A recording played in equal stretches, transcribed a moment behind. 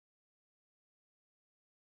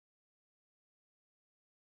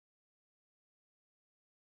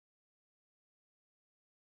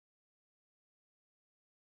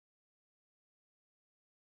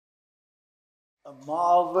A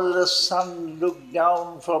marvelous sun looked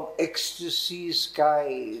down from ecstasy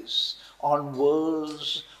skies on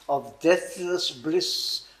worlds of deathless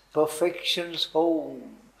bliss, perfection's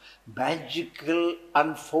home, magical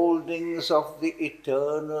unfoldings of the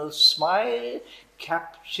eternal smile,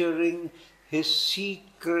 capturing his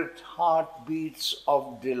secret heartbeats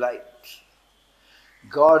of delight.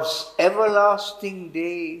 God's everlasting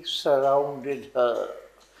day surrounded her.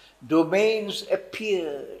 Domains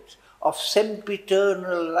appeared of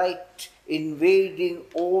sempiternal light, invading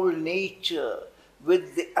all nature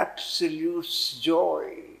with the Absolute's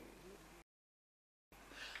joy.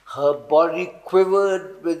 Her body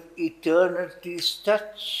quivered with eternity's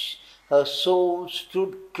touch. Her soul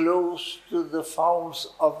stood close to the founts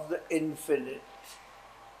of the infinite.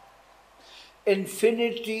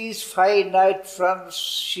 Infinity's finite fronts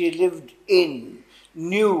she lived in,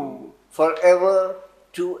 new forever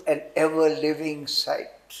to an ever-living sight.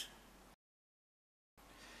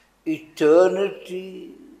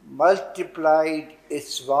 Eternity multiplied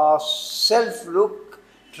its vast self-look,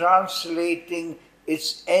 translating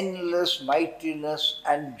its endless mightiness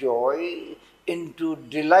and joy into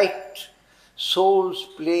delight. Souls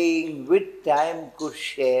playing with time could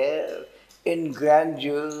share in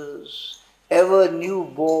grandeurs, ever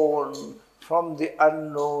newborn from the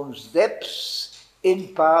unknown's depths,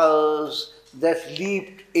 in powers that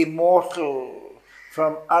leaped immortal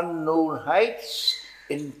from unknown heights,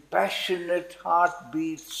 in passionate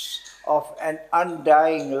heartbeats of an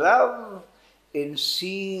undying love, in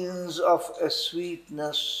scenes of a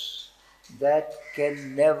sweetness that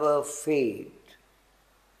can never fade.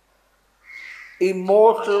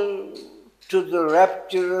 Immortal to the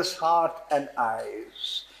rapturous heart and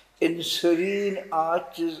eyes, in serene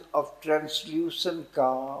arches of translucent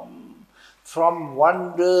calm, from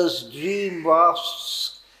wonder's dream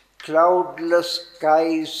vasts, cloudless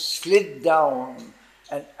skies slid down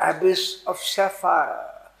an abyss of sapphire.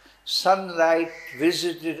 Sunlight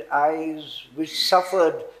visited eyes which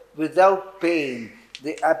suffered without pain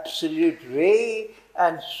the absolute ray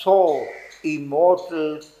and saw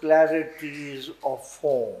immortal clarities of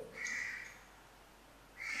form.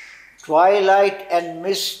 Twilight and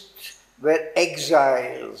mist were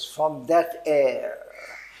exiles from that air.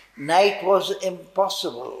 Night was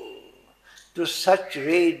impossible to such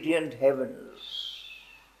radiant heavens.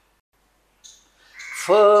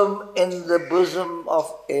 Firm in the bosom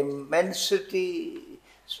of immensity,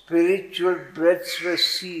 spiritual breaths were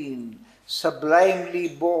seen, sublimely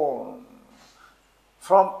born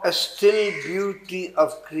from a still beauty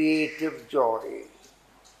of creative joy.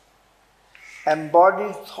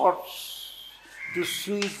 Embodied thoughts to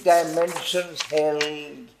sweet dimensions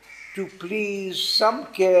held, to please some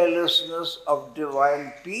carelessness of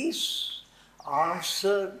divine peace,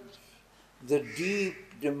 answered the deep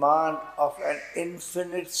demand of an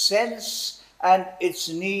infinite sense and its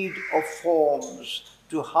need of forms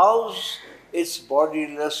to house its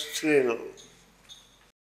bodiless thrill.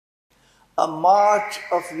 A march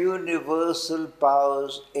of universal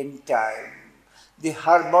powers in time, the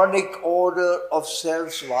harmonic order of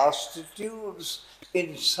self's vastitudes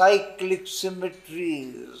in cyclic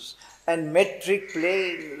symmetries and metric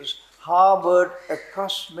planes harbored a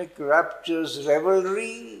cosmic rapture's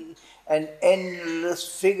revelry, an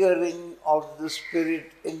endless figuring of the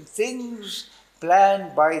spirit in things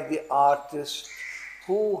planned by the artist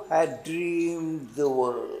who had dreamed the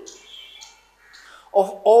world. Of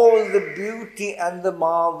all the beauty and the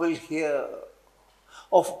marvel here,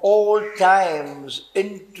 of all time's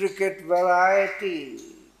intricate variety,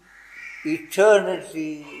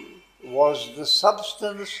 eternity was the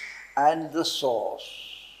substance and the source.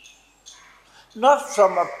 Not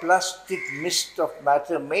from a plastic mist of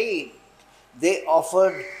matter made, they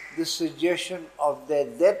offered the suggestion of their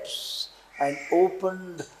depths and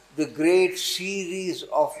opened the great series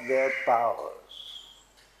of their powers.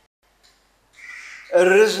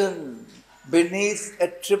 Arisen beneath a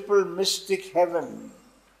triple mystic heaven,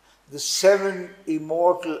 the seven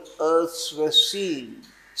immortal earths were seen,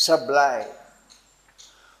 sublime.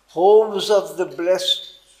 Homes of the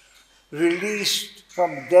blessed, released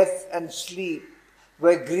from death and sleep,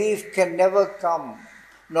 where grief can never come,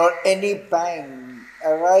 nor any pang,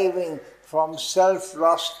 arriving from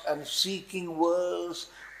self-lost and seeking worlds,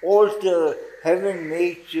 alter heaven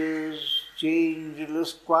nature's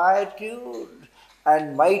changeless quietude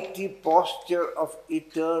and mighty posture of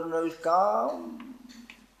eternal calm,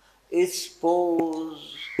 its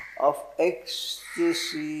pose of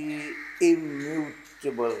ecstasy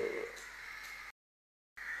immutable.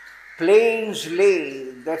 Plains lay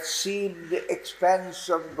that seemed the expanse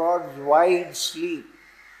of God's wide sleep.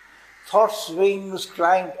 Thought's wings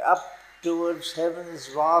climbed up towards heaven's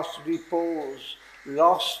vast repose,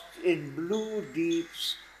 lost in blue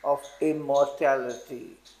deeps of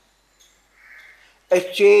immortality. A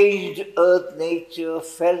changed earth nature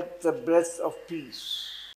felt the breath of peace.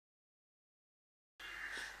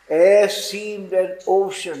 Air seemed an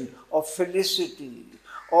ocean of felicity,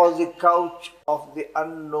 or the couch of the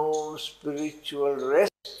unknown spiritual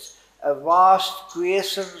rest, a vast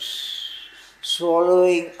quiescence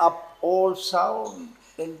swallowing up all sound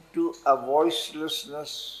into a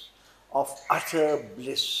voicelessness of utter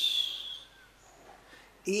bliss.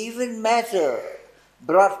 Even matter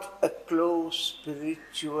brought a close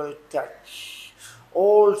spiritual touch,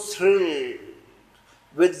 all thrilled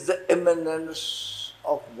with the immanence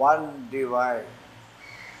of one divine.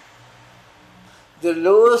 The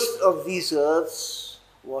lowest of these earths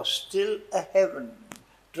was still a heaven,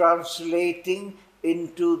 translating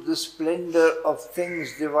into the splendor of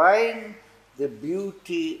things divine the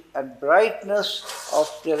beauty and brightness of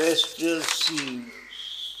terrestrial scenes.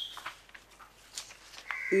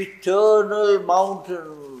 Eternal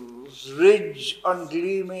mountains, ridge on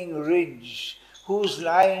gleaming ridge, whose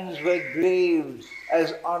lines were graved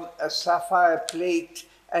as on a sapphire plate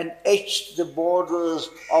and etched the borders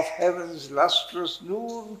of heaven's lustrous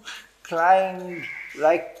noon, climbed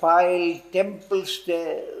like piled temple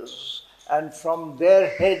stairs, and from their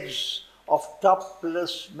heads of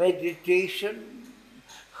topless meditation,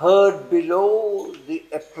 heard below the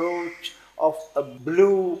approach of a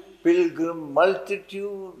blue pilgrim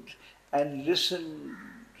multitude, and listened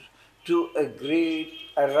to a great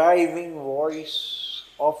arriving voice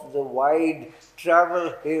of the wide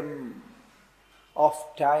travel hymn of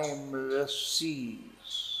timeless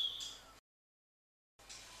seas.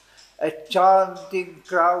 A chanting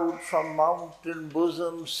crowd from mountain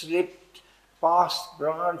bosom slipped past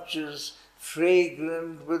branches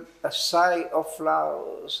fragrant with a sigh of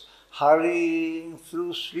flowers, hurrying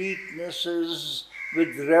through sweetnesses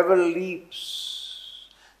with revel leaps.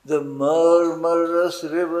 The murmurous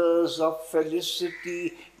rivers of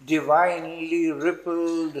felicity divinely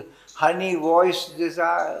rippled, honey-voiced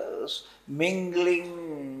desires,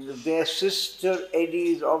 mingling their sister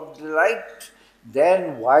eddies of delight,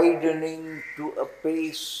 then widening to a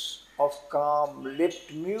pace of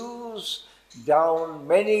calm-lipped muse down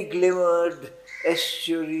many glimmered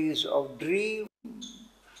estuaries of dream,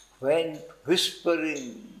 went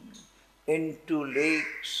whispering into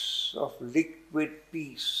lakes of liquid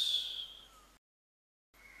peace.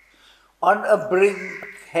 On a brink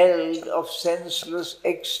held of senseless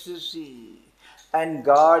ecstasy and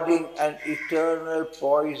guarding an eternal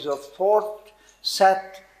poise of thought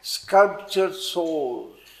sat sculptured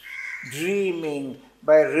souls, dreaming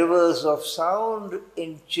by rivers of sound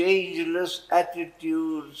in changeless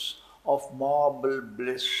attitudes of marble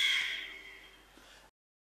bliss.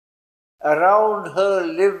 Around her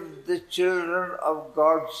lived the children of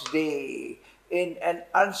God's day in an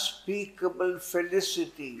unspeakable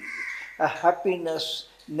felicity, a happiness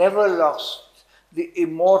never lost, the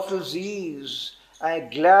immortal's ease,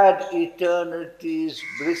 and glad eternity's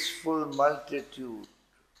blissful multitude.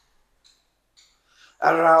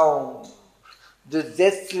 Around, the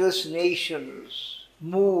deathless nations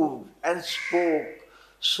moved and spoke,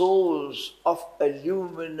 souls of a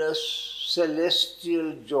luminous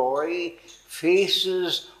celestial joy,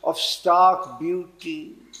 faces of stark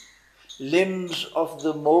beauty, limbs of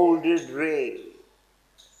the molded ray.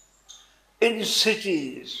 In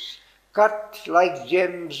cities, cut like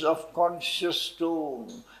gems of conscious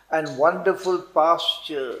stone, and wonderful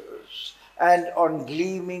pastures, and on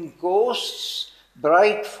gleaming coasts,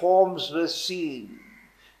 bright forms were seen,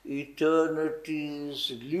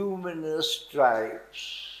 eternity's luminous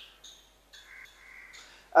tribes.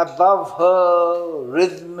 Above her,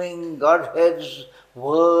 rhythming Godheads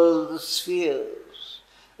whirl the spheres,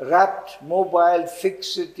 rapt mobile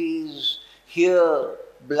fixities here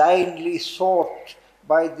blindly sought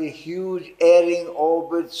by the huge erring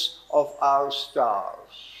orbits of our stars.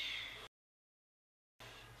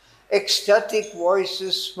 Ecstatic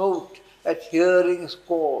voices smote at hearing's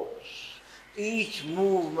chords. Each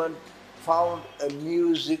movement found a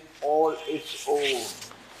music all its own.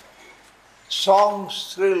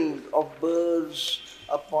 Songs thrilled of birds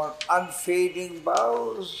upon unfading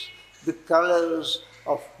boughs, the colors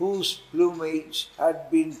of whose plumage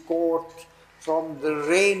had been caught from the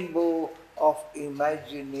rainbow of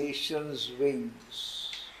imagination's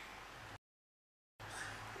wings.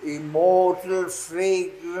 Immortal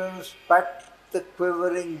fragrance packed the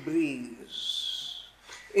quivering breeze.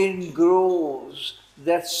 In groves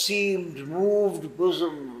that seemed moved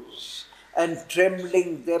bosoms and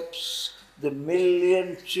trembling depths, the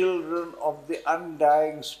million children of the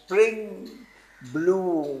undying spring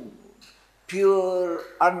bloom, pure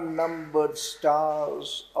unnumbered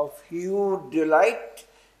stars of hued delight,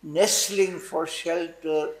 nestling for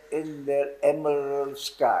shelter in their emerald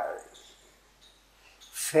sky.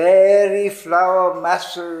 Fairy flower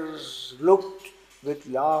masses looked with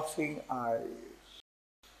laughing eyes.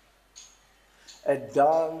 A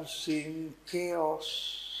dancing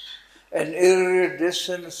chaos, an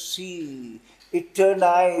iridescent sea,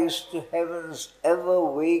 eternized to heaven's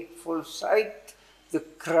ever-wakeful sight, the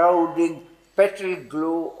crowding petal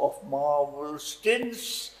glow of marble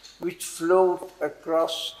stints which float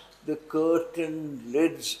across the curtained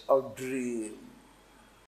lids of dream.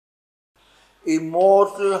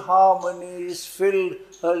 Immortal harmonies filled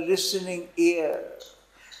her listening ear,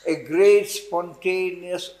 a great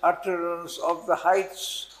spontaneous utterance of the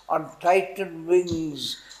heights on tightened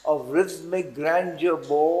wings of rhythmic grandeur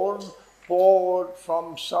born, poured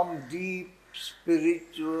from some deep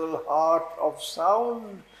spiritual heart of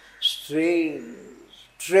sound, strange,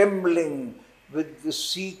 trembling with the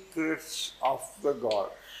secrets of the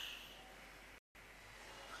gods.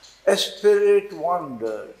 A spirit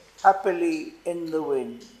wandered happily in the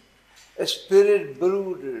wind. A spirit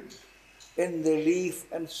brooded in the leaf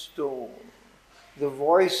and stone. The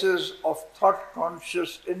voices of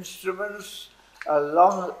thought-conscious instruments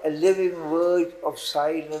along a living verge of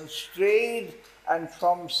silence strayed, and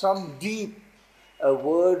from some deep, a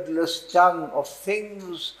wordless tongue of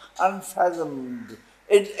things unfathomed,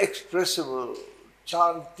 inexpressible,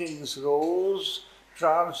 chantings rose,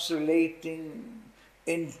 translating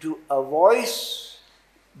into a voice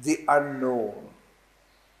the unknown.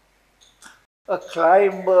 A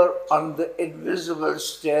climber on the invisible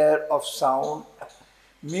stair of sound,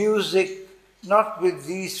 music not with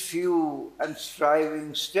these few and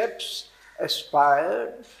striving steps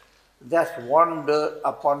aspired, that wander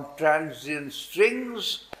upon transient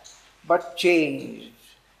strings, but changed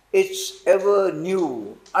its ever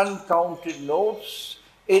new, uncounted notes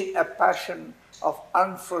in a passion of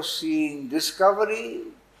unforeseen discovery,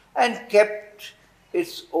 and kept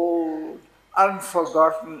its old,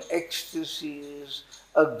 unforgotten ecstasies,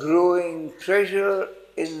 a growing treasure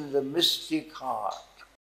in the mystic heart.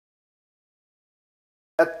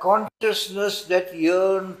 A consciousness that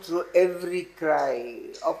yearned through every cry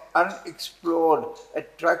of unexplored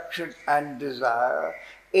attraction and desire,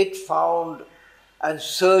 it found and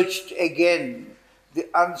searched again the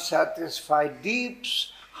unsatisfied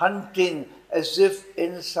deeps, hunting as if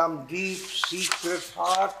in some deep secret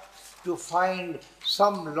heart to find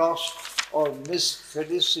some lost or missed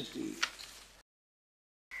felicity.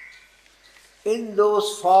 In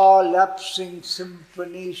those far lapsing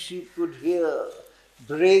symphonies she could hear,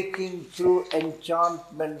 breaking through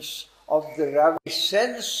enchantments of the ravished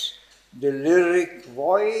sense, the lyric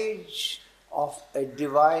voyage of a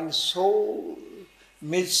divine soul,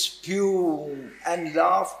 midst spume and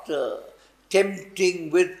laughter, tempting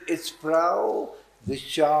with its prow the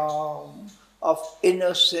charm of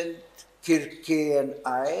innocent Circaean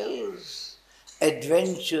isles,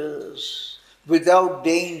 adventures without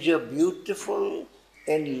danger beautiful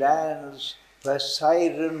in lands where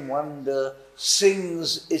siren wonder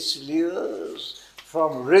sings its lyres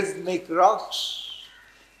from rhythmic rocks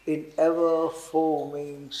in ever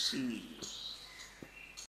foaming seas.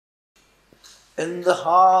 In the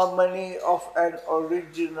harmony of an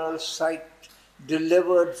original sight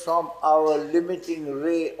delivered from our limiting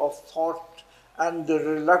ray of thought and the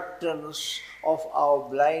reluctance of our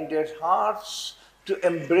blinded hearts to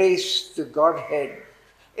embrace the Godhead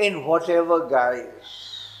in whatever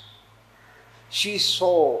guise. She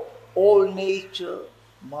saw all nature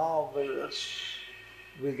marvelous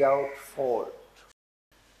without fault.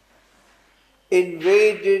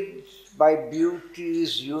 Invaded by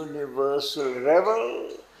beauty's universal revel,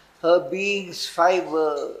 her being's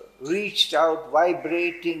fibre reached out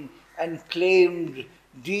vibrating and claimed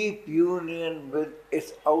deep union with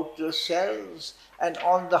its outer cells, and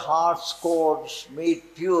on the heart's chords made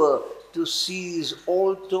pure to seize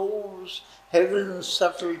all tones, heaven's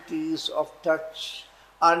subtleties of touch,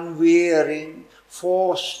 unwearying,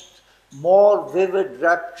 forced more vivid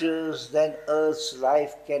raptures than earth's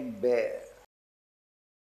life can bear.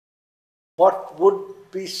 What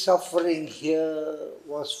would be suffering here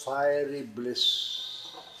was fiery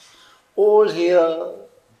bliss. All here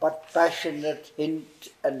but passionate hint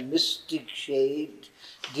and mystic shade,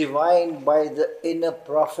 divined by the inner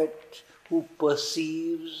prophet who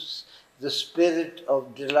perceives the spirit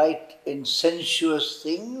of delight in sensuous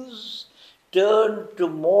things, turned to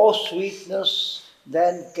more sweetness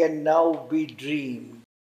than can now be dreamed.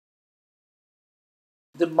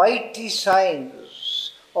 The mighty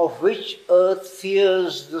signs of which earth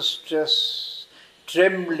fears the stress,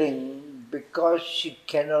 trembling because she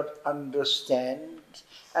cannot understand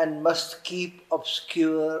and must keep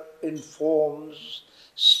obscure in forms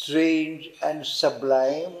strange and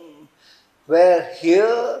sublime, where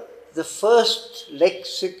here the first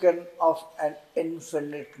lexicon of an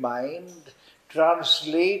infinite mind,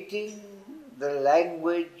 translating the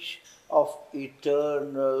language of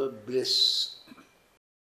eternal bliss.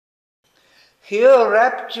 Here,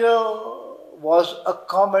 rapture was a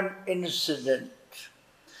common incident,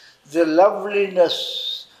 the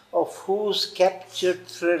loveliness of whose captured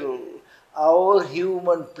thrill our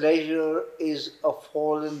human pleasure is a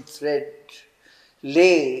fallen thread,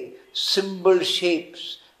 lay symbol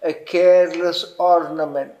shapes, a careless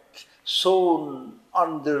ornament sewn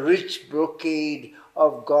on the rich brocade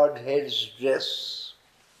of Godhead's dress.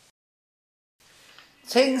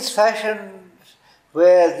 Things fashioned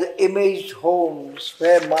where the imaged homes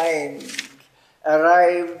where mind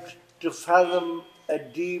arrived to fathom a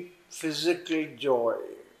deep physical joy.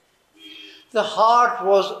 The heart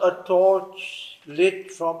was a torch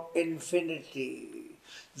lit from infinity.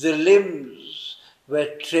 The limbs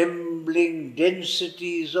were trembling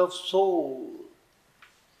densities of soul.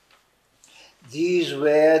 These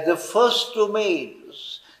were the first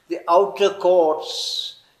domains, the outer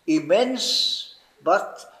courts, immense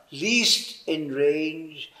but least in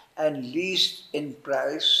range and least in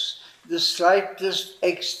price, the slightest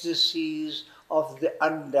ecstasies of the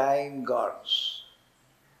undying gods.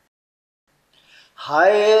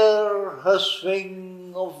 Higher her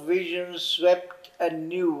swing of vision swept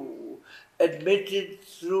anew, admitted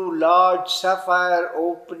through large sapphire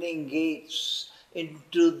opening gates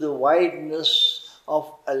into the wideness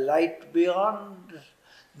of a light beyond.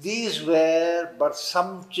 These were but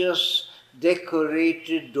sumptuous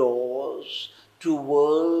decorated doors to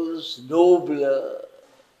worlds nobler,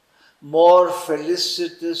 more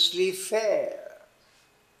felicitously fair.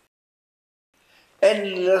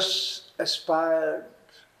 Endless aspired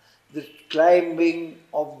the climbing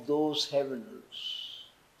of those heavens.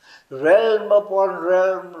 Realm upon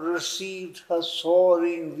realm received her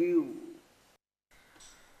soaring view.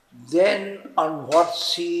 Then on what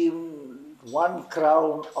seemed one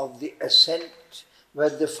crown of the ascent, where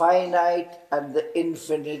the finite and the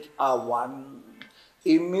infinite are one,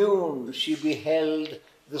 immune she beheld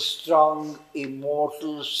the strong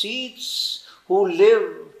immortal seats who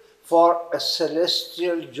live for a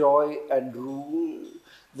celestial joy and rule,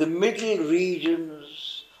 the middle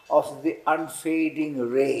regions of the unfading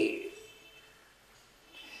ray.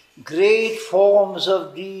 Great forms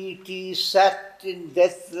of deities sat in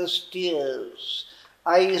deathless tears,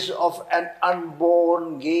 eyes of an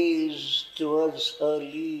unborn gaze towards her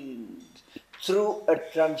leaned, through a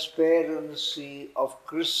transparency of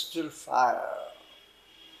crystal fire.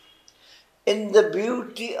 In the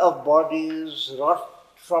beauty of bodies wrought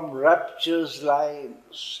from rapture's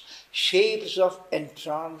lines, shapes of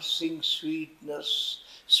entrancing sweetness,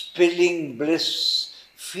 spilling bliss,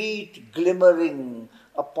 feet glimmering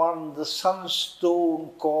upon the sunstone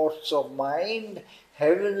courts of mind,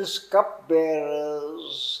 heaven's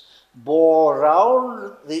cupbearers bore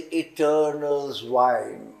round the eternal's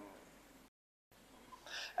wine.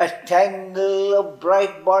 A tangle of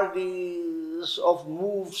bright bodies of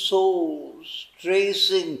moved souls,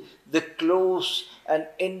 tracing the close and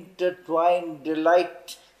intertwined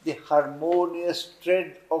delight, the harmonious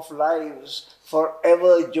thread of lives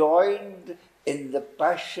forever joined in the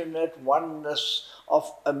passionate oneness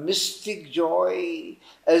of a mystic joy,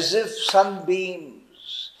 as if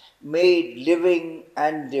sunbeams made living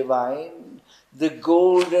and divine, the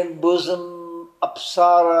golden bosom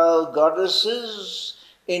Apsara goddesses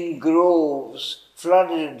in groves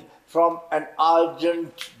flooded from an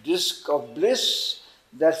argent disk of bliss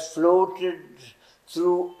that floated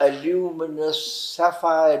through a luminous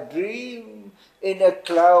sapphire dream in a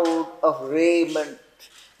cloud of raiment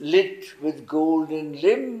lit with golden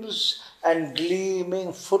limbs and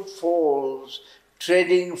gleaming footfalls,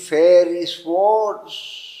 treading fairy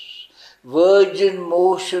swords, virgin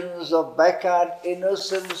motions of bacchant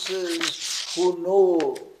innocences who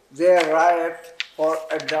know their riot for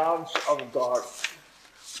a dance of God.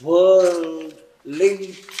 World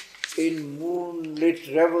linked in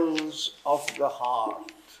moonlit revels of the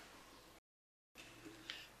heart.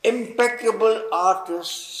 Impeccable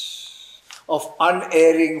artists of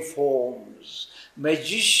unerring forms,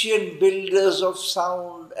 magician builders of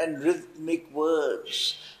sound and rhythmic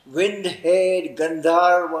words, wind-haired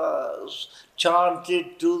Gandharvas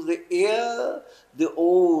chanted to the ear the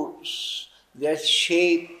odes that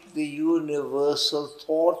shape the universal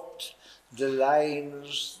thought, the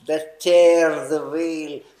lines that tear the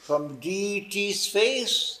veil from deity's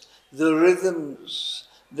face, the rhythms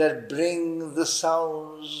that bring the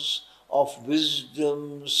sounds of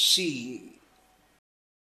wisdom's sea.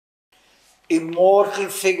 Immortal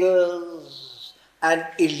figures and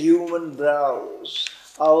illumined brows,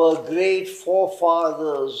 our great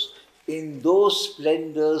forefathers in those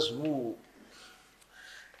splendors move,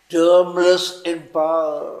 termless in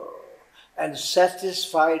power and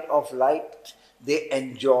satisfied of light, they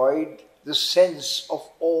enjoyed the sense of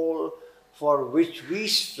all for which we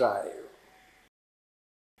strive.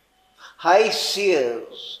 High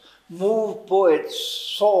seers, moved poets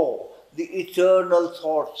saw the eternal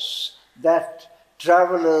thoughts that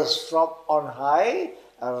travelers from on high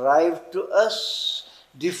arrived to us,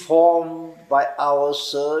 deformed by our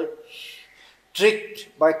search,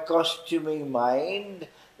 tricked by costuming mind,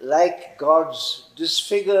 like gods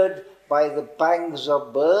disfigured by the pangs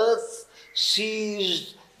of birth,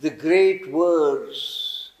 seized the great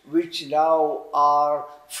words which now are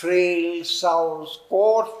frail sounds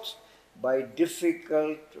caught by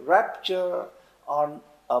difficult rapture on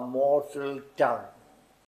a mortal tongue.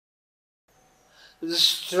 The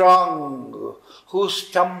strong who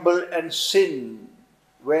stumble and sin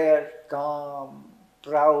were calm,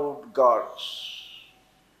 proud gods.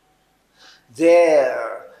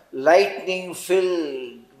 There, lightning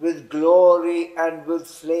filled with glory and with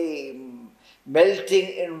flame, melting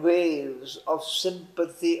in waves of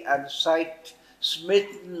sympathy and sight,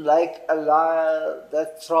 smitten like a lyre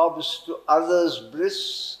that throbs to others'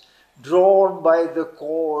 bliss, drawn by the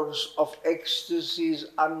chords of ecstasies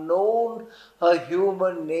unknown, her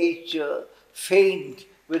human nature faint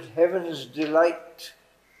with heaven's delight.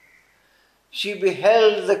 She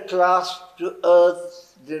beheld the clasp to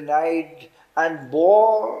earth denied and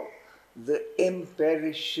bore the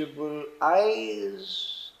imperishable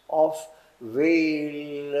eyes of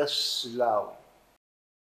veilless love.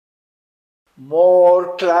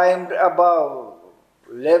 More climbed above,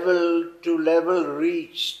 level to level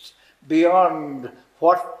reached, beyond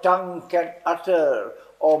what tongue can utter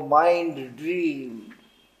or mind dream.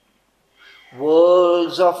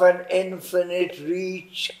 Worlds of an infinite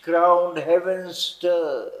reach crowned heaven's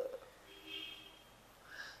stir.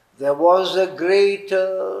 There was a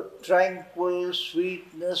greater, tranquil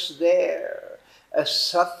sweetness there, a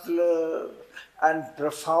subtler and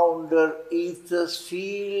profounder ether's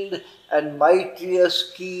field and mightier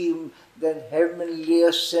scheme than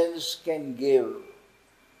heavenlier sense can give.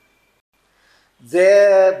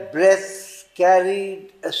 Their breath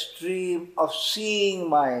carried a stream of seeing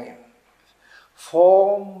mind.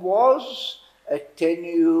 Form was a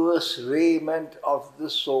tenuous raiment of the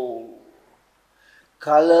soul.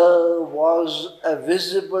 Color was a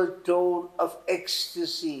visible tone of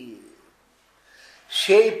ecstasy.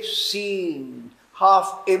 Shapes seen,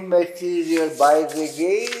 half immaterial by the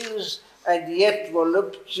gaze, and yet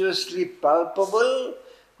voluptuously palpable,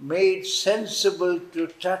 made sensible to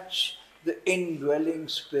touch the indwelling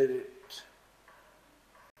spirit.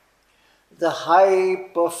 The high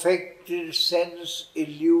perfected sense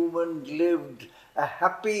illumined lived a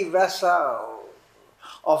happy vassal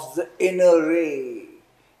of the inner ray.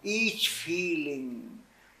 Each feeling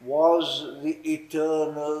was the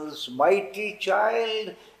eternal's mighty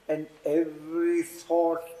child, and every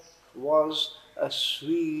thought was a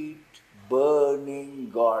sweet burning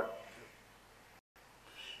God.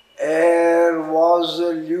 Air was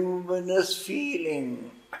a luminous feeling,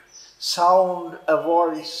 sound a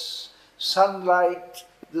voice, sunlight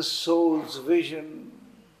the soul's vision,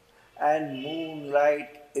 and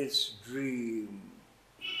moonlight its dream.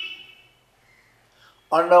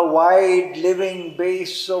 On a wide living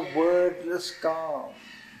base of wordless calm,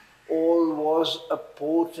 all was a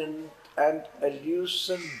potent and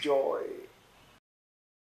elusive joy.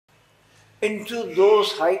 Into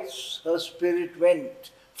those heights her spirit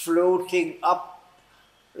went, floating up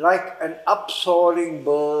like an upsoaring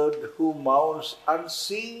bird who mounts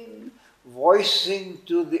unseen, voicing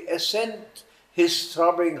to the ascent his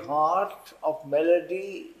throbbing heart of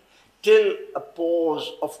melody, till a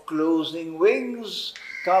pause of closing wings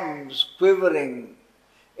comes quivering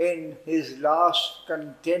in his last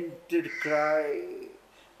contented cry,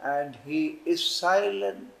 and he is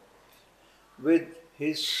silent with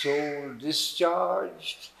his soul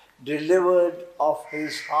discharged, delivered of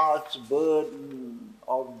his heart's burden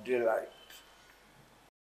of delight.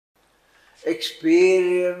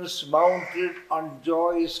 Experience mounted on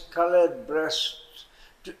joy's colored breast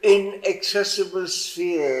to inaccessible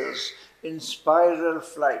spheres in spiral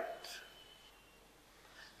flight.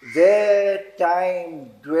 There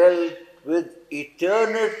time dwelt with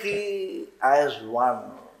eternity as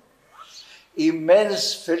one,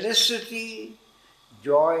 Immense felicity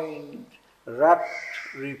joined rapt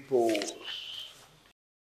repose.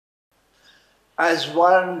 As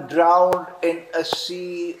one drowned in a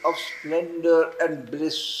sea of splendor and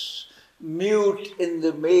bliss, mute in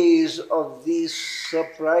the maze of these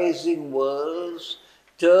surprising worlds,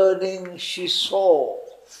 turning she saw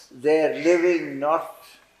their living knot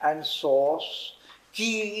and source,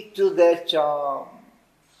 key to their charm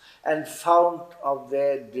and fount of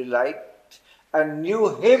their delight, and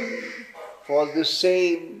knew him for the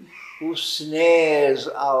same who snares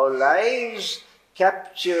our lives,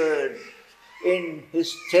 captured in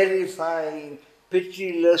his terrifying,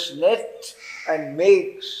 pitiless net, and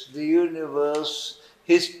makes the universe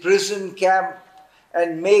his prison camp,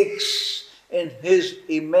 and makes in his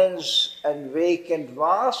immense and vacant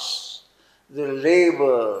vast the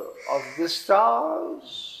labor of the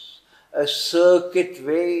stars, a circuit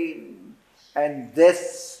vain, and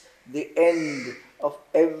death the end of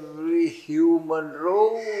every human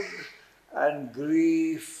road, and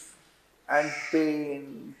grief and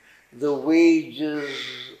pain the wages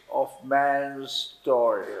of man's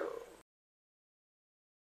toil.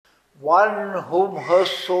 One whom her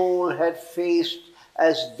soul had faced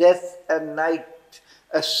as death and night,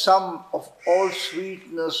 a sum of all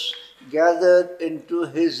sweetness gathered into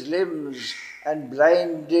his limbs and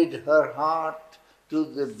blinded her heart to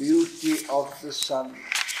the beauty of the sun.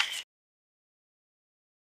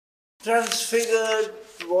 Transfigured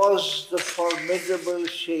was the formidable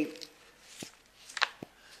shape.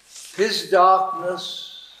 His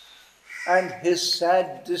darkness and his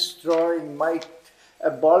sad destroying might,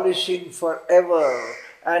 abolishing forever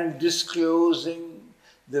and disclosing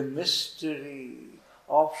the mystery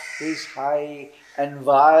of his high and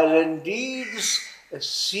violent deeds, a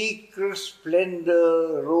secret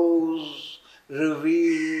splendor rose,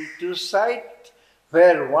 revealed to sight,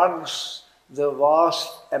 where once the vast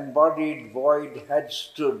embodied void had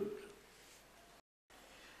stood.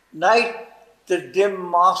 Night, the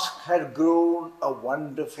dim mask had grown a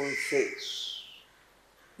wonderful face.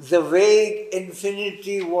 The vague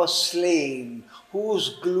infinity was slain,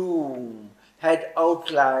 whose gloom had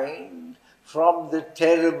outlined from the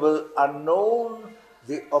terrible unknown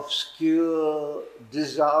the obscure,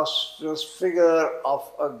 disastrous figure of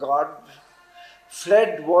a god.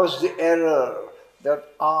 Fled was the error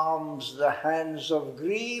that arms the hands of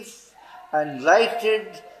grief, and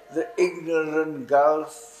lighted the ignorant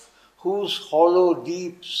gulf whose hollow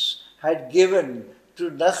deeps had given to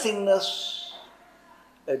nothingness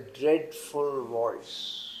a dreadful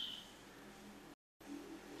voice.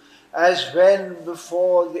 As when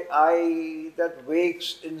before the eye that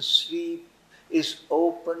wakes in sleep is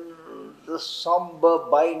opened the somber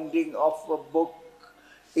binding of a book,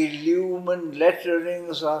 illumined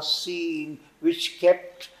letterings are seen which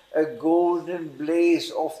kept a golden blaze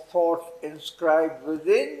of thought inscribed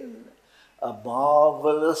within, a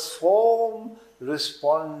marvelous form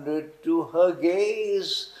responded to her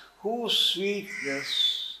gaze, whose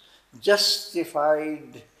sweetness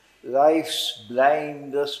justified life's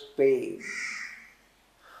blindest pain.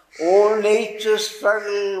 All nature's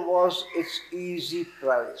struggle was its easy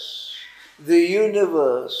price. The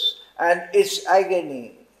universe and its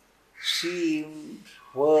agony seemed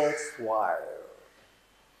worthwhile.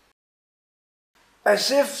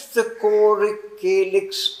 As if the choric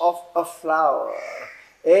calyx of a flower,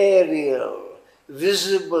 aerial,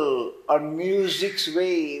 visible on music's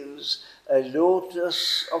waves, a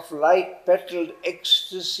lotus of light-petaled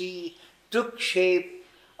ecstasy took shape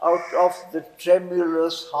out of the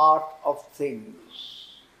tremulous heart of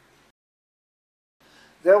things.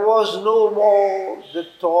 There was no more the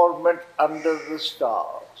torment under the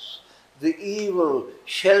stars, the evil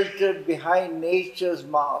sheltered behind nature's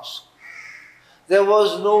mask. There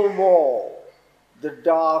was no more the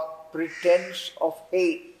dark pretense of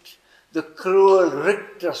hate, the cruel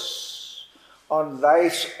rictus on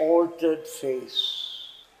life's altered face.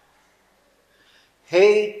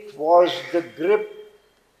 Hate was the grip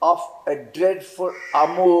of a dreadful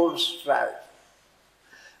amour strife,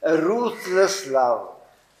 a ruthless love,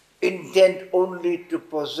 intent only to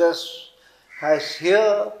possess, has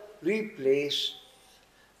here replaced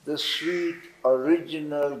the sweet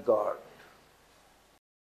original God.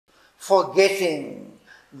 Forgetting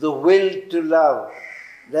the will to love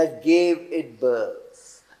that gave it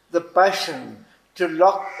birth, the passion to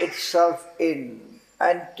lock itself in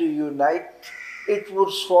and to unite, it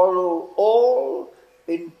would swallow all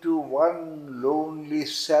into one lonely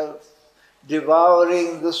self,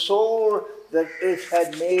 devouring the soul that it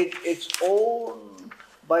had made its own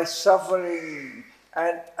by suffering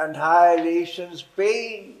and annihilation's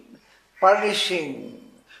pain, punishing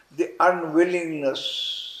the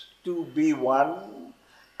unwillingness to be one,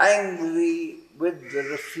 angry with the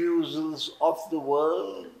refusals of the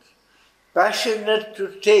world, passionate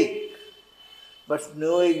to take, but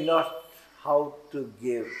knowing not how to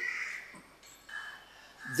give.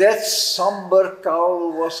 That somber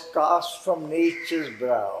cowl was cast from nature's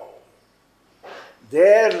brow.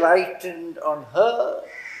 There lightened on her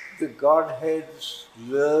the Godhead's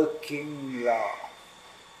lurking laugh.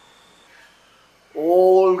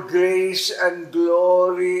 All grace and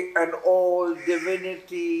glory and all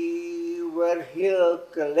divinity were here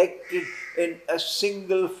collected in a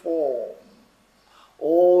single form.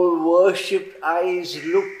 All worshipped eyes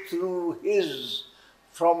looked through his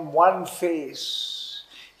from one face.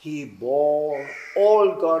 He bore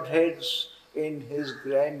all Godheads in his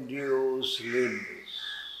grandiose limbs.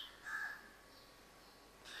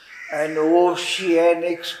 An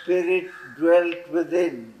oceanic spirit dwelt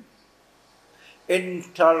within,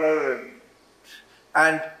 intolerant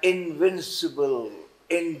and invincible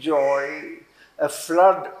in joy, a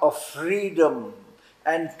flood of freedom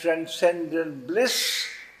and transcendent bliss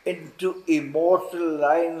into immortal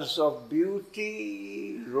lines of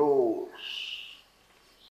beauty rose.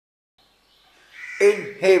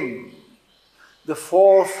 In him, the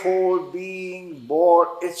fourfold being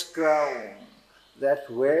bore its crown that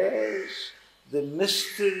wears the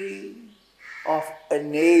mystery of a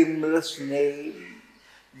nameless name,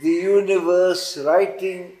 the universe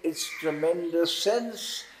writing its tremendous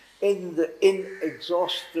sense in the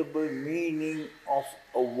inexhaustible meaning of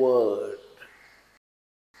a word.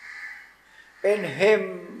 In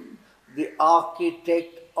him, the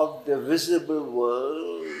architect of the visible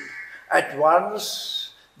world, at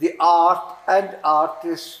once the art and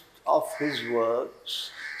artist of his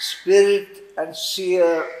works, spirit and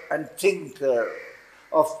seer and thinker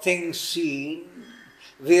of things seen,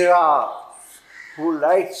 Virat, who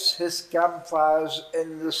lights his campfires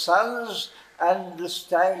in the suns and the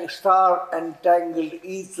star-entangled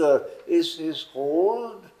ether is his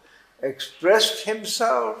hold, expressed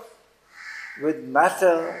himself with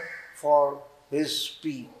matter for his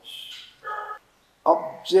speech.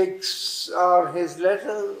 Objects are his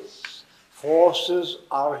letters, forces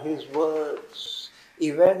are his words,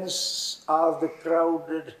 events are the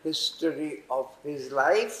crowded history of his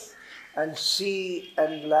life, and sea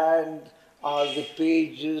and land are the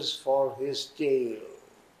pages for his tale.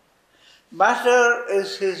 Matter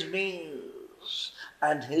is his means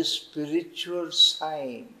and his spiritual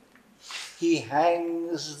sign. He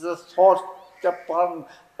hangs the thought upon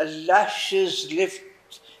a lash's lift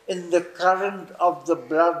in the current of the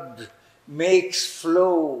blood, makes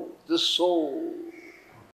flow the soul.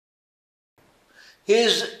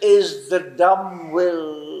 His is the dumb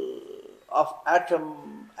will of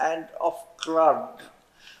atom and of clod,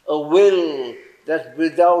 a will that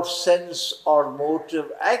without sense or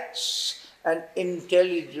motive acts, an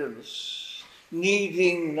intelligence,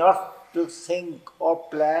 needing not to think or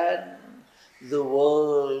plan, the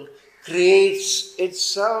world creates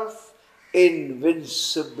itself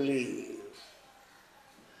invincibly.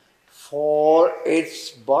 For its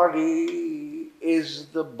body is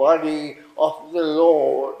the body of the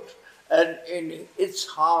Lord, and in its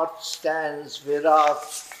heart stands Virat,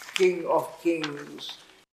 King of Kings.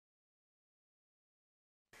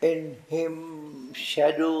 In him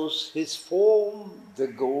shadows his form the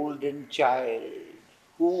golden child,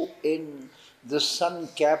 who in the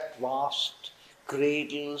sun-capped vast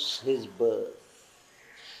cradles his birth.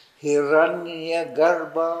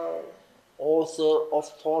 Hiranyagarbha, author of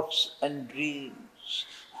thoughts and dreams,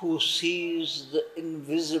 who sees the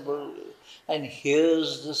invisible and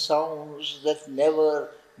hears the sounds that never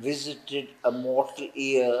visited a mortal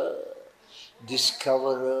ear,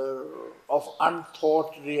 discoverer of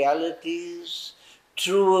unthought realities,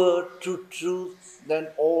 truer to truth than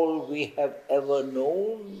all we have ever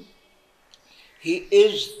known. He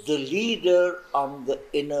is the leader on the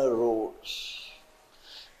inner roads.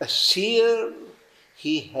 A seer,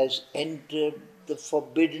 he has entered the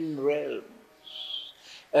forbidden realms.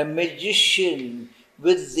 A magician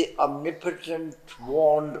with the omnipotent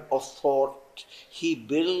wand of thought, he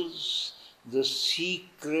builds the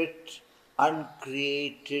secret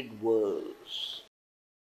uncreated worlds.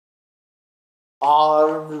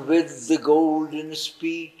 Armed with the golden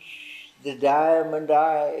speech, the diamond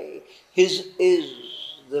eye, his is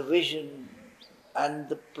the vision and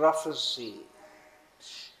the prophecy.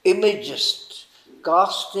 Imagist,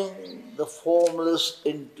 casting the formless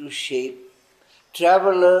into shape,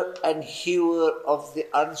 traveler and hewer of the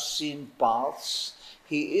unseen paths,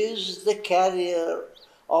 he is the carrier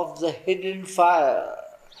of the hidden fire.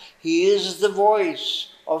 He is the voice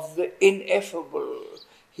of the ineffable.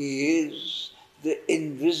 He is the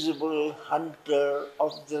invisible hunter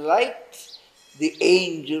of the light, the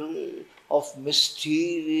angel of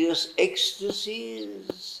mysterious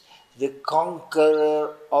ecstasies, the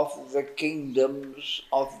conqueror of the kingdoms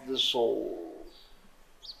of the soul.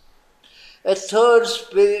 A third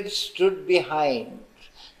spirit stood behind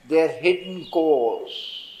their hidden cause,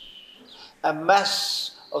 a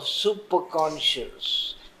mass of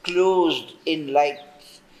superconscious, closed in light,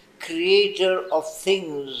 creator of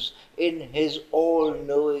things in his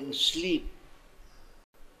all-knowing sleep.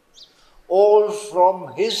 All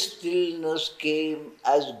from his stillness came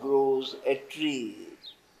as grows a tree.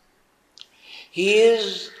 He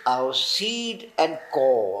is our seed and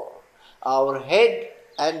core, our head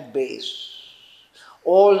and base.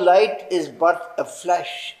 All light is but a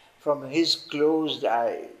flash from his closed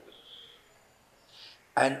eyes.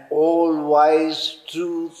 And all wise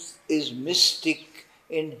truth is mystic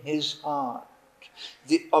in his heart.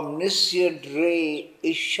 The omniscient ray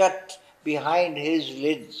is shut behind his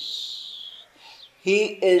lids.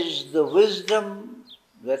 He is the wisdom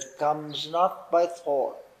that comes not by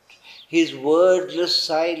thought. His wordless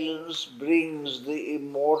silence brings the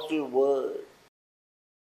immortal word.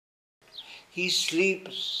 He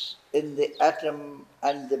sleeps in the atom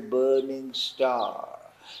and the burning star.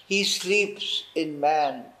 He sleeps in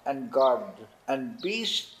man and God and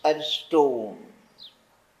beast and stone.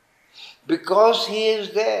 Because he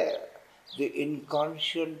is there, the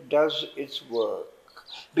inconscient does its work.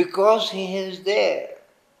 Because he is there,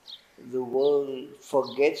 the world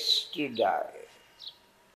forgets to die.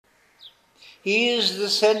 He is the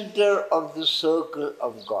center of the circle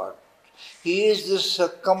of God. He is the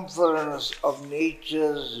circumference of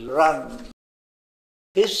nature's run.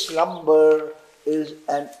 His slumber is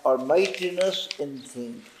an almightiness in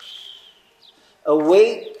things.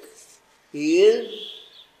 Awake, he is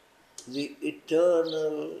the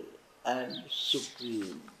eternal and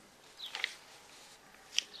supreme.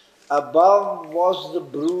 Above was the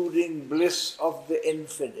brooding bliss of the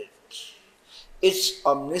infinite, its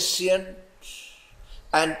omniscient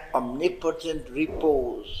and omnipotent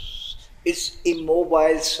repose, its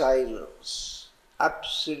immobile silence,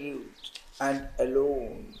 absolute and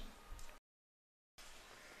alone.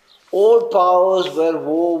 All powers were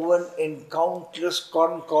woven in countless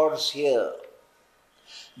concords here.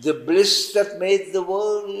 The bliss that made the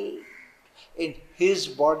world in his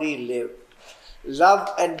body lived. Love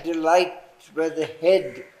and delight were the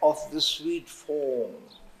head of the sweet form.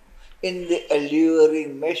 In the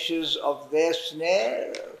alluring meshes of their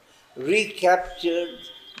snare, recaptured,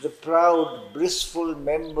 the proud, blissful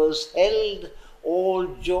members held all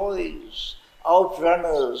joys,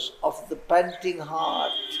 outrunners of the panting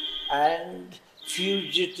heart, and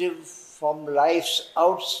fugitive from life's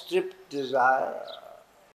outstripped desire.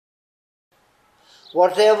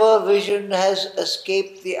 Whatever vision has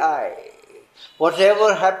escaped the eye,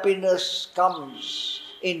 whatever happiness comes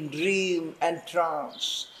in dream and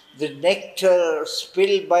trance, the nectar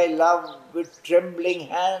spilled by love with trembling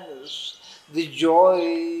hands, the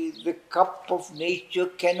joy the cup of nature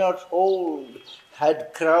cannot hold,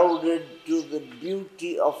 had crowded to the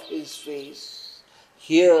beauty of his face,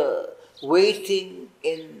 here waiting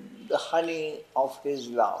in the honey of his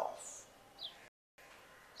love.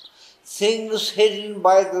 Things hidden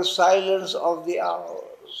by the silence of the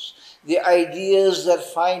hours, the ideas that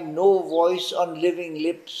find no voice on living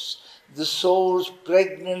lips, the soul's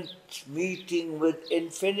pregnant meeting with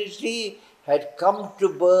infinity had come to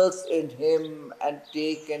birth in him and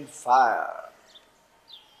taken fire.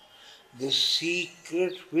 The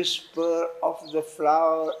secret whisper of the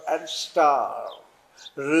flower and star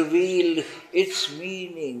revealed its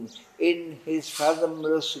meaning in his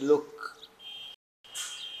fathomless look.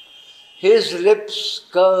 His lips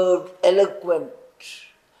curved eloquent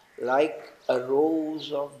like a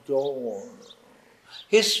rose of dawn.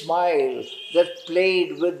 His smile that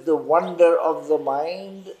played with the wonder of the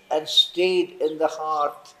mind and stayed in the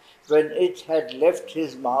heart when it had left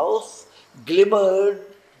his mouth, glimmered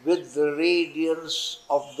with the radiance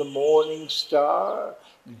of the morning star,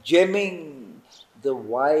 gemming the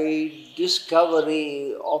wide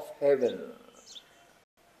discovery of heaven.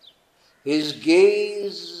 His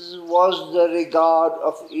gaze was the regard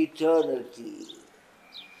of eternity.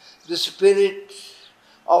 The spirit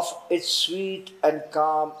of its sweet and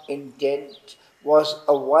calm intent was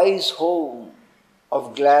a wise home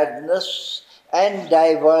of gladness and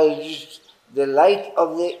divulged the light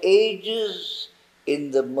of the ages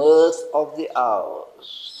in the mirth of the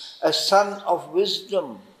hours, a sun of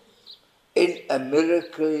wisdom in a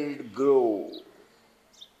miracled grove.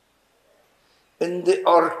 In the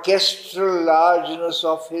orchestral largeness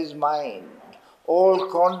of his mind, all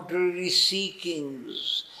contrary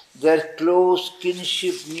seekings, their close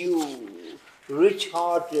kinship knew,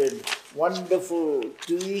 rich-hearted, wonderful,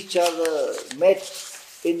 to each other, met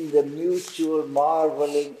in the mutual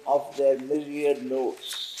marveling of their myriad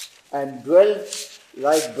notes, and dwelt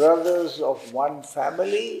like brothers of one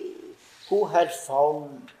family who had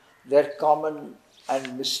found their common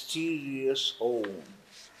and mysterious home.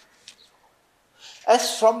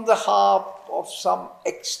 As from the harp of some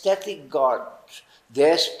ecstatic god,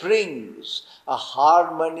 there springs a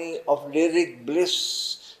harmony of lyric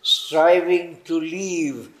bliss, striving to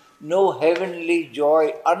leave no heavenly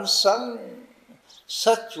joy unsung.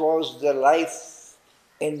 Such was the life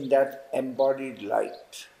in that embodied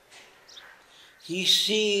light. He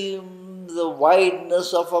seemed the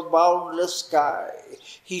wideness of a boundless sky.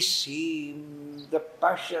 He seemed the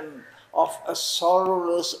passion of a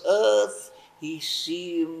sorrowless earth. He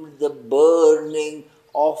seemed the burning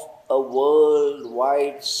of a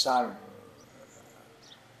worldwide sun.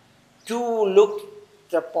 Two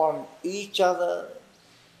looked upon each other,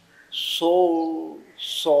 soul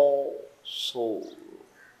saw soul.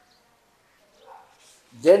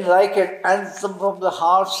 Then, like an anthem from the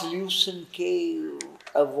heart's loosened cave,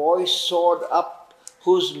 a voice soared up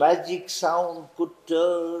whose magic sound could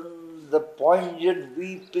turn the poignant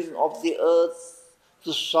weeping of the earth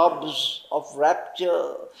to sobs of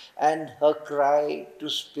rapture and her cry to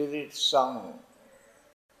spirit sung.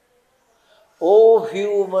 O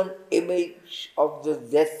human image of the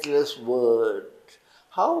deathless word,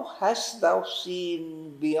 how hast thou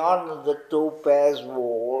seen beyond the topaz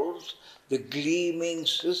walls the gleaming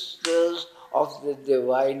sisters of the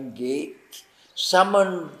divine gate,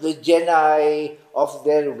 summoned the genii of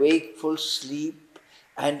their wakeful sleep,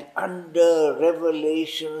 and under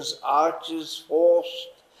revelation's arches forced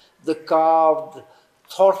the carved,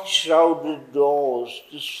 thought-shrouded doors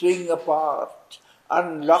to swing apart,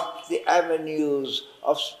 unlocked the avenues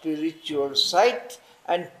of spiritual sight,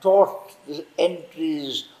 and taught the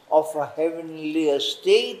entries of a heavenly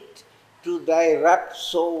estate to thy rapt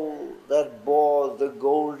soul that bore the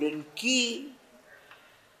golden key.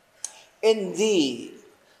 In thee,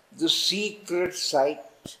 the secret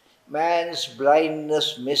sight, man's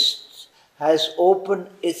blindness missed, has opened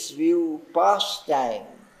its view past time,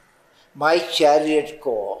 my chariot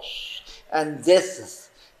course, and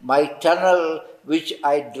death, my tunnel which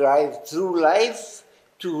I drive through life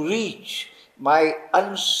to reach my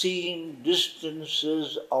unseen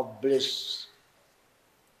distances of bliss.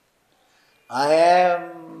 I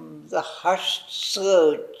am the hushed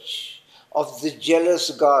search of the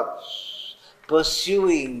jealous gods,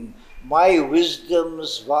 pursuing my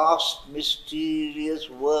wisdom's vast mysterious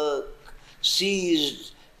work,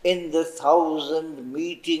 seized in the thousand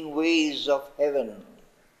meeting ways of heaven.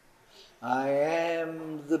 I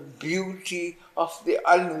am the beauty of the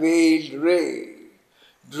unveiled ray,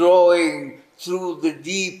 drawing through the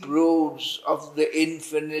deep roads of the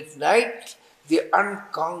infinite night, the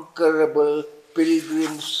unconquerable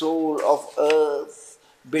pilgrim soul of earth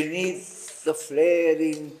beneath the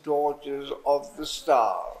flaring torches of the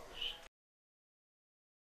stars.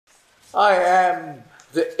 I am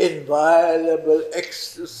the inviolable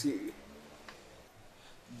ecstasy.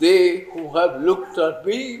 They who have looked on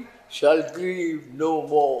me shall grieve no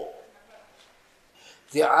more.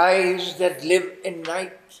 The eyes that live in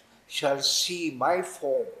night shall see my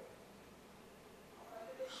form.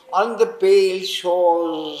 On the pale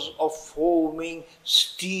shores of foaming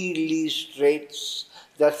steely straits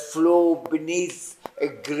that flow beneath a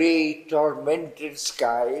grey tormented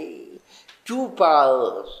sky, two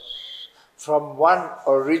powers from one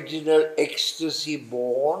original ecstasy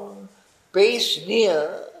born pace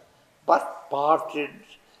near but parted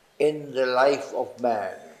in the life of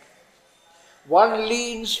man. One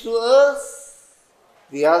leans to earth,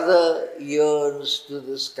 the other yearns to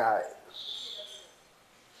the skies.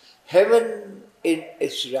 Heaven in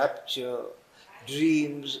its rapture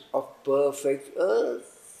dreams of perfect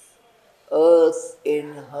earth. Earth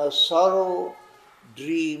in her sorrow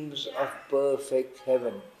dreams of perfect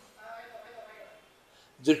heaven.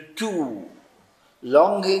 The two,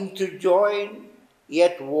 longing to join,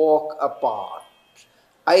 yet walk apart,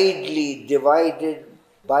 idly divided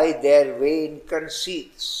by their vain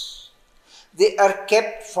conceits. They are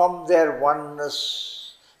kept from their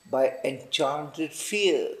oneness by enchanted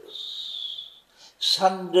fears.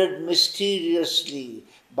 Sundered mysteriously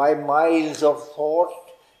by miles of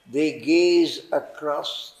thought, they gaze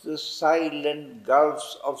across the silent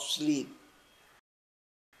gulfs of sleep.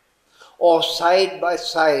 Or side by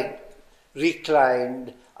side,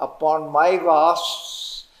 reclined upon my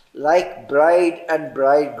vasts, like bride and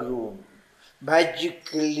bridegroom,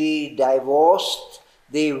 Magically divorced,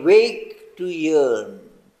 they wake to yearn,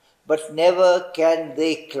 but never can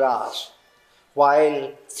they clasp,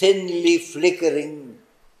 while thinly flickering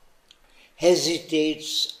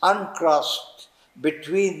hesitates uncrossed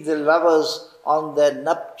between the lovers on their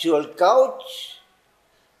nuptial couch,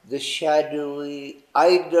 the shadowy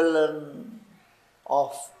eidolon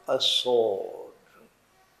of a sword.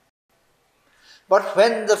 But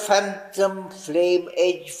when the phantom flame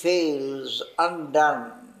edge fails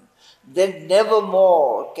undone, then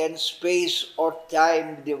nevermore can space or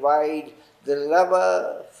time divide the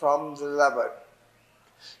lover from the loved.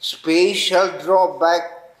 Space shall draw back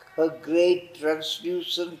her great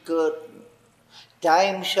translucent curtain.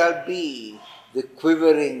 Time shall be the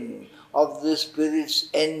quivering of the spirit's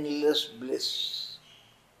endless bliss.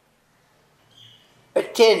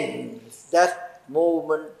 Attend that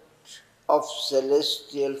moment of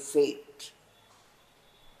celestial fate.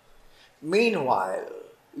 Meanwhile,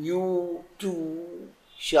 you too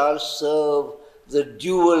shall serve the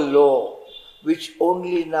dual law, which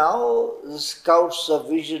only now the scouts of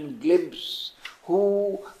vision glimpse,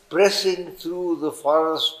 who, pressing through the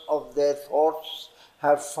forest of their thoughts,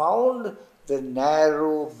 have found the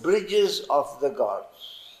narrow bridges of the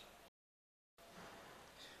gods.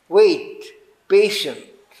 Wait, patient,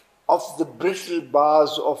 of the brittle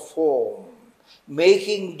bars of form,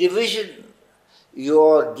 making division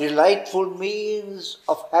your delightful means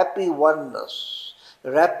of happy oneness,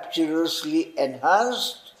 rapturously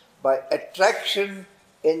enhanced by attraction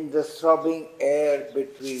in the throbbing air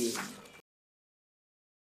between.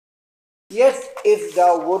 Yet if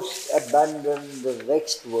thou wouldst abandon the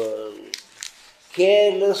vexed world,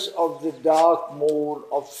 careless of the dark mode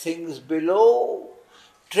of things below,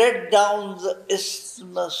 tread down the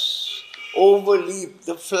isthmus, overleap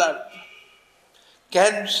the flood,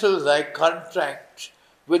 cancel thy contract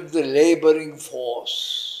with the laboring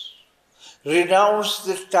force, renounce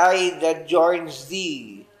the tie that joins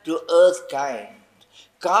thee to earth kind,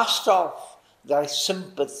 cast off thy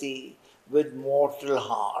sympathy with mortal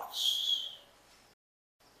hearts.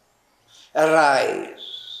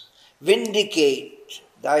 Arise, vindicate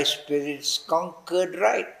thy spirit's conquered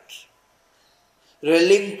right,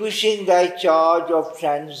 relinquishing thy charge of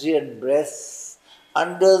transient breath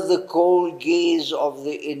under the cold gaze of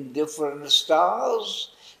the indifferent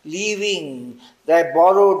stars, leaving thy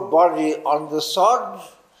borrowed body on the sod,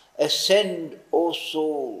 ascend, O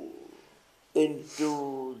soul,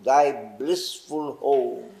 into thy blissful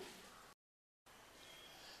home.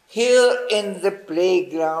 Here in the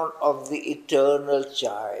playground of the eternal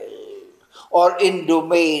child, or in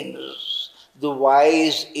domains the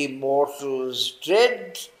wise immortals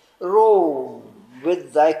tread, roam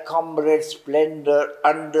with thy comrade splendor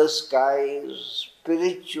under skies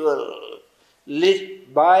spiritual,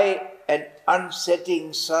 lit by an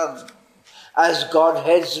unsetting sun, as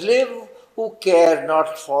Godheads live who care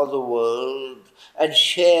not for the world and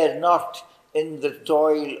share not in the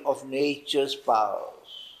toil of nature's powers.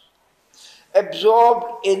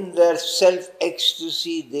 Absorbed in their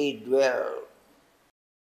self-ecstasy they dwell,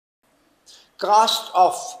 cast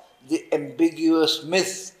off the ambiguous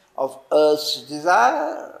myth of earth's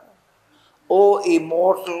desire, O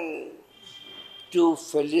immortal, to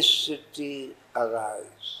felicity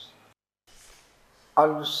arise.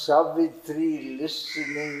 On Savitri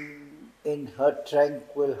listening in her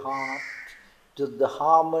tranquil heart to the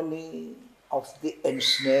harmony of the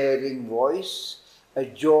ensnaring voice, a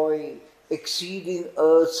joy exceeding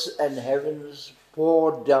earth's and heaven's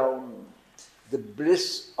poured down, the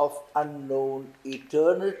bliss of unknown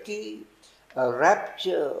eternity, a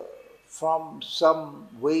rapture from some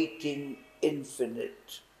waiting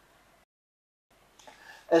infinite.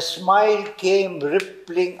 A smile came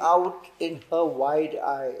rippling out in her wide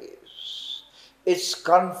eyes, its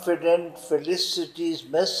confident felicity's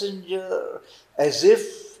messenger, as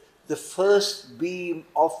if the first beam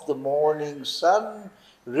of the morning sun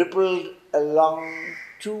rippled along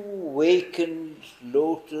two vacant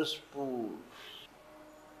lotus pools.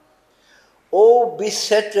 O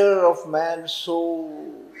besetter of man's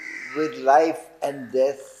soul with life and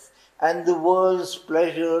death, and the world's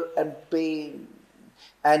pleasure and pain,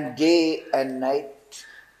 and day and night,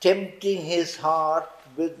 tempting his heart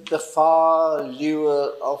with the far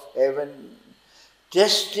lure of heaven,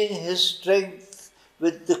 testing his strength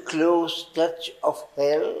with the close touch of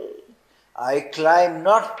hell, I climb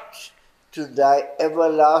not to thy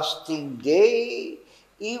everlasting day,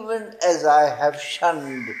 even as I have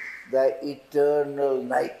shunned thy eternal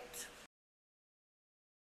night.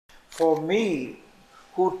 For me,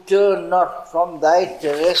 who turn not from thy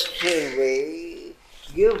terrestrial way,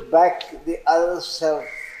 give back the other self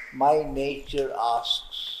my nature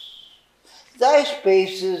asks. Thy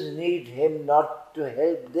spaces need him not to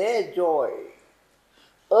help their joy.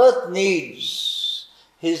 Earth needs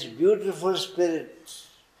his beautiful spirit,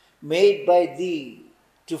 made by thee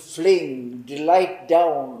to fling delight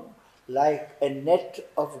down like a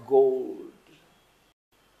net of gold.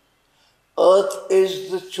 Earth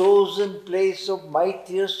is the chosen place of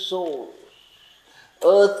mightier souls.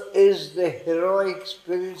 Earth is the heroic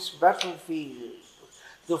spirit's battlefield,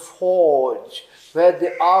 the forge where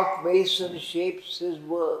the archmason shapes his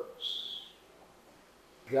works.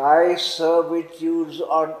 Thy servitudes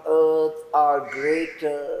on earth are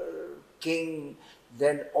greater, King,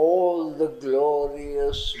 than all the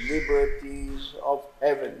glorious liberties of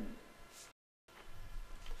heaven.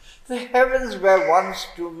 The heavens were once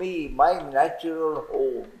to me my natural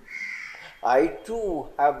home. I too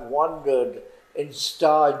have wandered in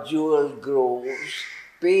star-jeweled groves,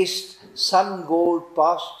 paced sun-gold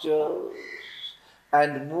pastures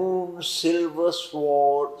and moon-silver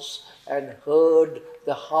swards, and heard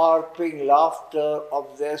the harping laughter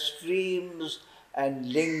of their streams,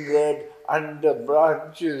 and lingered under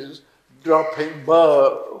branches dropping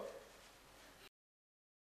myrrh.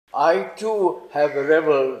 I too have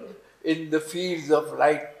revelled in the fields of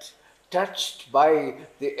light, touched by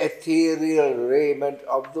the ethereal raiment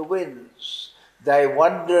of the winds. Thy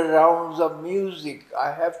wonder rounds of music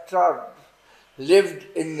I have trod, lived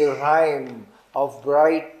in the rhyme of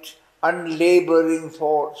bright, unlaboring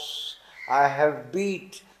force. I have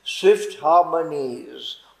beat swift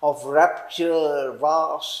harmonies of rapture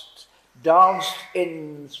vast, danced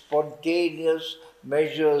in spontaneous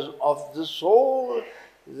measures of the soul,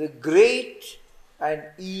 the great and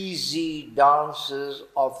easy dances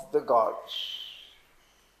of the gods.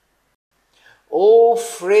 O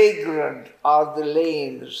fragrant are the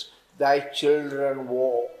lanes thy children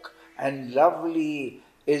walk, and lovely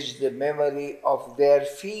is the memory of their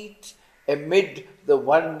feet amid the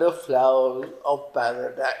wonder flowers of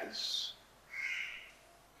paradise.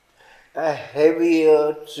 A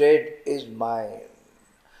heavier tread is mine,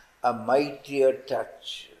 a mightier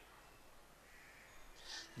touch.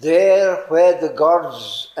 There where the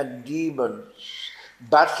gods and demons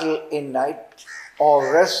battle in night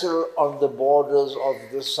or wrestle on the borders of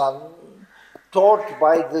the sun, taught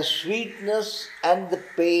by the sweetness and the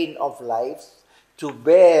pain of life to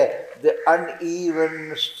bear the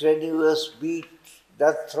uneven, strenuous beat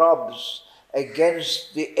that throbs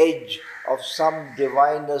against the edge of some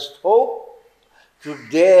divinest hope, to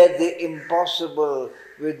dare the impossible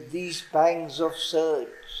with these pangs of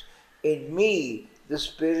search. In me, the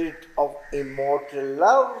spirit of immortal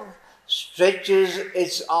love stretches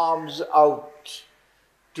its arms out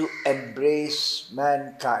to embrace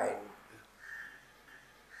mankind.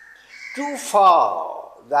 Too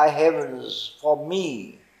far thy heavens for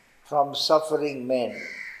me from suffering men.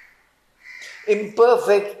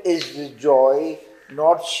 Imperfect is the joy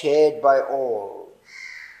not shared by all.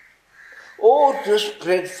 Oh, to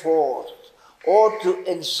spread forth, or to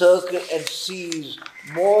encircle and seize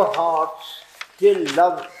more hearts till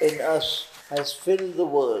love in us has filled the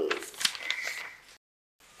world.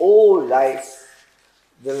 O life,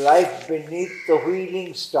 the life beneath the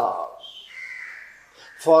wheeling stars,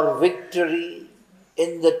 for victory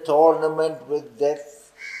in the tournament with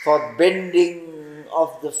death, for bending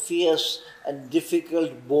of the fierce and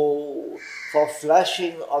difficult bow, for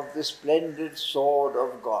flashing of the splendid sword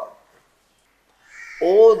of God.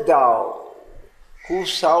 O thou, who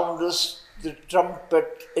soundest the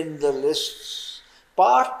trumpet in the lists,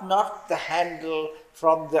 part not the handle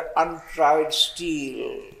from the untried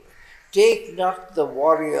steel. Take not the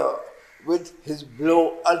warrior with his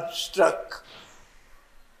blow unstruck.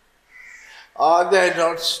 Are there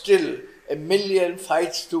not still a million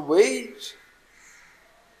fights to wage?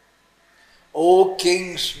 O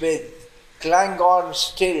King Smith, clang on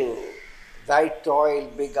still, thy toil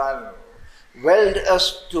begun. Weld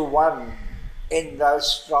us to one in thy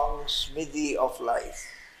strong smithy of life.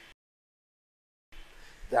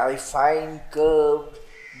 Thy fine curved,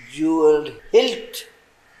 jeweled hilt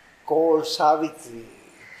called Savitri,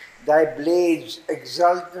 thy blade's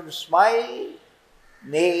exultant smile,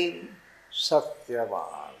 name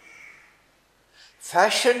Satyavan.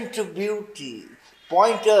 Fashioned to beauty,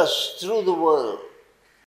 point us through the world.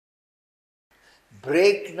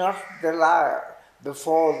 Break not the lyre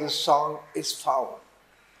before the song is found.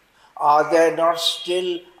 Are there not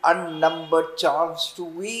still unnumbered chants to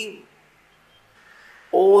weave?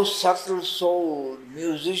 O subtle soul,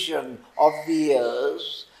 musician of the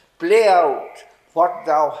years, play out what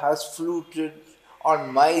thou hast fluted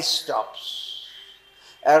on my stops.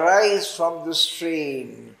 Arise from the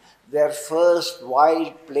strain their first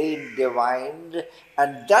wild plaint divined,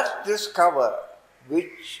 and that discover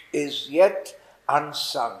which is yet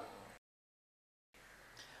unsung.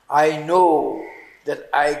 I know that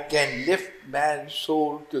I can lift man's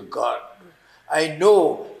soul to God. I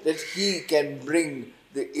know that He can bring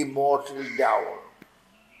the immortal down.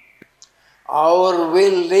 Our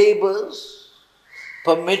will labors,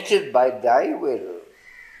 permitted by Thy will,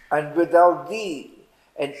 and without Thee,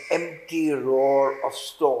 an empty roar of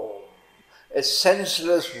storm. A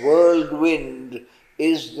senseless whirlwind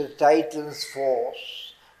is the Titan's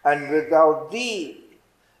force, and without Thee,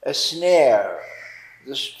 a snare,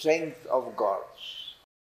 the strength of gods.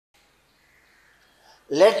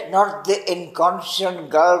 Let not the inconscient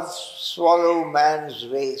gulf swallow man's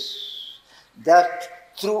race,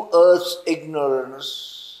 that through earth's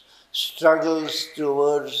ignorance struggles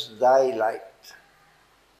towards Thy light.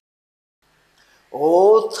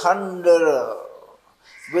 O Thunderer,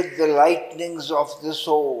 with the lightnings of the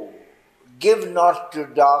soul, give not to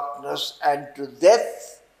darkness and to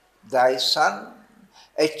death Thy Son.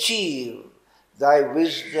 Achieve Thy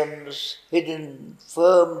wisdom's hidden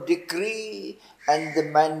firm decree and the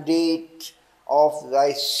mandate of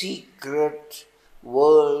Thy secret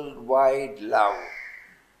worldwide love.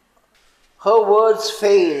 Her words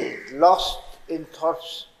failed, lost in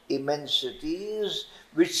thought's immensities,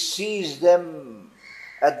 which seized them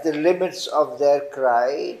at the limits of their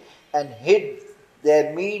cry and hid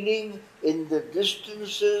their meaning in the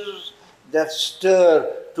distances that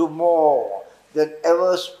stir to more than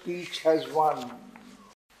ever speech has won.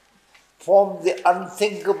 From the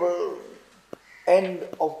unthinkable end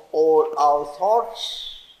of all our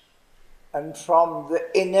thoughts, and from the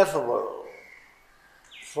ineffable,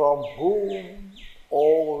 from whom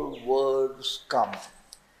all words come.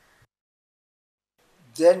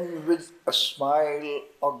 Then with a smile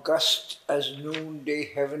august as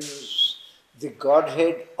noonday heavens, the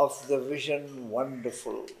Godhead of the vision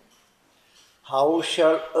wonderful. How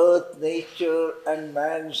shall earth nature and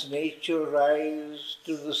man's nature rise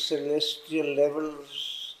to the celestial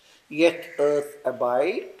levels, yet earth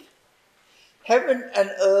abide? Heaven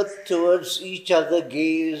and earth towards each other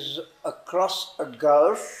gaze across a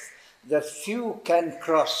gulf that few can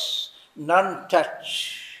cross, none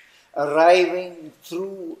touch, arriving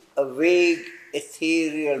through a vague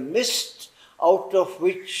ethereal mist out of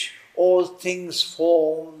which all things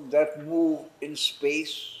form that move in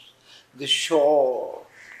space, the shore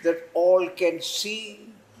that all can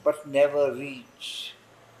see but never reach.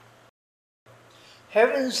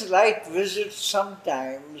 Heaven's light visits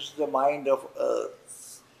sometimes the mind of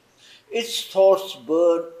earth. Its thoughts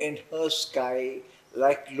burn in her sky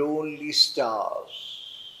like lonely stars.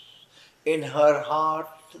 In her heart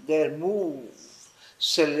there move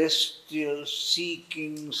celestial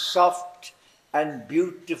seeking, soft and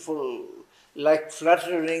beautiful, like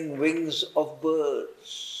fluttering wings of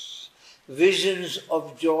birds. Visions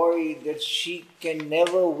of joy that she can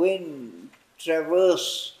never win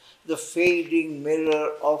traverse the fading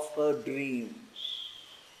mirror of her dreams.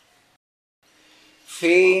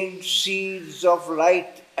 Faint seeds of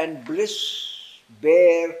light and bliss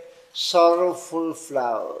bear sorrowful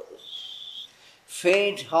flowers.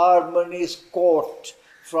 Faint harmonies caught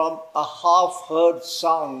from a half-heard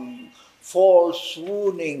song fall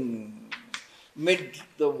swooning mid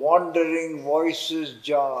the wandering voices'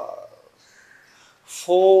 jar.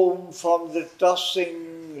 Foam from the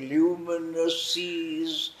tossing luminous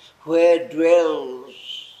seas where dwells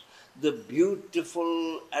the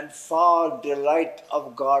beautiful and far delight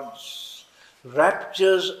of gods,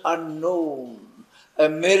 raptures unknown, a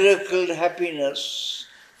miracled happiness,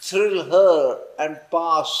 thrill her and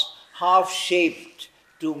pass half-shaped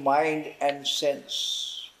to mind and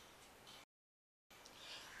sense.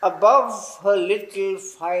 Above her little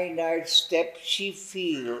finite step she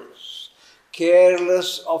feels,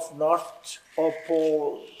 careless of knot or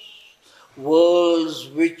pause, worlds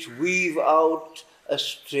which weave out a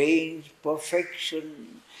strange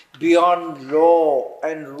perfection beyond law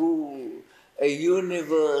and rule, a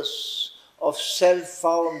universe of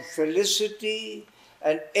self-found felicity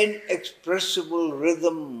and inexpressible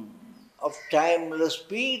rhythm of timeless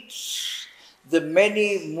beats, the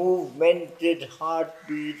many movemented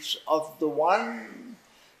heartbeats of the one,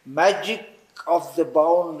 magic of the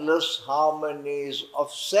boundless harmonies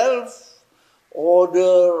of self,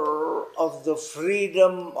 order of the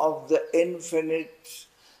freedom of the infinite,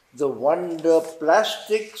 the wonder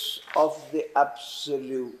plastics of the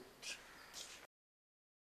absolute.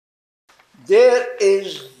 There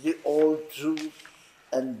is the all truth,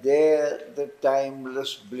 and there the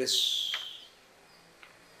timeless bliss.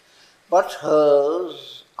 But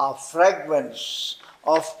hers are fragments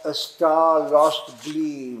of a star-lost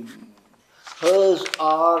gleam. Hers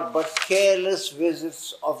are but careless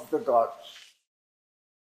visits of the gods.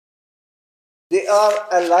 They are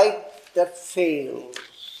a light that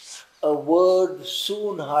fails, a word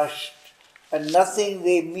soon hushed, and nothing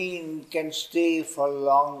they mean can stay for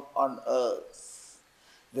long on earth.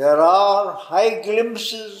 There are high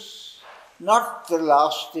glimpses, not the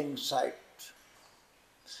lasting sight.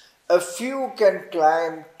 A few can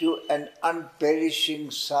climb to an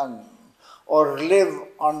unperishing sun, or live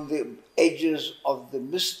on the edges of the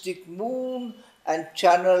mystic moon and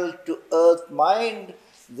channel to earth mind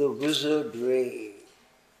the wizard ray.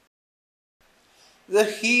 The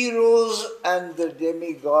heroes and the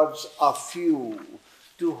demigods are few,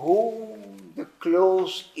 to whom the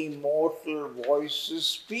close immortal voices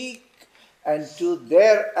speak, and to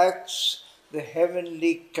their acts the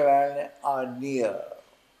heavenly clan are near.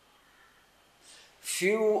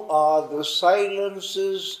 Few are the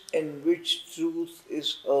silences in which truth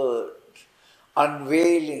is heard,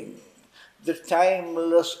 unveiling the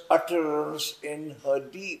timeless utterance in her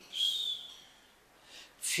deeps.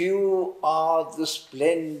 Few are the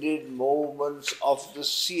splendid moments of the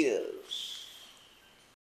seers.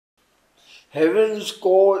 Heaven's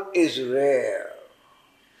call is rare,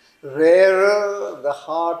 rarer the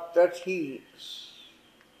heart that heeds.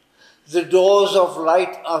 The doors of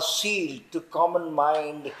light are sealed to common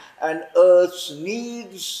mind, and earth's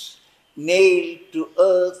needs nailed to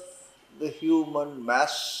earth the human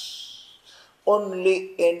mass.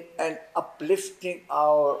 Only in an uplifting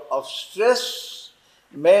hour of stress,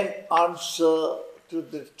 men answer to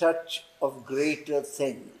the touch of greater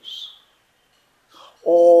things.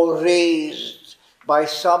 Or raised by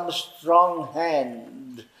some strong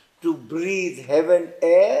hand to breathe heaven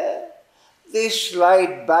air, they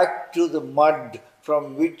slide back to the mud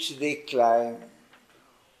from which they climbed.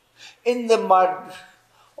 In the mud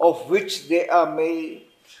of which they are made,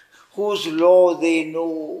 whose law they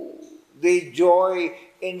know, they joy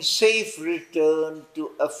in safe return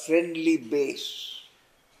to a friendly base.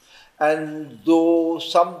 And though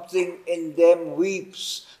something in them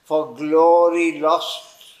weeps for glory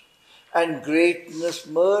lost and greatness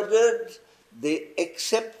murdered, they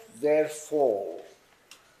accept their fall.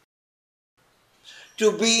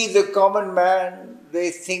 To be the common man, they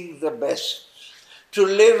think the best. To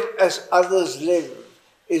live as others live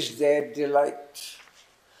is their delight.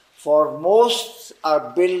 For most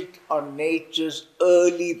are built on nature's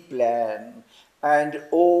early plan and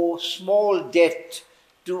owe small debt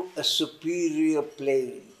to a superior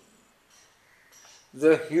plane.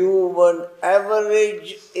 The human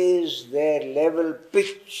average is their level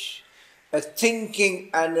pitch, a thinking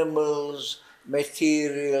animal's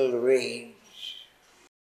material range.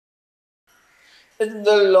 In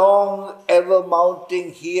the long,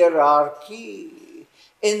 ever-mounting hierarchy,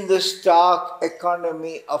 in the stark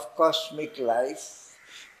economy of cosmic life,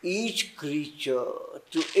 each creature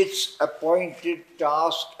to its appointed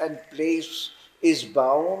task and place is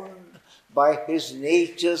bound by his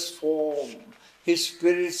nature's form, his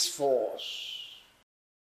spirit's force.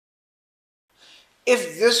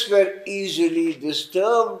 If this were easily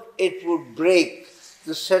disturbed, it would break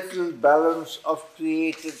the settled balance of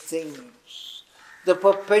created things. The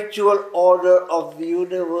perpetual order of the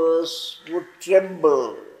universe would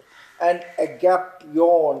tremble and a gap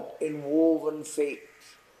yawn in woven fate.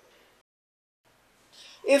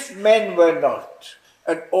 If men were not,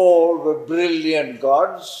 and all were brilliant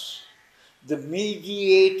gods, the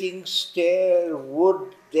mediating stair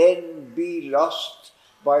would then be lost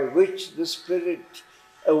by which the spirit,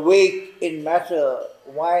 awake in matter,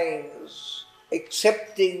 winds,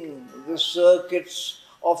 accepting the circuits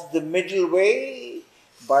of the middle way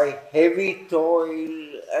by heavy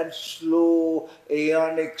toil and slow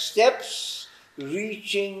aeonic steps,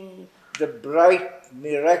 reaching the bright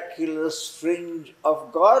miraculous fringe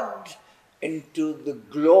of God into the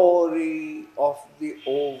glory of the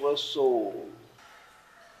oversoul.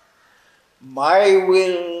 My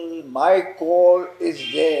will, my call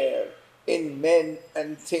is there in men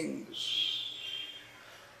and things.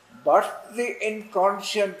 But the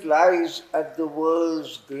inconscient lies at the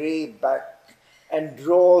world's grey back and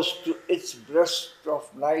draws to its breast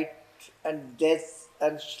of night and death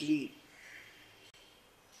and sleep.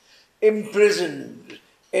 Imprisoned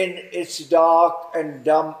in its dark and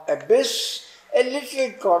dumb abyss, a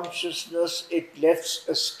little consciousness it lets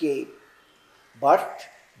escape. But,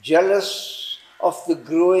 jealous of the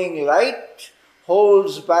growing light,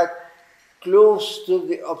 holds back close to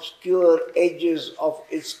the obscure edges of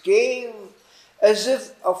its cave, as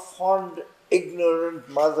if a fond, ignorant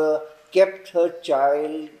mother kept her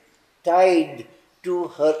child tied to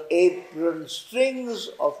her apron strings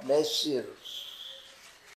of nescience.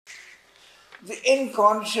 The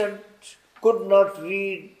inconscient could not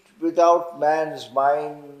read without man's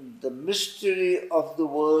mind the mystery of the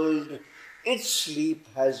world its sleep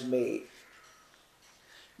has made.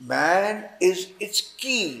 Man is its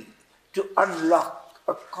key to unlock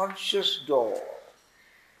a conscious door,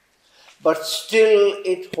 but still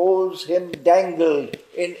it holds him dangled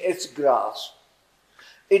in its grasp.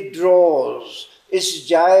 It draws its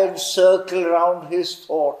giant circle round his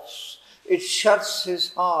thoughts. It shuts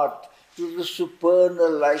his heart to the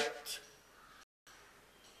supernal light.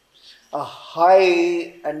 A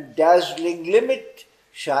high and dazzling limit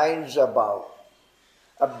shines above.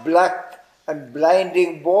 A black and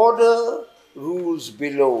blinding border rules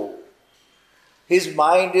below. His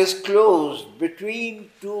mind is closed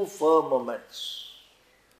between two firmaments.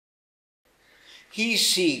 He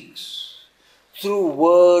seeks, through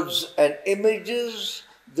words and images,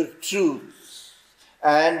 the truth,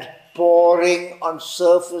 and poring on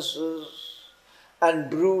surfaces and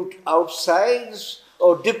brute outsides,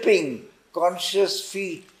 or dipping conscious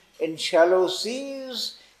feet in shallow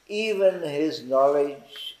seas, even his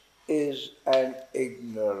knowledge is an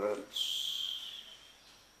ignorance.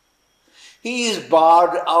 He is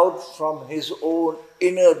barred out from his own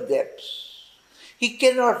inner depths. He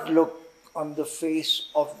cannot look on the face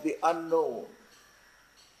of the unknown.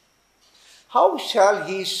 How shall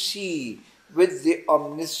he see with the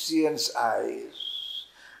omniscience eyes?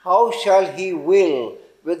 How shall he will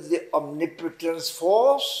with the omnipotence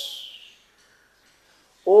force?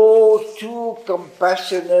 O too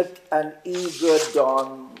compassionate and eager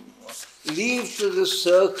dawn, leave to the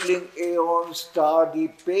circling aeon's tardy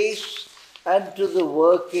pace and to the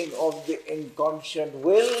working of the inconscient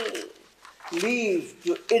will, leave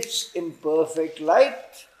to its imperfect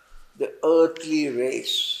light the earthly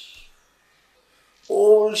race.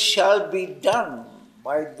 All shall be done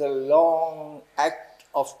by the long act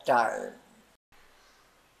of time.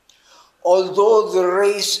 Although the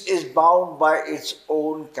race is bound by its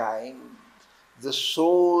own kind, the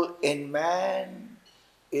soul in man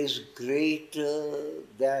is greater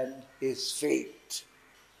than his fate.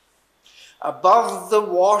 Above the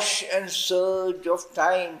wash and surge of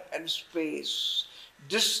time and space,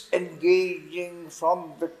 disengaging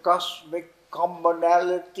from the cosmic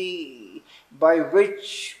commonality by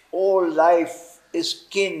which all life is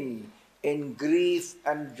kin in grief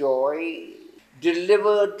and joy,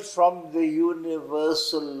 delivered from the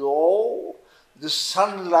universal law, the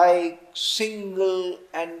sun-like, single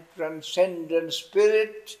and transcendent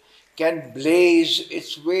spirit can blaze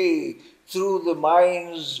its way through the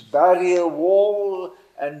mind's barrier wall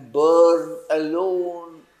and burn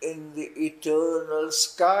alone in the eternal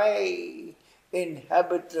sky,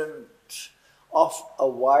 inhabitant of a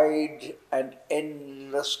wide and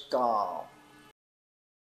endless calm.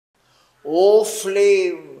 O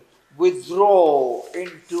flame, withdraw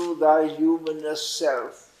into thy luminous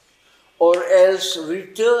self, or else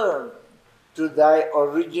return to thy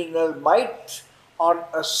original might on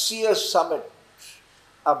a seer summit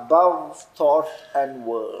above thought and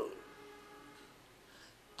world.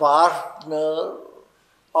 Partner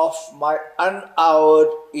of my unhoured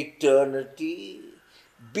eternity,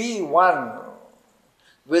 be one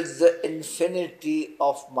with the infinity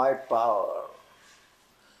of my power.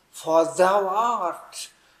 For thou art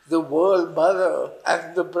the world mother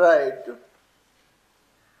and the bride.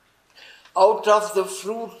 Out of the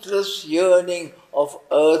fruitless yearning of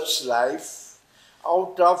earth's life,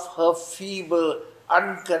 out of her feeble,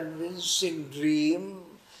 unconvincing dream,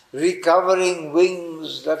 recovering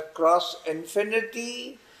wings that cross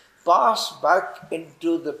infinity, pass back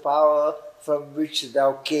into the power from which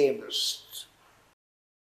thou camest.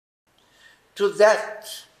 To that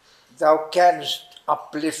thou canst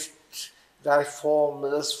uplift thy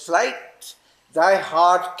formless flight, thy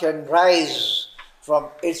heart can rise from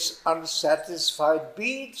its unsatisfied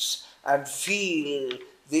beats and feel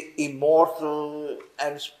the immortal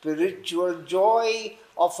and spiritual joy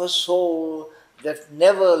of a soul that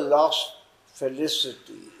never lost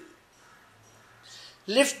felicity.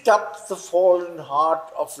 Lift up the fallen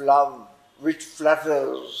heart of love which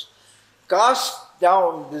flutters, cast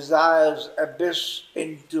down desire's abyss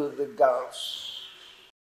into the gulfs.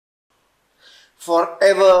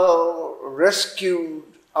 Forever rescued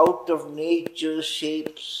out of nature's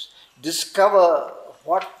shapes, discover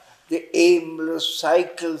what the aimless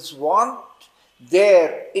cycles want,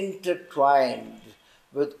 there intertwined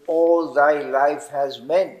with all thy life has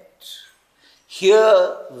meant,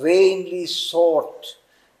 here vainly sought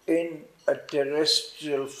in a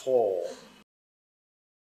terrestrial form.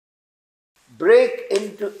 Break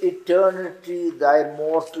into eternity thy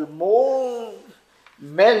mortal mold,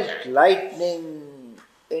 melt lightning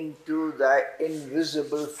into thy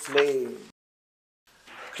invisible flame.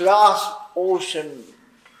 Clasp ocean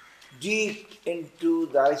deep into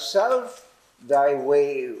thyself, thy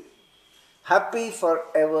wave, happy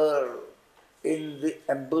forever in the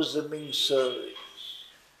embosoming surge.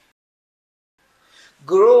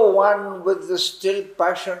 Grow one with the still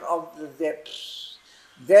passion of the depths,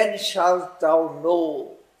 then shalt thou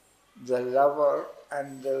know the lover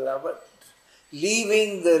and the loved,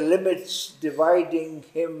 leaving the limits dividing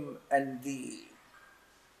him and thee.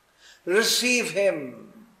 Receive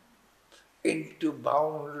him into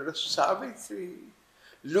boundless Savitri.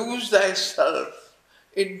 Lose thyself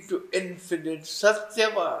into infinite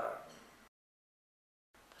Satyavan.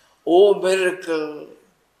 O miracle,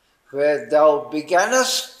 where thou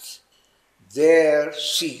beganest, there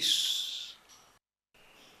cease.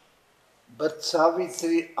 But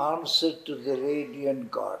Savitri answered to the radiant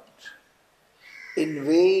God, in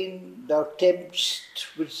vain thou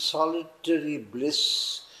tempt'st with solitary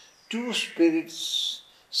bliss two spirits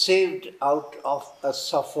saved out of a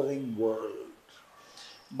suffering world.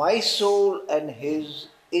 My soul and his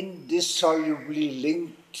indissolubly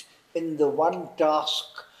linked in the one task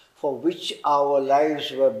for which our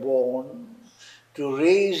lives were born, to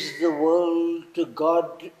raise the world to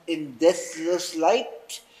God in deathless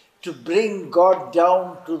light, to bring God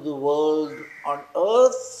down to the world on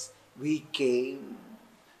earth we came,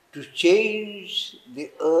 to change the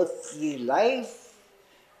earthly life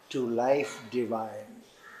to life divine.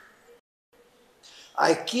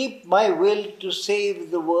 I keep my will to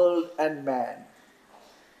save the world and man.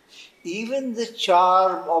 Even the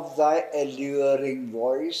charm of thy alluring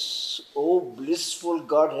voice, O blissful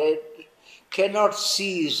Godhead, cannot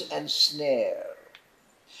seize and snare.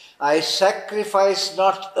 I sacrifice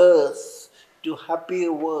not earth to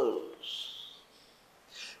happier worlds,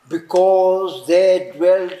 because there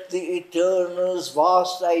dwelt the Eternal's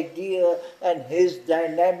vast idea and his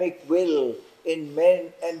dynamic will in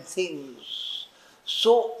men and things.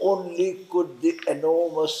 So only could the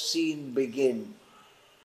enormous scene begin.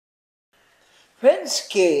 Whence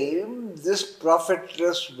came this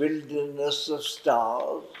profitless wilderness of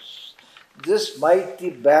stars, this mighty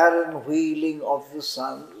barren wheeling of the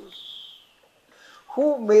suns?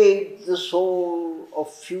 Who made the soul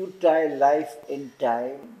of futile life in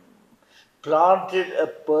time, planted a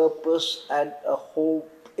purpose and a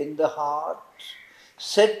hope in the heart,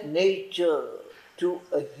 set nature to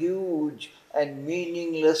a huge and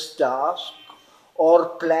meaningless task, or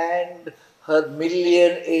planned her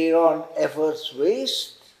million aeon efforts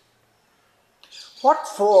waste? What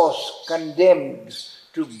force condemned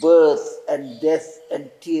to birth and death and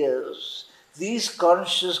tears these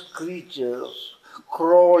conscious creatures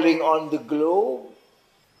crawling on the globe?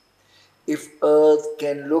 If earth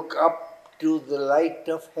can look up to the light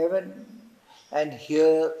of heaven and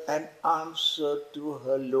hear an answer to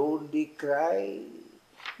her lonely cry,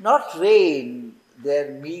 not vain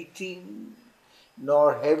their meeting,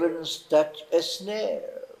 nor heaven's touch a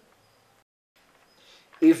snare.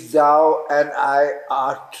 If thou and I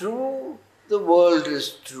are true, the world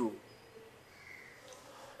is true.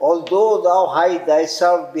 Although thou hide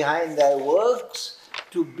thyself behind thy works,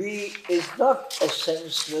 to be is not a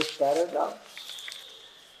senseless paradox.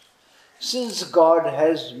 Since God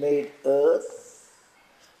has made earth,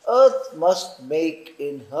 earth must make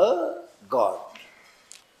in her God.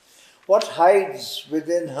 What hides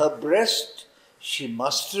within her breast, she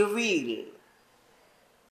must reveal.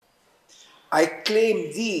 I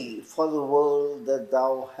claim thee for the world that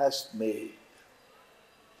thou hast made.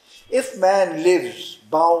 If man lives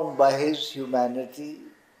bound by his humanity,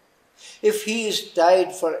 if he is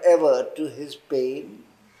tied forever to his pain,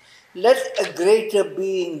 let a greater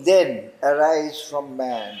being then arise from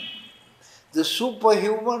man, the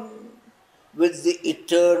superhuman with the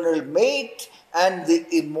eternal mate and the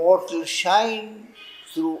immortal shine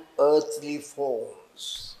through earthly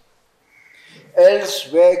forms.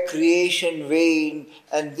 Else were creation vain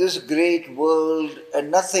and this great world a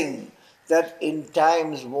nothing that in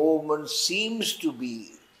time's moment seems to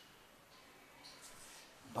be.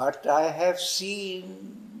 But I have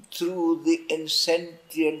seen through the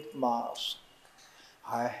insentient mask,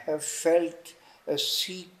 I have felt a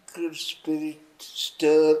secret spirit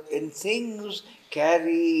stir in things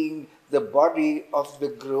carrying the body of the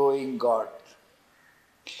growing God.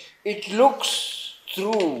 It looks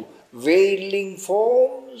through veiling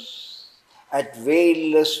forms at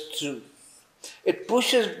veilless truth. It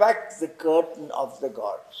pushes back the curtain of the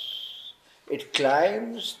gods. It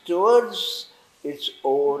climbs towards its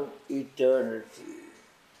own eternity.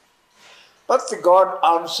 But the God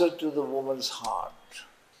answered to the woman's heart,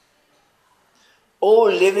 O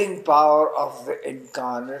living power of the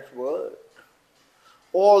incarnate Word,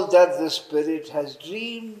 all that the Spirit has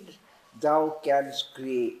dreamed, thou canst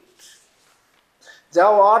create.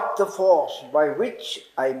 Thou art the force by which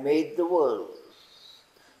I made the world.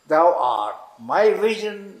 Thou art my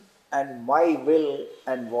vision and my will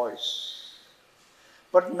and voice.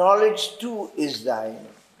 But knowledge too is thine.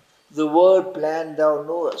 The word plan thou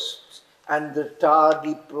knowest, and the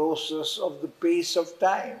tardy process of the pace of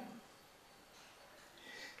time.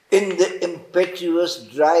 In the impetuous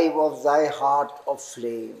drive of thy heart of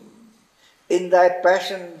flame, in thy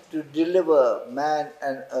passion to deliver man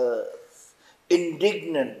and earth,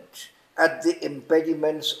 indignant at the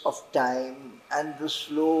impediments of time and the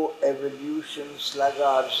slow evolution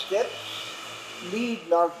sluggard steps, lead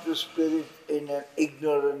not the spirit in an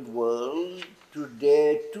ignorant world to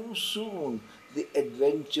dare too soon the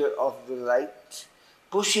adventure of the light,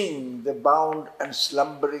 pushing the bound and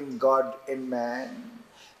slumbering God in man,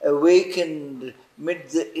 awakened mid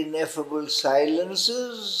the ineffable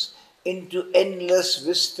silences into endless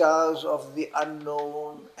vistas of the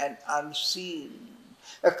unknown and unseen,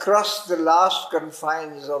 across the last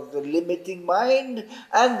confines of the limiting mind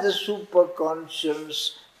and the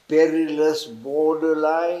superconscious perilous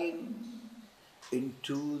borderline,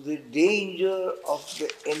 into the danger of the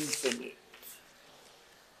infinite.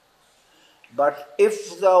 But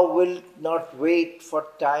if thou wilt not wait for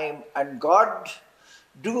time and God,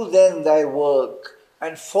 do then thy work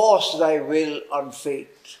and force thy will on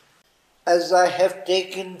fate. As I have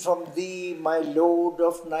taken from thee my load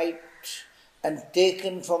of night, and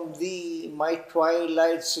taken from thee my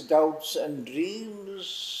twilight's doubts and dreams,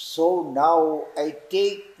 so now I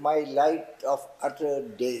take my light of utter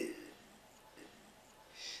day.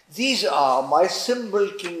 These are my symbol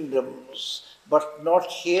kingdoms, but not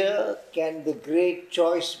here can the great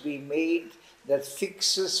choice be made that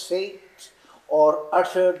fixes fate or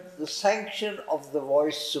uttered the sanction of the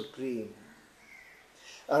voice supreme.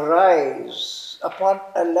 Arise upon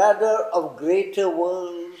a ladder of greater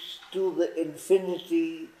worlds to the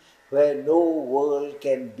infinity where no world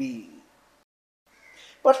can be.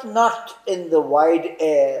 But not in the wide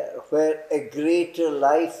air where a greater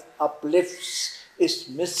life uplifts its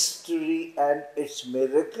mystery and its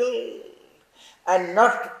miracle, and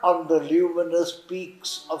not on the luminous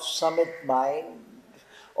peaks of summit mind,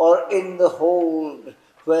 or in the hold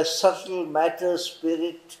where subtle matter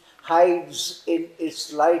spirit hides in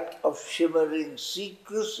its light of shimmering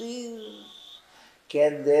secrecies,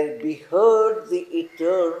 can there be heard the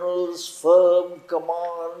Eternal's firm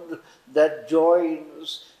command that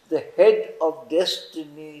joins the head of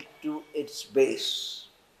destiny to its base?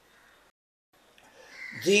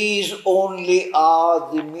 These only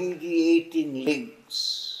are the mediating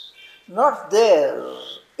links. Not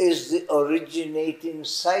theirs is the originating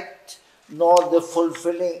sight, nor the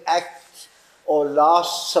fulfilling act or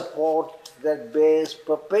last support that bears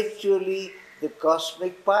perpetually the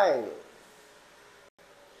cosmic pile.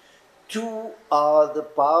 Two are the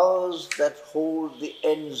powers that hold the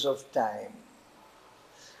ends of time.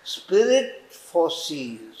 Spirit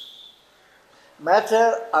foresees.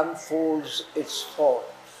 Matter unfolds its thought,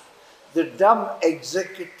 the dumb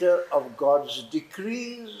executor of God's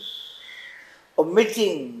decrees,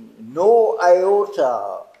 omitting no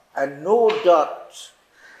iota and no dot,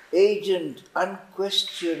 agent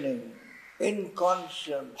unquestioning,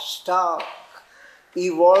 inconscient, stark,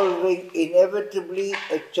 evolving inevitably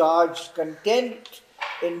a charged content,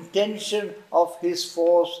 intention of his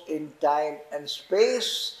force in time and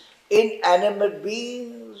space, inanimate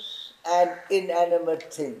beings and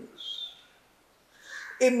inanimate things.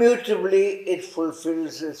 Immutably it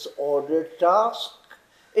fulfills its ordered task.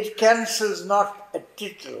 It cancels not a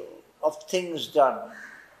tittle of things done.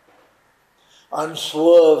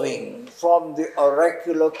 Unswerving from the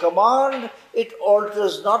oracular command, it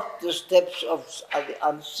alters not the steps of the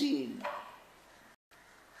unseen.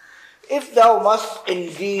 If thou must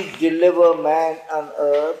indeed deliver man and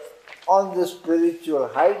earth on the spiritual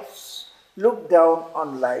heights, look down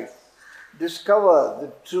on life. Discover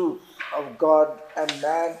the truth of God and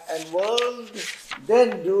man and world,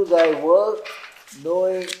 then do thy work,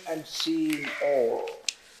 knowing and seeing all.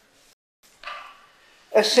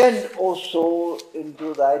 Ascend, O soul,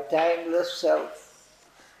 into thy timeless self.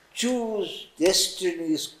 Choose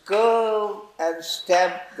destiny's curve and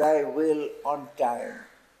stamp thy will on time.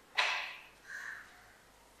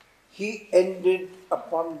 He ended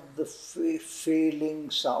upon the failing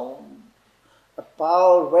sound. A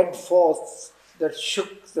power went forth that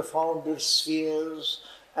shook the founder's spheres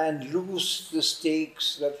and loosed the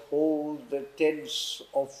stakes that hold the tents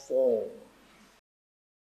of form.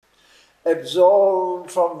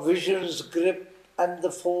 absolved from vision's grip and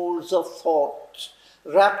the folds of thought,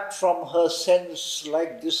 wrapped from her sense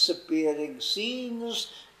like disappearing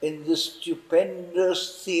scenes in the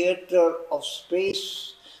stupendous theatre of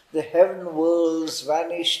space, the heaven worlds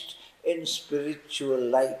vanished in spiritual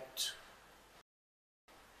light.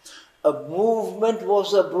 A movement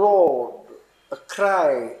was abroad, a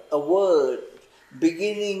cry, a word,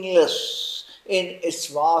 beginningless in its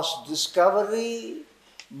vast discovery,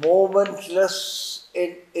 momentless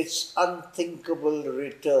in its unthinkable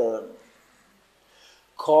return.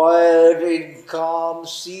 Coiled in calm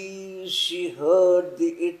seas, she heard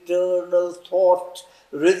the eternal thought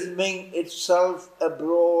rhythming itself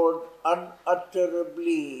abroad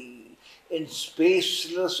unutterably in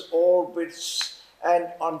spaceless orbits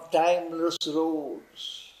and on timeless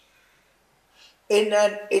roads. In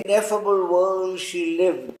an ineffable world she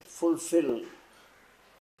lived fulfilled,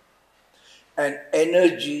 an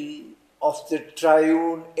energy of the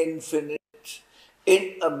triune infinite.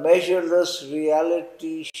 In a measureless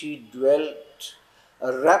reality she dwelt,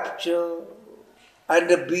 a rapture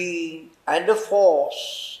and a being and a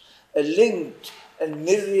force, a linked and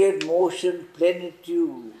myriad motion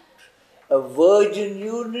plenitude, a virgin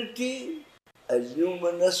unity, a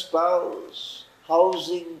luminous spouse,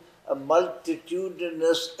 housing a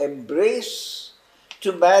multitudinous embrace,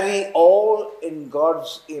 to marry all in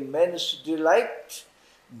God's immense delight,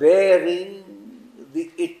 bearing the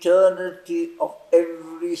eternity of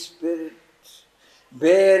every spirit,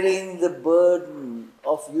 bearing the burden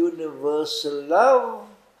of universal love,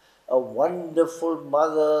 a wonderful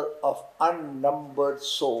mother of unnumbered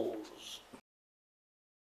souls.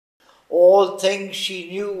 All things she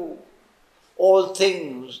knew, all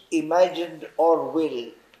things imagined or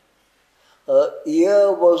willed. Her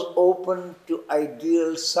ear was open to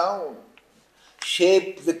ideal sound,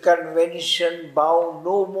 shaped the convention, bound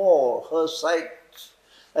no more her sight.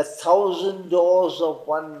 A thousand doors of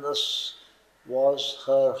oneness was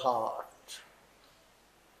her heart.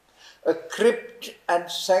 A crypt and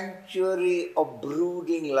sanctuary of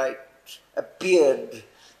brooding light appeared,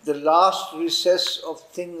 the last recess of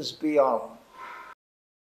things beyond.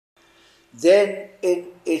 Then in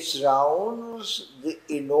its rounds the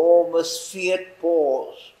enormous fiat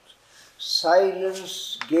paused.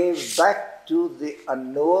 Silence gave back to the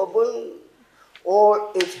unknowable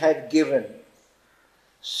all it had given.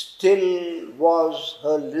 Still was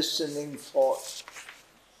her listening thought.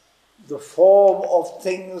 The form of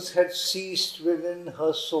things had ceased within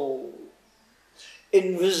her soul.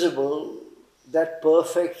 Invisible, that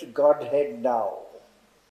perfect Godhead now.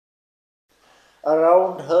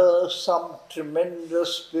 Around her some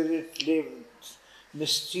tremendous spirit lived,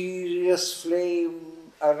 mysterious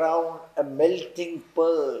flame around a melting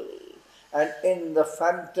pearl, and in the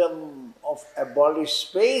phantom of abolished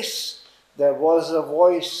space there was a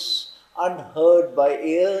voice unheard by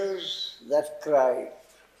ears that cried,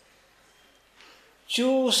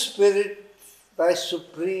 "Choose, Spirit, thy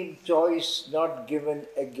supreme choice not given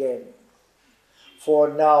again. For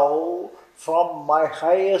now, from my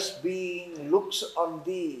highest being looks on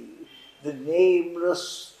thee, the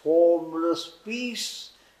nameless, formless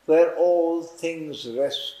peace where all things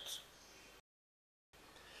rest.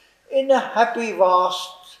 In a happy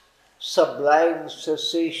vast, sublime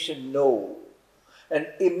cessation know, an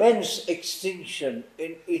immense extinction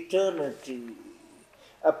in eternity,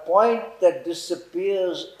 a point that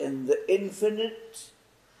disappears in the infinite,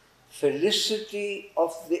 felicity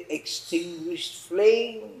of the extinguished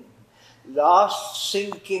flame, last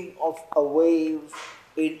sinking of a wave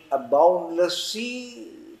in a boundless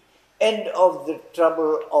sea, end of the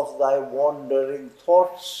trouble of thy wandering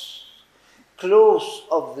thoughts, close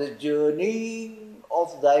of the journeying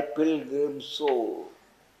of thy pilgrim soul.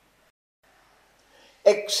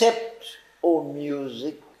 Accept, O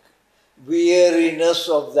music, weariness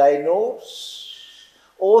of thy notes,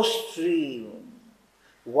 O stream,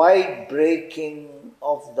 wide breaking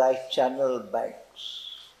of thy channel banks."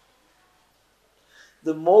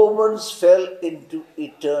 The moments fell into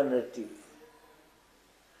eternity,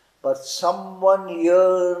 but someone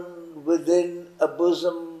yearned within a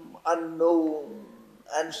bosom unknown,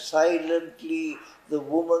 and silently the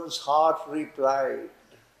woman's heart replied,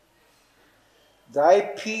 "Thy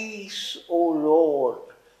peace, O Lord,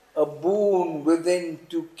 a boon within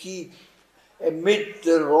to keep, amid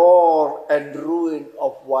the roar and ruin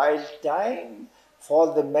of wild time,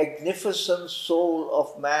 for the magnificent soul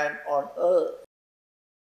of man on earth.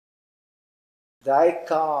 Thy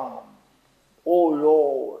calm, O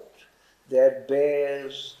Lord, that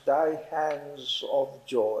bears thy hands of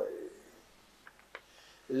joy.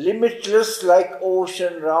 Limitless like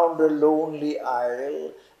ocean round a lonely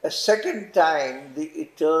isle, a second time the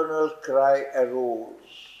eternal cry arose.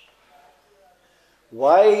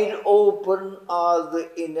 Wide open are the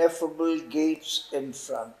ineffable gates in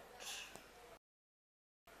front.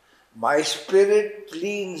 My spirit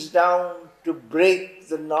leans down to break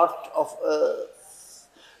the knot of earth,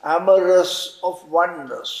 amorous of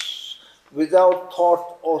oneness, without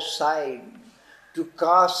thought or sign, to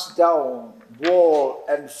cast down wall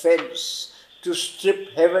and fence, to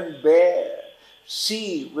strip heaven bare,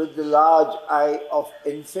 see with the large eye of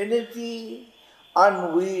infinity,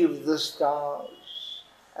 unweave the stars,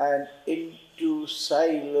 and into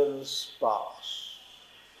silence pass.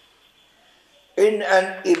 In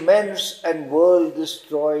an immense and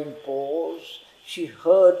world-destroying pause, she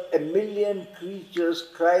heard a million creatures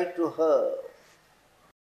cry to her.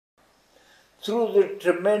 Through the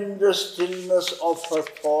tremendous stillness of her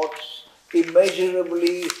thoughts,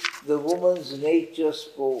 immeasurably the woman's nature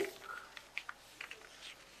spoke.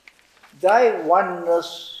 Thy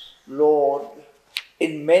oneness, Lord,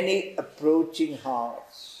 in many approaching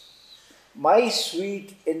hearts, my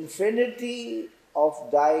sweet infinity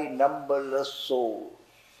of thy numberless souls,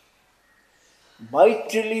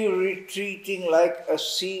 mightily retreating like a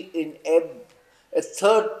sea in ebb, a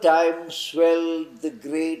third time swelled the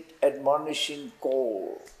great admonishing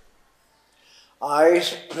call. I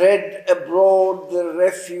spread abroad the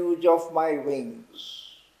refuge of my wings.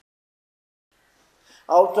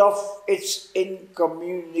 Out of its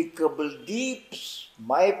incommunicable deeps,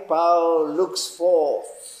 my power looks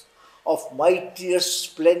forth of mightiest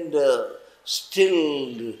splendor,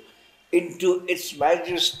 stilled into its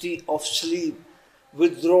majesty of sleep,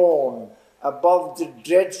 withdrawn above the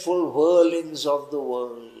dreadful whirlings of the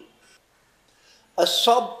world. A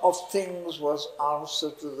sob of things was answer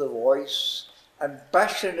to the voice, and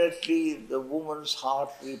passionately the woman's heart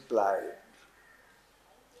replied.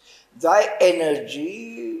 Thy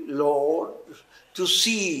energy, Lord, to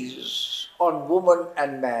seize on woman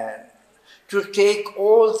and man, to take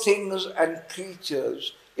all things and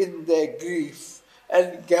creatures in their grief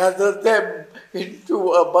and gather them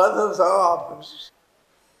into a mother's arms,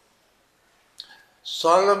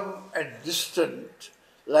 solemn and distant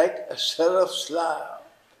like a seraph's lamp.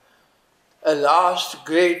 A last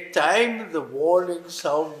great time the warning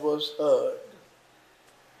sound was heard.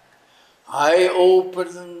 I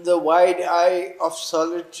open the wide eye of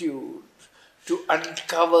solitude to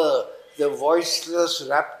uncover the voiceless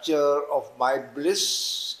rapture of my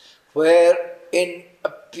bliss, where in a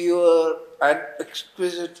pure and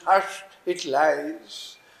exquisite hush it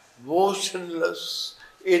lies, motionless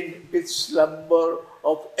in its slumber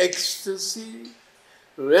of ecstasy,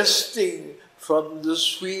 resting from the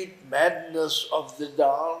sweet madness of the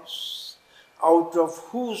dance, out of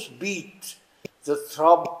whose beat the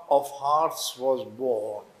throb of hearts was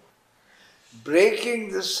born,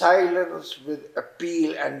 breaking the silence with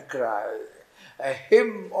appeal and cry, a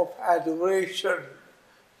hymn of adoration,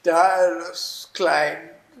 tireless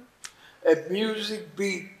climbed, a music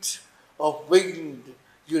beat of winged,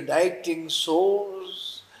 uniting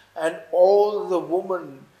souls, and all the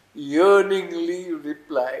woman yearningly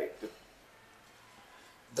replied.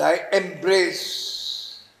 Thy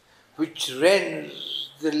embrace, which rends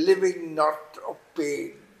the living knot of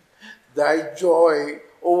pain, thy joy,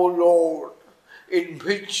 O Lord, in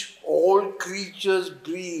which all creatures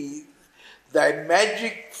breathe, thy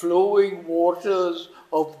magic flowing waters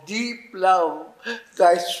of deep love,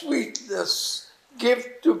 thy sweetness give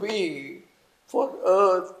to me for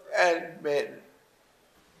earth and men.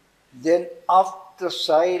 Then after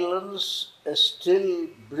silence, a still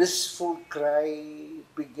blissful cry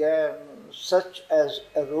began, such as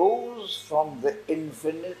arose from the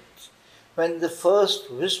infinite when the first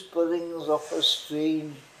whisperings of a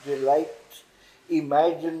strange delight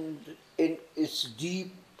imagined in its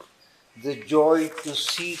deep the joy to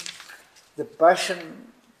seek, the passion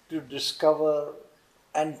to discover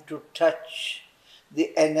and to touch,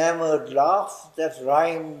 the enamored laugh that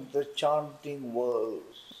rhymed the chanting words.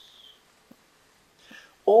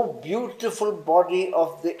 O beautiful body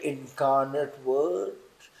of the incarnate Word,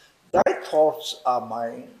 thy thoughts are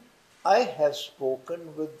mine. I have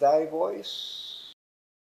spoken with thy voice.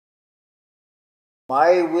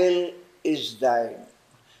 My will is thine.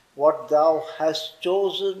 What thou hast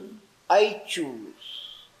chosen, I choose.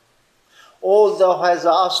 All thou hast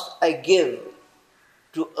asked, I give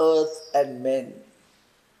to earth and men.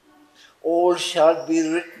 All shall be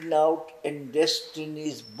written out in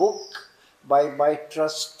destiny's book by my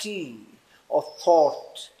trustee of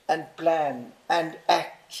thought and plan and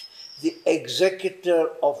act, the executor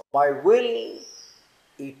of my will,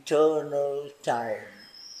 eternal time.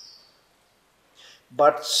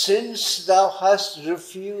 But since thou hast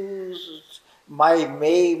refused my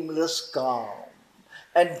maimeless calm,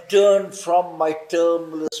 and turned from my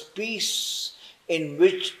termless peace, in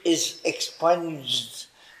which is expunged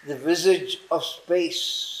the visage of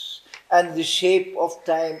space, and the shape of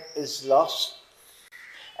time is lost,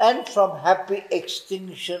 and from happy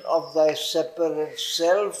extinction of thy separate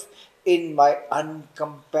self in my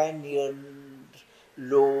uncompanioned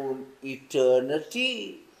lone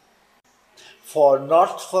eternity. For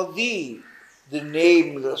not for thee, the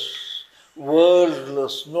nameless,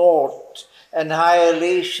 worldless nought,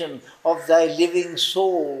 annihilation of thy living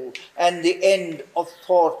soul, and the end of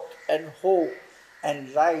thought and hope,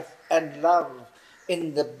 and life and love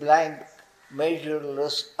in the blank,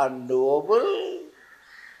 measureless, unknowable,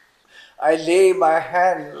 I lay my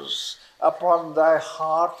hands upon thy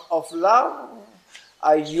heart of love.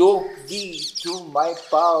 I yoke thee to my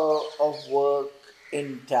power of work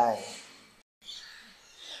in time.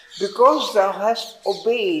 Because thou hast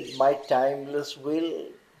obeyed my timeless will,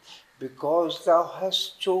 because thou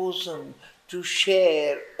hast chosen to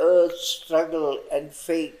share earth's struggle and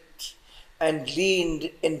fate, and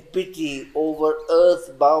leaned in pity over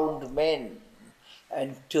earth-bound men,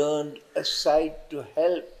 and turned aside to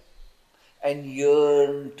help, and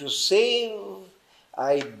yearn to save,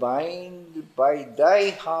 I bind by thy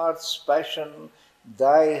heart's passion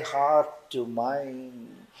thy heart to mine,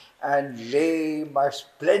 and lay my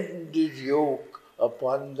splendid yoke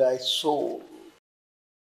upon thy soul.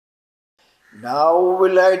 Now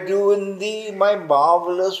will I do in thee my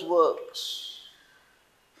marvelous works.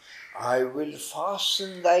 I will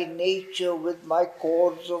fasten thy nature with my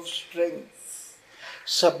cords of strength,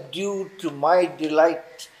 subdue to my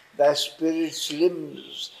delight thy spirit's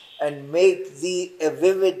limbs, and make thee a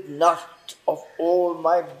vivid knot of all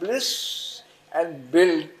my bliss, and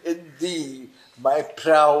build in thee my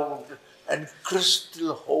proud and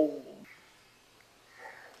crystal home.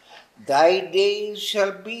 Thy days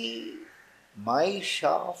shall be my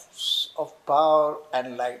shafts of power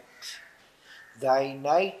and light, thy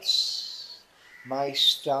nights my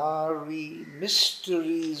starry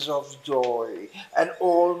mysteries of joy, and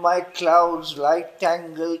all my clouds lie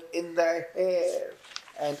tangled in thy hair,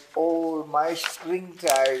 and all my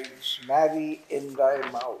springtides marry in thy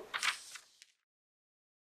mouth.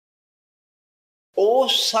 O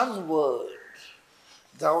sunward,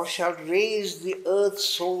 thou shalt raise the earth's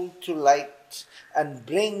soul to light, and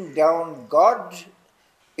bring down God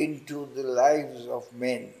into the lives of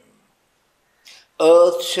men.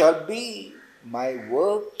 Earth shall be my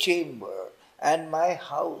work chamber and my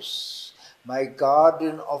house, my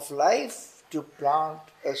garden of life to plant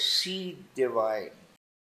a seed divine.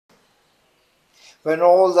 When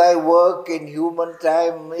all thy work in human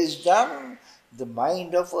time is done, the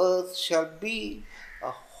mind of earth shall be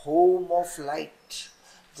a home of light,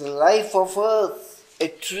 the life of earth a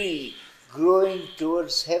tree growing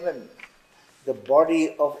towards heaven, the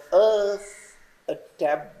body of earth a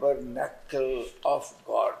tabernacle of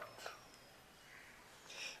God.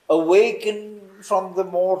 Awakened from the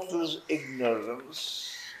mortal's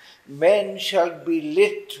ignorance, men shall be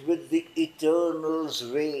lit with the eternal's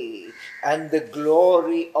ray, and the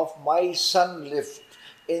glory of my sun lift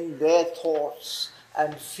in their thoughts,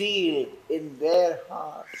 and feel in their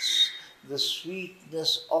hearts the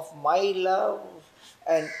sweetness of my love,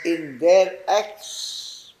 and in their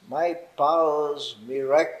acts my power's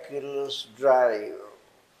miraculous drive.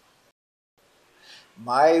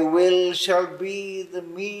 My will shall be the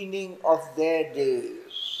meaning of their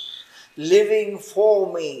days, living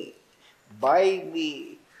for me, by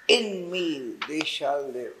me, in me they shall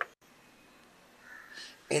live.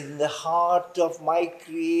 In the heart of my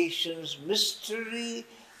creation's mystery,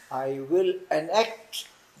 I will enact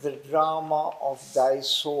the drama of thy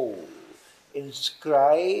soul,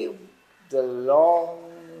 inscribe the long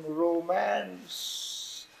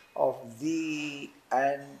romance of thee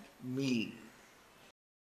and me.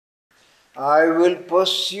 I will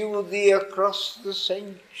pursue thee across the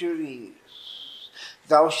centuries.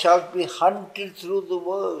 Thou shalt be hunted through the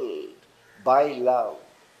world by love,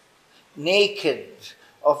 naked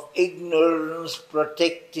of ignorance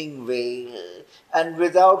protecting veil, and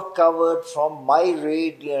without covert from my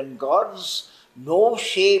radiant gods, no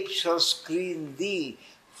shape shall screen thee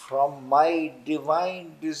from my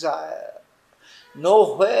divine desire.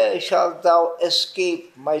 Nowhere shalt thou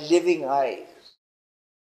escape my living eyes.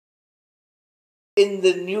 In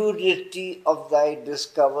the nudity of thy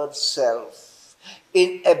discovered self,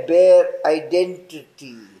 in a bare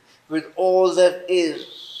identity with all that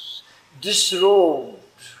is, disrobed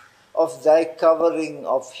of thy covering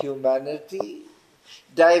of humanity,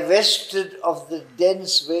 divested of the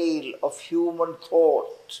dense veil of human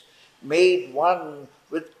thought, made one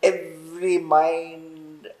with every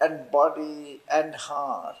mind and body and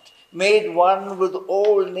heart, made one with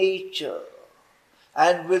all nature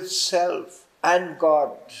and with self and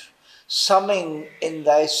God, summing in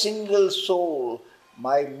thy single soul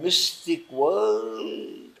my mystic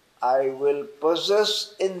world, I will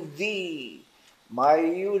possess in thee my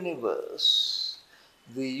universe.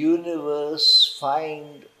 The universe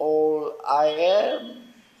find all I am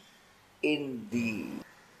in thee.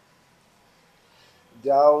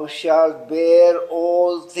 Thou shalt bear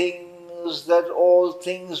all things that all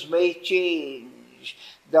things may change.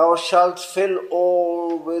 Thou shalt fill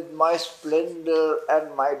all with my splendor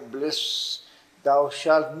and my bliss. Thou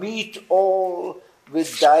shalt meet all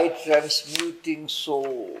with thy transmuting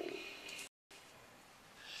soul.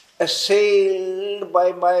 Assailed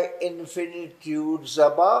by my infinitudes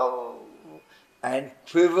above, and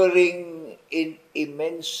quivering in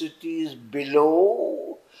immensities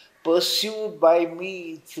below, pursued by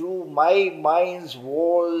me through my mind's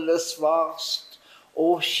wall-less vast,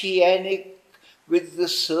 oceanic with the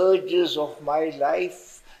surges of my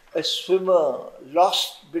life, a swimmer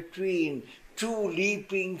lost between two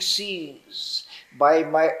leaping seas, by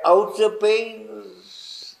my outer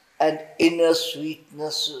pains and inner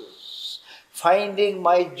sweetnesses, finding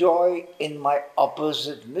my joy in my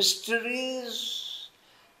opposite mysteries,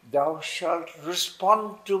 thou shalt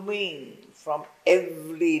respond to me from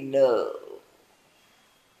every nerve.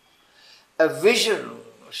 A vision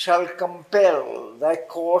shall compel thy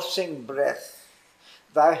coursing breath,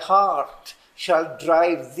 thy heart shall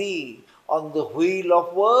drive thee on the wheel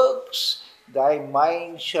of works, thy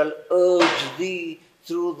mind shall urge thee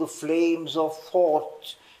through the flames of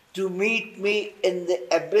thought to meet me in the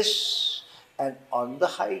abyss and on the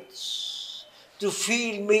heights, to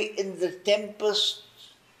feel me in the tempest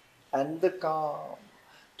and the calm,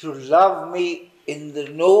 to love me in the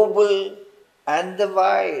noble and the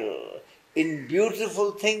vile, in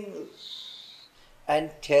beautiful things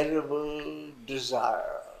and terrible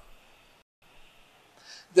desire.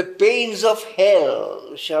 The pains of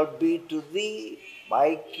hell shall be to thee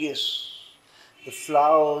my kiss. The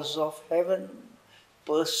flowers of heaven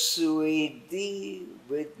persuade thee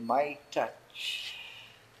with my touch.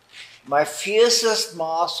 My fiercest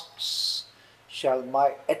masks shall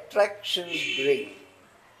my attractions bring.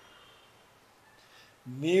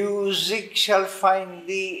 Music shall find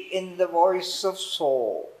thee in the voice of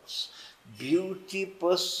souls. Beauty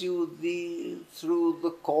pursue thee through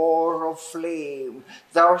the core of flame.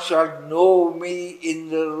 Thou shalt know me in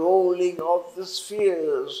the rolling of the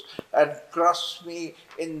spheres and cross me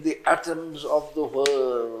in the atoms of the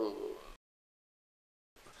world.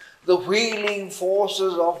 The wheeling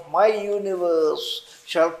forces of my universe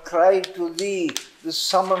shall cry to thee the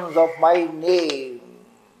summons of my name.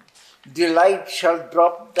 Delight shall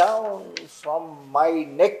drop down from my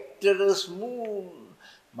nectarous moon.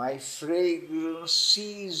 My fragrance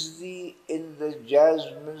seize thee in the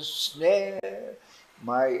jasmine snare.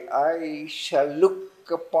 My eyes shall look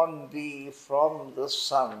upon thee from the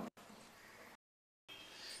sun.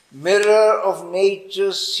 Mirror of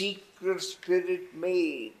nature's secret spirit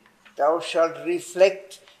made, thou shalt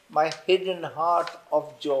reflect my hidden heart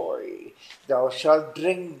of joy. Thou shalt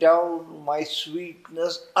drink down my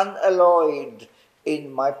sweetness unalloyed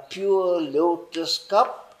in my pure lotus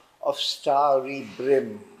cup of starry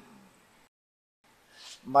brim.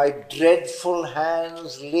 My dreadful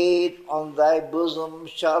hands laid on thy bosom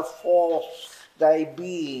shall force thy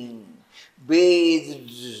being,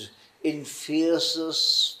 bathed in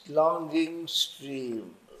fiercest longing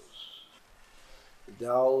streams.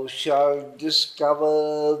 Thou shalt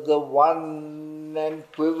discover the one and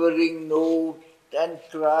quivering note and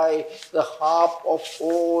cry, the harp of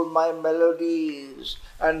all my melodies,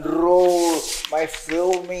 and roll my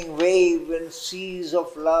foaming wave in seas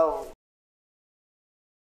of love.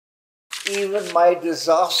 Even my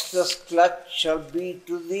disastrous clutch shall be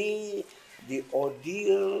to thee the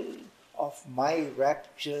ordeal of my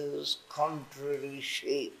rapture's contrary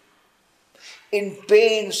shape. In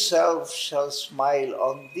pain self shall smile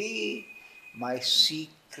on thee my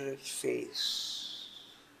secret face.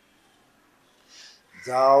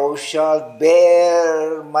 Thou shalt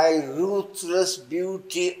bear my ruthless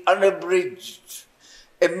beauty unabridged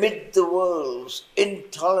amid the world's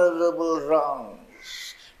intolerable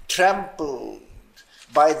wrongs, trampled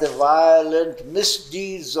by the violent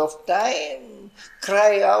misdeeds of time,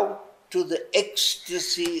 cry out to the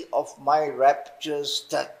ecstasy of my rapture's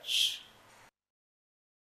touch.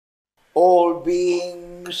 All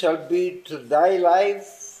beings shall be to thy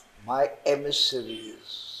life my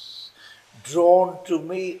emissaries. drawn to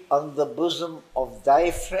me on the bosom of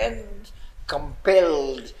thy friend,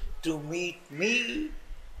 compelled to meet me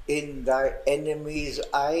in thy enemy's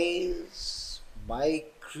eyes. My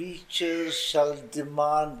creatures shall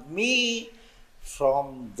demand me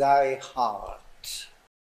from thy heart.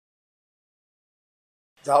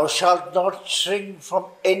 Thou shalt not shrink from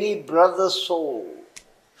any brother's soul.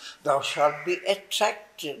 Thou shalt be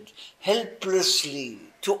attracted helplessly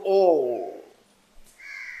to all.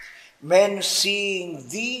 Men seeing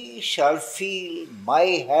thee shall feel my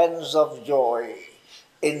hands of joy.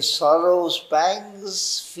 In sorrow's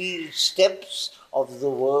pangs feel steps of the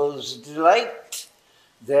world's delight.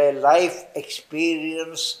 Their life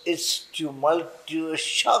experience its tumultuous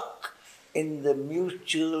shock in the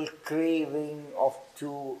mutual craving of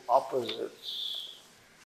two opposites.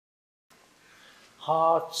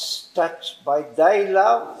 Hearts touched by thy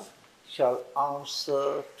love shall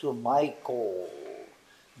answer to my call.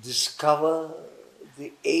 Discover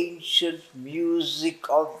the ancient music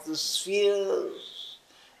of the spheres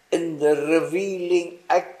in the revealing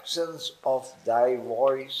accents of thy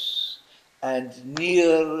voice, and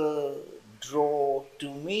nearer draw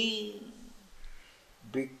to me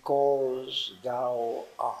because thou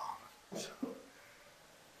art.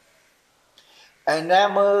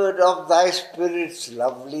 Enamored of thy spirit's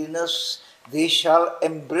loveliness, they shall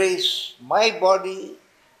embrace my body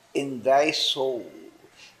in thy soul.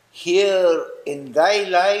 Here in thy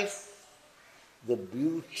life, the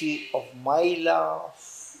beauty of my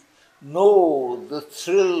laugh, know the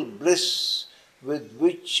thrill bliss with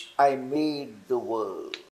which I made the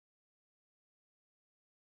world.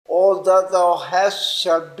 All that thou hast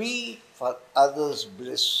shall be for others'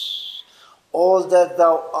 bliss. All that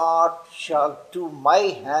thou art shall to my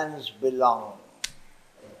hands belong.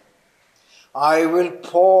 I will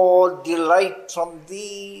pour delight from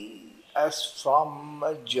thee as from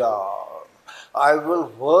a jar. I will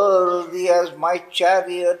whirl thee as my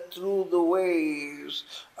chariot through the waves.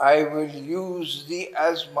 I will use thee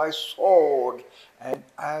as my sword and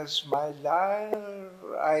as my lyre.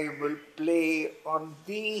 I will play on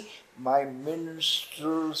thee my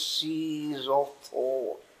minstrelsies of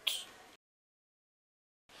thought.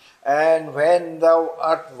 And when thou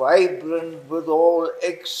art vibrant with all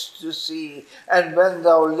ecstasy, and when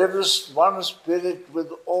thou livest one spirit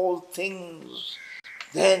with all things,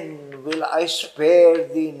 then will I spare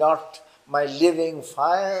thee not my living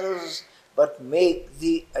fires, but make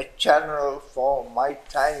thee a channel for my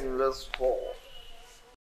timeless force.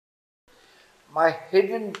 My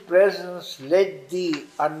hidden presence led thee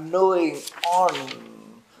unknowing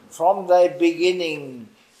on from thy beginning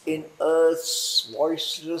in earth's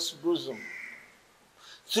voiceless bosom,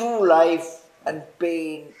 through life and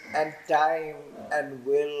pain and time and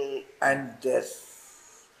will and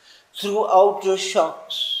death, through outer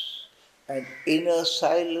shocks and inner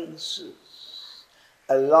silences,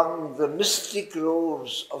 along the mystic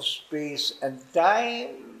roads of space and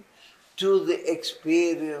time, to the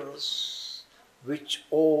experience which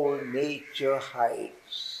all nature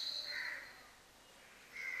hides.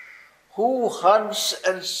 Who hunts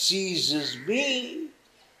and seizes me,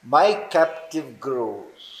 my captive grows.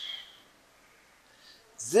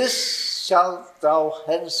 This shalt thou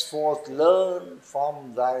henceforth learn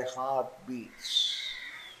from thy heartbeats.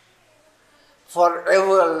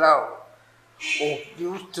 Forever love, O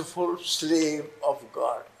beautiful slave of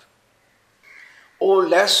God. O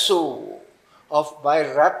lasso of my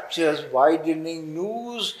rapture's widening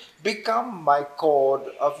noose, become my cord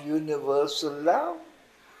of universal love.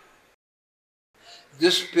 The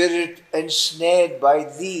spirit ensnared by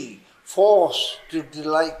thee, forced to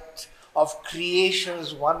delight of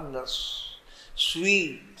creation's oneness,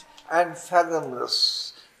 sweet and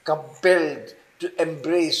fathomless, compelled to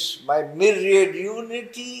embrace my myriad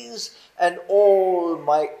unities and all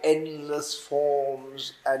my endless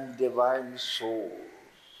forms and divine souls.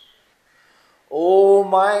 O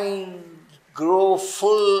mind, grow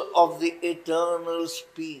full of the eternal's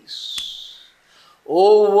peace.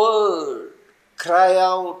 O word, cry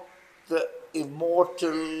out the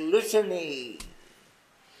immortal litany.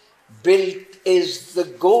 Built is the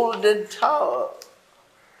golden tower,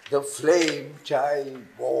 the flame child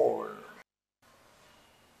born.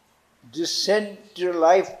 Descend to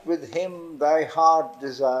life with him thy heart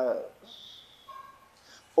desires.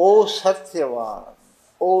 O Satyavan,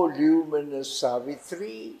 O luminous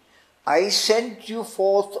Savitri, I sent you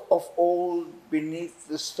forth of old beneath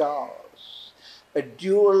the stars, a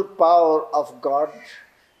dual power of God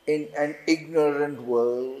in an ignorant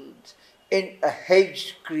world, in a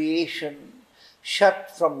hedged creation,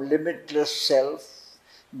 shut from limitless self,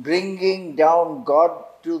 bringing down God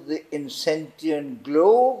to the insentient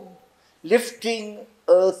globe, lifting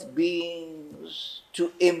earth beings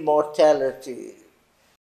to immortality.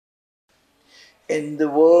 In the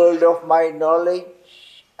world of my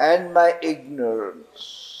knowledge and my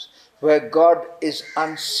ignorance, where God is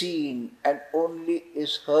unseen and only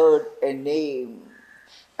is heard a name,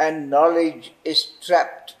 and knowledge is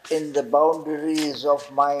trapped in the boundaries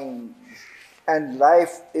of mind, and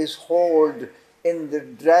life is hauled in the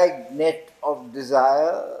drag net of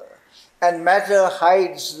desire, and matter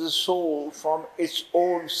hides the soul from its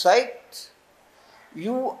own sight,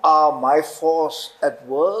 you are my force at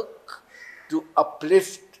work to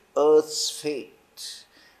uplift earth's fate,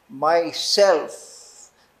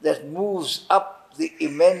 myself that moves up the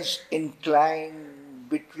immense incline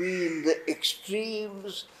between the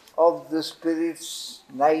extremes of the spirit's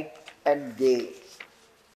night and day.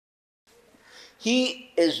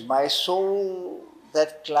 He is my soul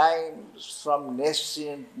that climbs from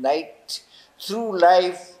nascent night through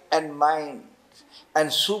life and mind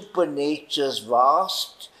and supernature's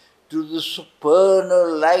vast to the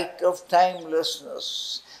supernal light of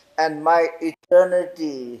timelessness, and my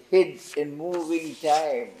eternity hid in moving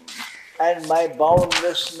time, and my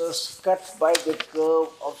boundlessness cut by the curve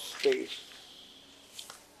of space.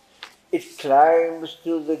 It climbs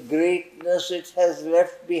to the greatness it has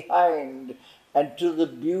left behind and to the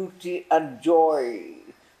beauty and joy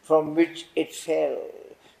from which it fell,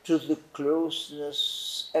 to the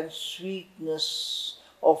closeness and sweetness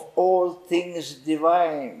of all things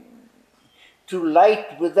divine, to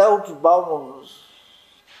light without bounds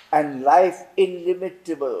and life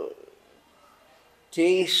illimitable,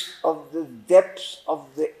 taste of the depths of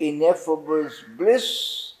the ineffable's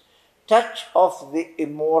bliss, touch of the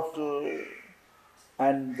immortal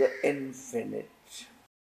and the infinite.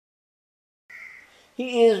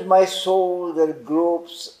 He is my soul that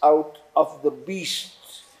gropes out of the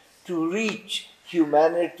beast to reach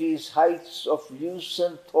humanity's heights of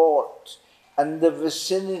lucent thought and the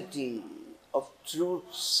vicinity of truth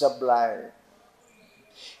sublime.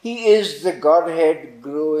 He is the Godhead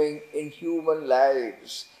growing in human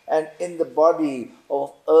lives and in the body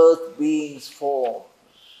of earth beings' forms.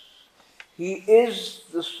 He is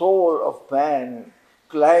the soul of man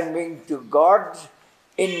climbing to God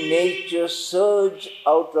in nature's surge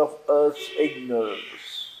out of earth's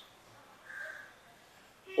ignorance.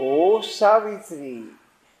 O Savitri,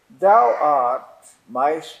 thou art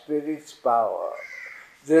my spirit's power,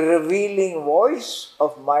 the revealing voice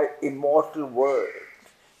of my immortal word,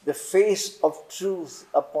 the face of truth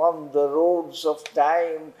upon the roads of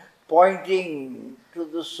time, pointing to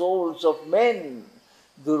the souls of men,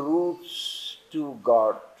 the routes to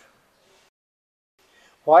God.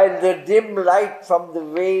 While the dim light from the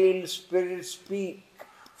veiled spirit's peak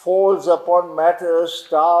falls upon matter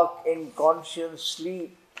stark in conscious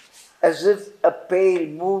sleep, as if a pale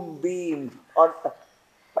moonbeam on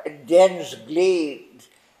a dense glade,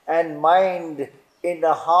 and mind in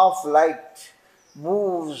a half-light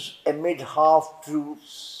moves amid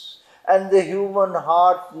half-truths, and the human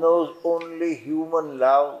heart knows only human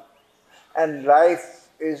love, and life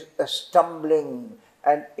is a stumbling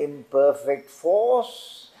and imperfect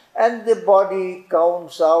force, and the body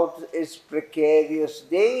counts out its precarious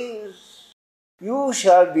days. You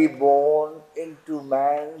shall be born into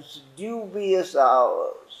man's dubious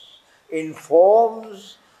hours, in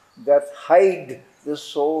forms that hide the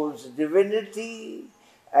soul's divinity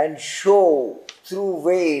and show through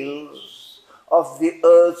veils of the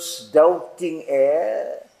earth's doubting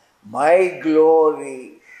air my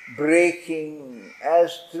glory breaking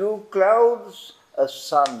as through clouds a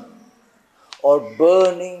sun, or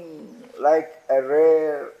burning like a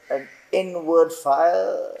rare and inward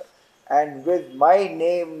fire, and with my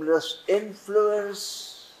nameless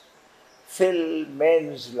influence fill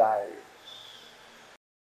men's lives.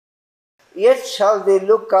 Yet shall they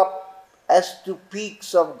look up as to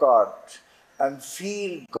peaks of God, and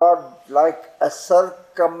feel God like a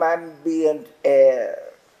circumambient air,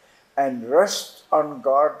 and rest on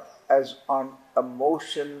God as on a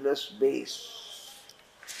motionless base.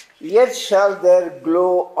 Yet shall there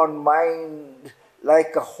glow on mind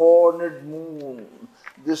like a horned moon,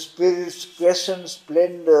 the Spirit's crescent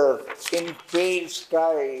splendor in pale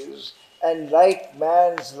skies, and light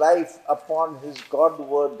man's life upon his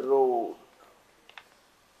Godward road.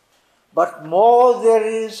 But more there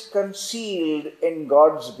is concealed in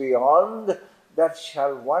God's beyond that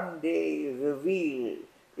shall one day reveal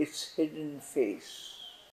its hidden face.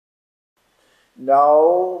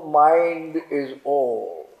 Now mind is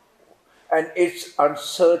all, and its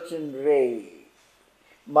uncertain ray.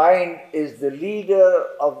 Mind is the leader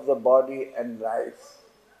of the body and life.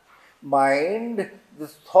 Mind, the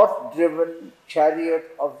thought-driven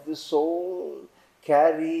chariot of the soul,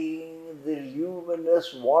 carrying the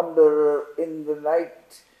luminous wanderer in the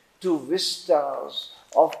night to vistas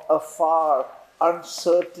of a far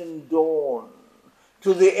uncertain dawn,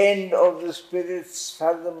 to the end of the spirit's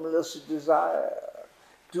fathomless desire,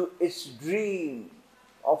 to its dream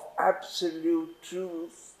of absolute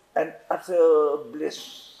truth and utter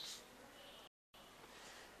bliss.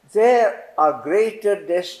 There are greater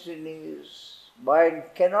destinies mind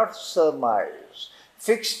cannot surmise,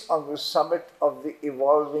 fixed on the summit of the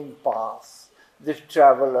evolving path. The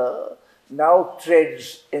traveller now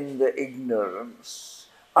treads in the ignorance,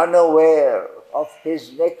 unaware of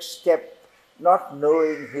his next step, not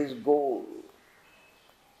knowing his goal.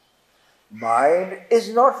 Mind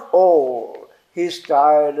is not all his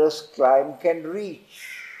tireless climb can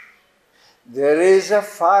reach. There is a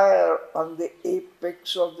fire on the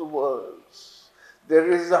apex of the worlds.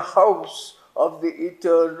 There is a house of the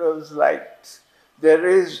eternal's light. There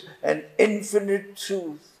is an infinite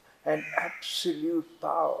truth and absolute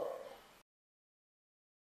power.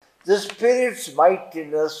 The spirit's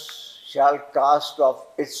mightiness shall cast off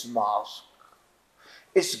its mask.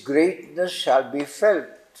 Its greatness shall be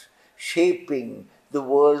felt, shaping the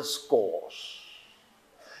world's course.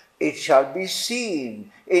 It shall be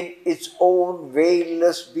seen in its own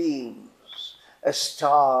veilless beams, a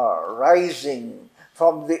star rising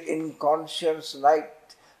from the inconscious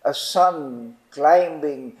night, a sun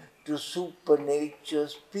climbing to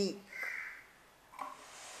supernature's peak.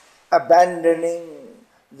 Abandoning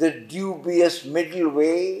the dubious middle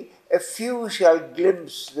way, a few shall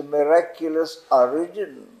glimpse the miraculous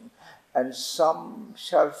origin, and some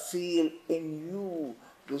shall feel in you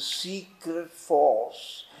the secret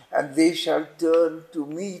force, and they shall turn to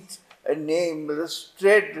meet a nameless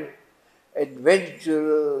tread,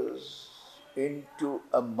 adventurers into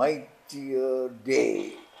a mightier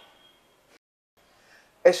day.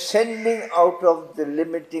 Ascending out of the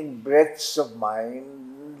limiting breadths of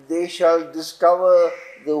mind, they shall discover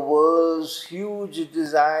the world's huge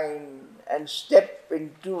design and step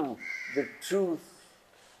into the truth,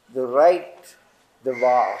 the right, the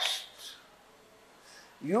vast.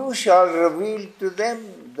 You shall reveal to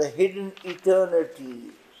them the hidden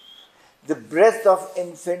eternities, the breadth of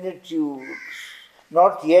infinitudes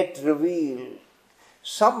not yet revealed,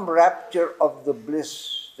 some rapture of the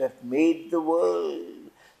bliss that made the world,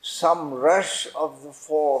 some rush of the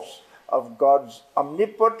force of God's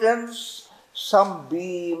omnipotence, some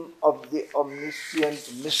beam of the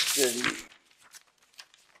omniscient mystery.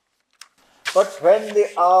 But when the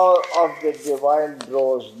hour of the divine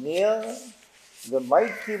draws near, the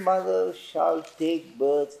mighty mother shall take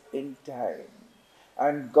birth in time,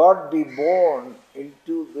 and God be born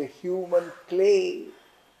into the human clay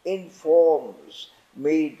in forms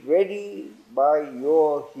made ready by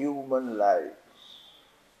your human lives.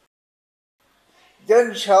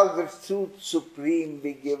 Then shall the truth supreme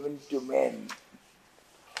be given to men.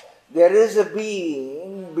 There is a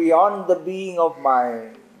being beyond the being of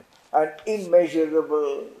mind, an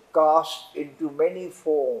immeasurable, cast into many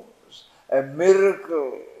forms, a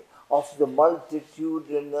miracle of the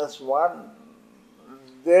multitudinous one.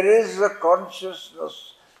 There is a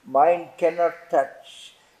consciousness mind cannot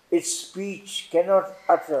touch, its speech cannot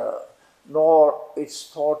utter, nor its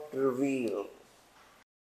thought reveal.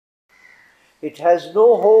 It has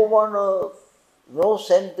no home on earth, no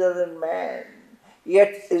center in man,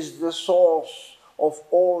 yet is the source of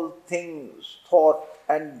all things thought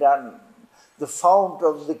and done, the fount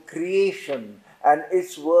of the creation and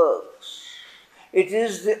its works. It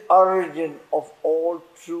is the origin of all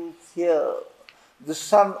truth here, the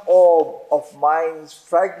sun orb of mind's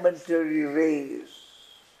fragmentary rays.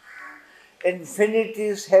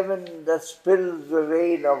 Infinity's heaven that spills the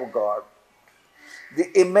rain of God,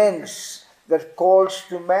 the immense that calls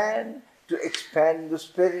to man to expand the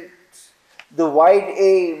spirit, the wide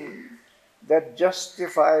aim that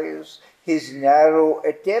justifies his narrow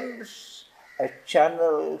attempts, a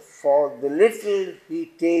channel for the little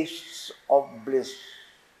he tastes of bliss.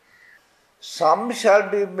 Some shall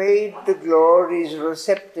be made the glory's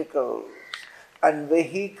receptacles and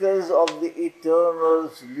vehicles of the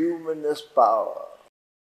Eternal's luminous power.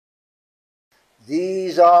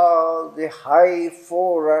 These are the high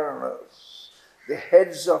forerunners, the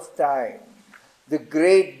heads of time, the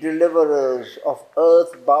great deliverers of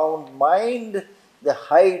earth-bound mind, the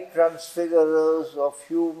high transfigurers of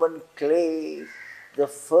human clay, the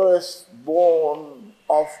firstborn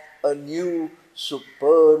of a new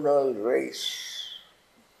supernal race.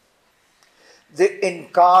 The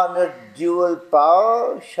incarnate dual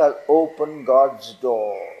power shall open God's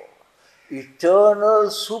door. eternal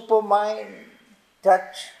supermind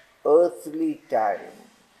touch earthly time.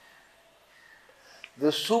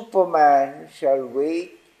 The Superman shall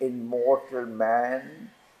wake in mortal man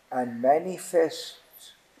and manifest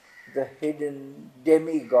the hidden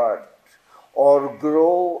demigod, or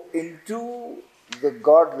grow into the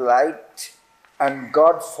God light and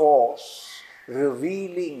God force,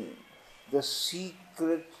 revealing the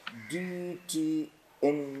secret deity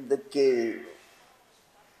in the cave.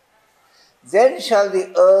 Then shall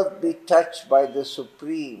the earth be touched by the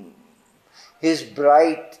Supreme. His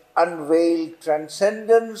bright, unveiled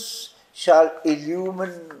transcendence shall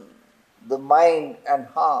illumine the mind and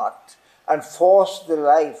heart and force the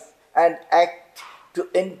life and act to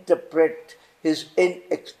interpret his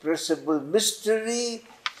inexpressible mystery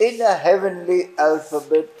in a heavenly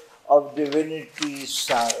alphabet of divinity's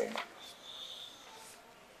signs.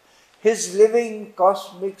 His living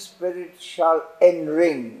cosmic spirit shall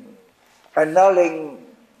enring, annulling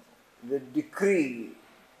the decree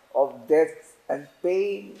of death and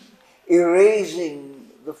pain, erasing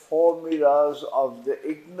the formulas of the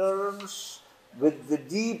ignorance with the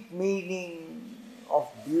deep meaning of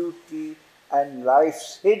beauty and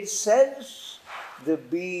life's hid sense, the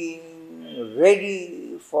being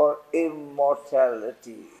ready for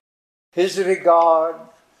immortality. His regard,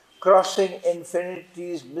 crossing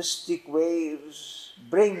infinity's mystic waves,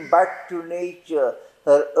 bring back to nature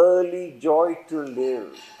her early joy to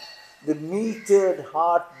live. The metered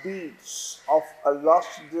heartbeats of a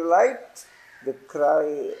lost delight, the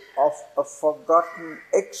cry of a forgotten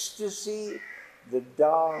ecstasy, the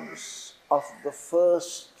dance of the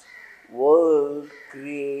first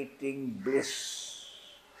world-creating bliss.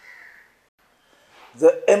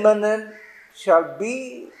 The immanent shall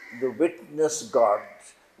be the witness God,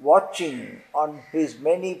 watching on his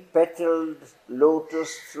many-petaled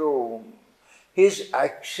lotus throne, his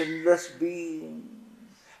actionless being,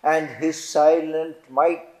 and his silent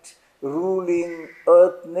might, ruling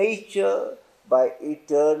earth nature by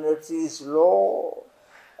eternity's law,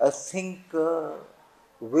 a thinker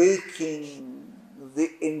waking the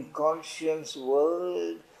inconscious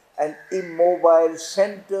world, an immobile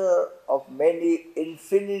center of many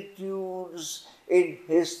infinitudes in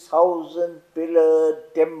his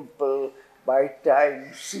thousand-pillared temple by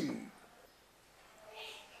time seen.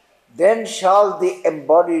 Then shall the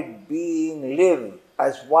embodied being live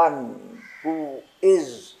as one who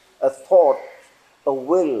is a thought, a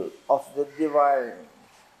will of the divine,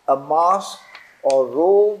 a mask or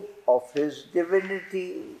robe of his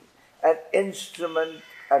divinity, an instrument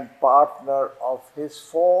and partner of his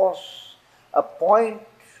force, a point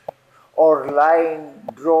or line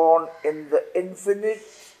drawn in the infinite,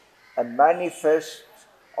 a manifest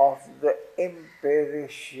of the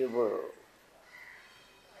imperishable.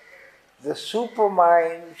 The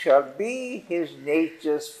supermind shall be his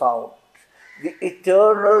nature's fount. The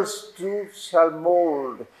eternal truth shall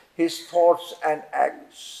mold his thoughts and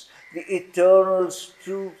acts. The eternal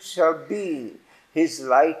truth shall be his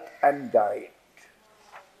light and guide.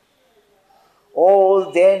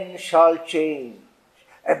 All then shall change.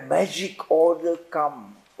 A magic order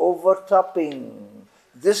come, overtopping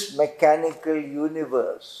this mechanical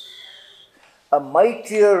universe. A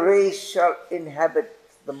mightier race shall inhabit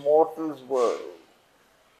the mortal's world.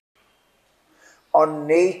 On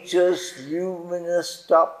nature's luminous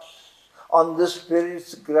tops, on the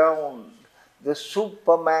spirit's ground, the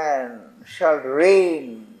Superman shall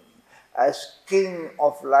reign as king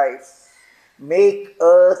of life, make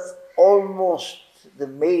earth almost the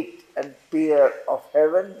mate and peer of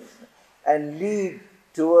heaven, and lead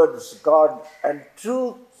towards God and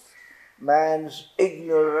truth man's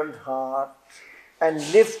ignorant heart, and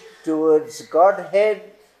lift towards Godhead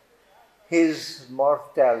his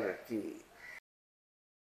mortality.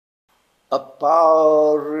 A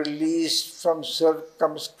power released from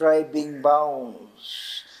circumscribing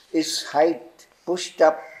bounds, its height pushed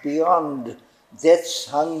up beyond death's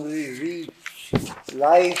hungry reach.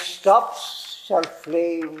 Life's stops shall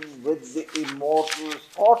flame with the immortal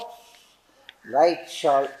thoughts. Light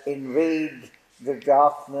shall invade the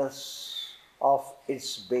darkness of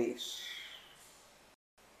its base.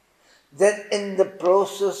 Then in the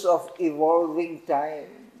process of evolving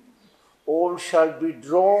time, all shall be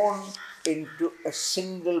drawn into a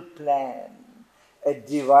single plan. A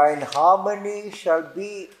divine harmony shall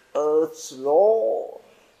be earth's law.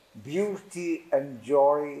 Beauty and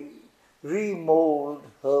joy remold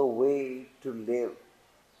her way to live.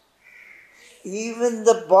 Even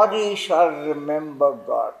the body shall remember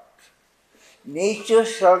God. Nature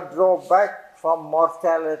shall draw back from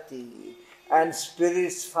mortality, and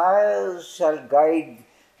spirit's fires shall guide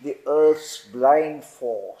the earth's blind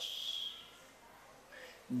force.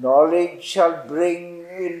 Knowledge shall bring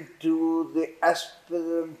into the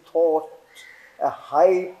aspirant thought a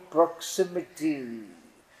high proximity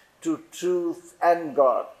to truth and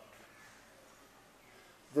God.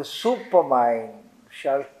 The supermind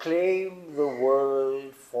shall claim the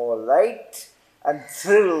world for light and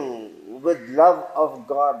thrill with love of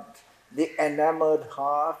God the enamored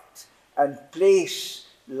heart and place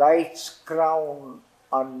light's crown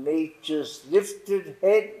on nature's lifted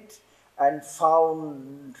head and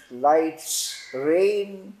found light's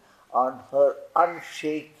reign on her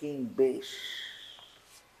unshaking base.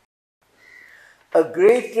 A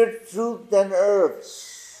greater truth than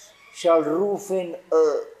earth's shall roof in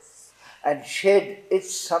earth and shed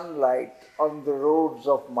its sunlight on the roads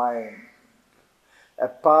of mind. A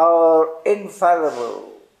power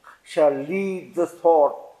infallible shall lead the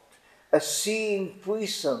thought, a seeing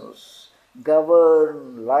puissance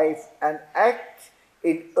govern life and act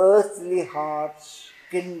in earthly hearts,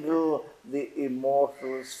 kindle the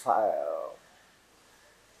immortal's fire.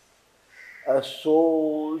 A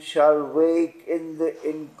soul shall wake in the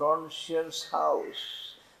inconscious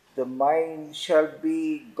house. The mind shall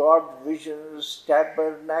be God vision's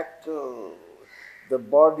tabernacle, the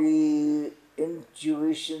body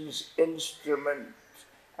intuition's instrument,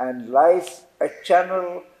 and life a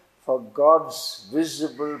channel for God's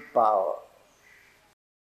visible power.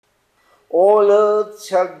 All earth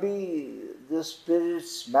shall be the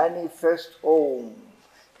Spirit's manifest home,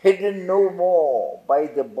 hidden no more by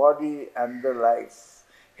the body and the life,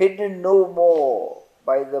 hidden no more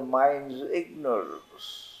by the mind's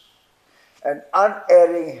ignorance. An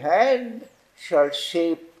unerring hand shall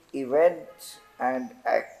shape event and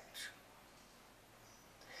act.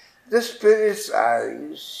 The Spirit's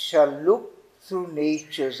eyes shall look through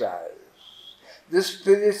nature's eyes. The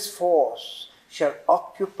Spirit's force shall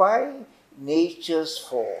occupy nature's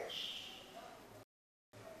force.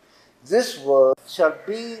 This world shall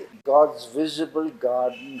be God's visible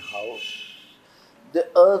garden house. The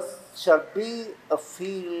earth shall be a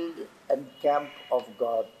field and camp of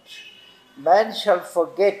God. Man shall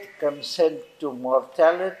forget consent to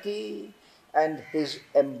mortality and his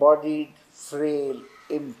embodied frail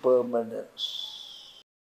impermanence.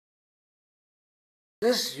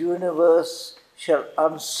 This universe shall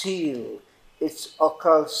unseal its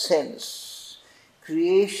occult sense.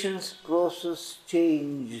 Creation's process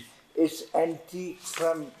change its antique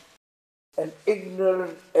front, and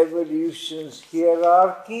ignorant evolution's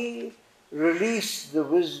hierarchy release the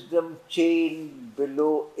wisdom chained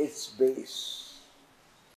below its base.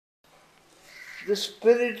 The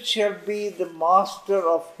Spirit shall be the master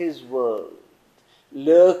of his world,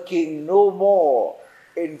 lurking no more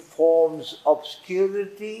in form's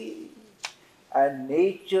obscurity, and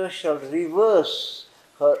nature shall reverse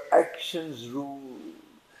her actions' rule.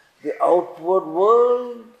 The outward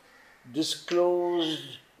world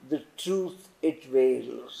disclosed the truth it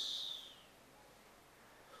veils.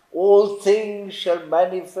 All things shall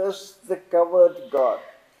manifest the covered God.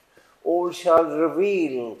 All shall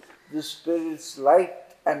reveal the Spirit's light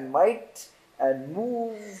and might and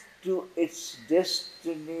move to its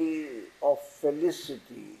destiny of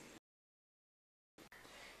felicity.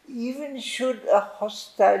 Even should a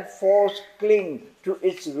hostile force cling to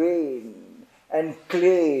its reign and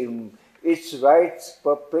claim its right's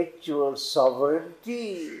perpetual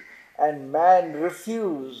sovereignty, and man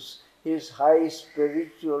refuse his high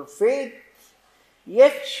spiritual faith,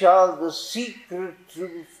 yet shall the secret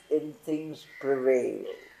truth in things prevail.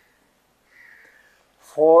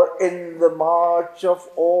 For in the march of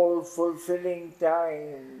all fulfilling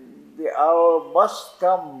time, the hour must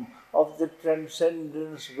come of the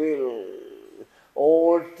transcendence will.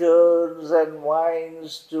 All turns and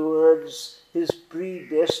winds towards his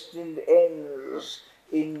predestined ends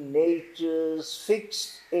in nature's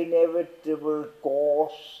fixed inevitable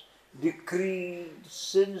course, decreed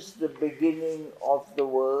since the beginning of the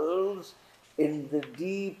worlds in the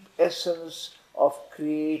deep essence of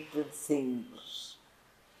created things.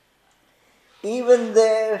 Even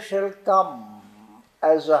there shall come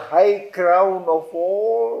as a high crown of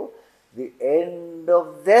all the end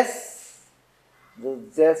of death, the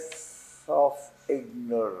death of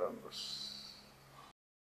ignorance.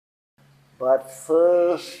 But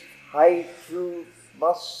first high truth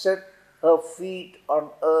must set her feet on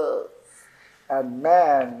earth, and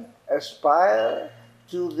man aspire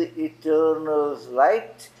to the eternal's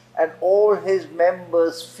light, and all his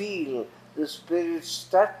members feel the Spirit's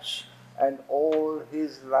touch, and all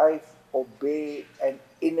his life obey an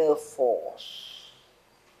inner force.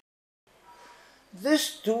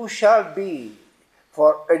 This too shall be,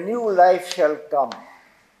 for a new life shall come.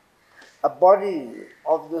 a body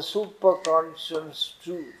of the superconscious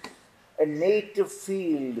truth, a native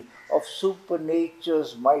field of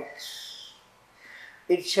supernature's mights.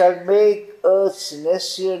 It shall make earth's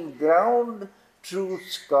nascent ground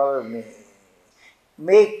truth's colony,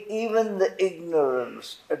 make even the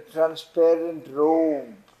ignorance a transparent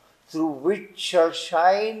robe through which shall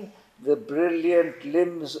shine the brilliant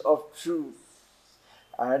limbs of truth,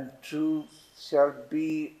 and truth shall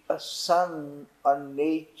be a sun on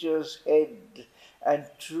nature's head, and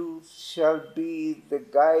truth shall be the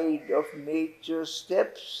guide of nature's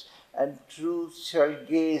steps, and truth shall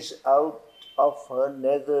gaze out of her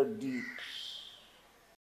nether deeps.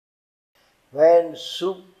 When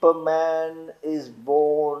Superman is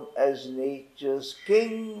born as nature's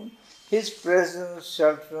king, his presence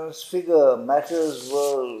shall transfigure matter's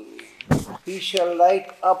world. He shall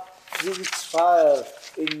light up truth's fire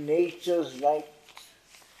in nature's night.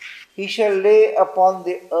 He shall lay upon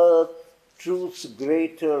the earth truth's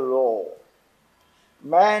greater law.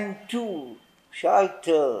 Man too shall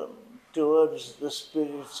turn towards the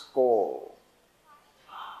Spirit's call.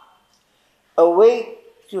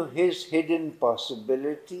 Awake to his hidden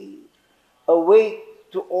possibility,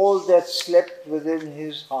 awake to all that slept within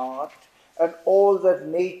his heart, and all that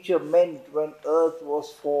nature meant when earth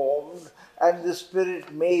was formed, and the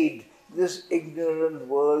Spirit made this ignorant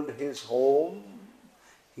world his home.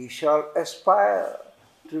 He shall aspire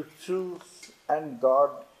to truth and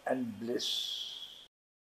God and bliss.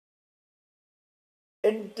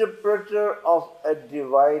 Interpreter of a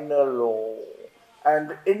diviner law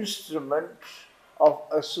and instrument of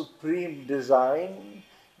a supreme design,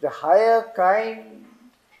 the higher kind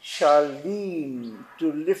shall lean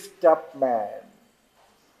to lift up man.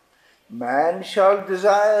 Man shall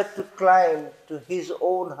desire to climb to his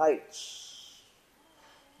own heights.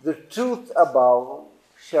 The truth above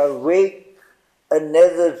shall wake a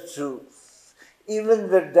nether truth. Even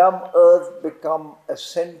the dumb earth become a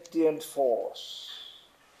sentient force.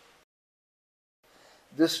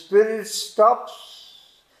 The Spirit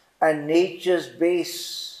stops, and nature's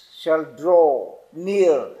base shall draw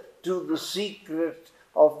near to the secret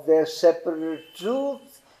of their separate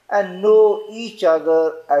truth and know each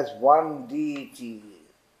other as one deity.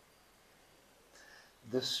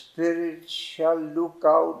 The Spirit shall look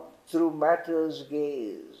out through matter's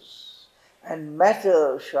gaze, and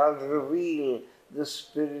matter shall reveal the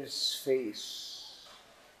Spirit's face.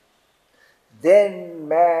 Then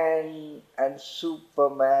man and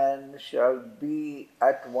Superman shall be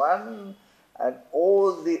at one, and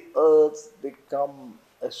all the earth become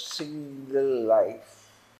a single life.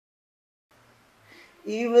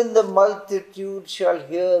 Even the multitude shall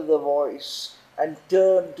hear the voice and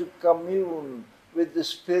turn to commune with the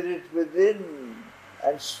Spirit within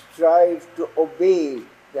and strive to obey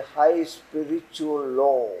the high spiritual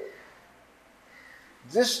law.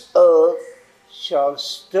 This earth shall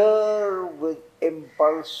stir with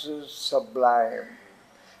impulses sublime,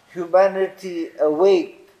 humanity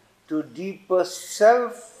awake to deepest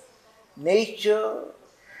self, nature,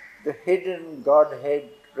 the hidden Godhead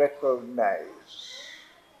recognize.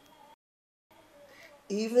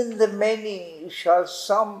 Even the many shall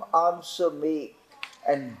some answer make,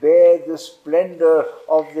 and bear the splendor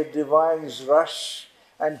of the divine's rush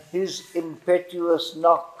and his impetuous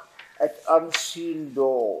knock at unseen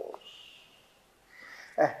doors.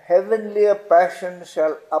 A heavenlier passion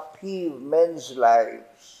shall upheave men's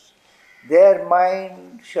lives. Their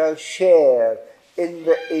mind shall share in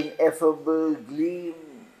the ineffable gleam.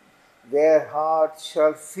 Their hearts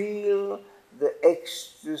shall feel the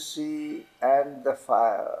ecstasy and the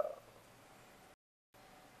fire.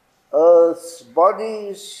 Earth's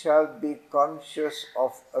bodies shall be conscious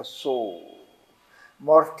of a soul.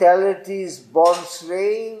 Mortality's bond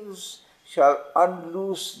slaves shall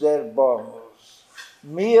unloose their bonds.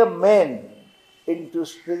 Mere men into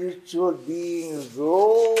spiritual beings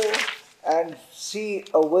grow and see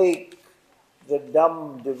awake the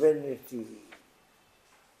dumb divinity.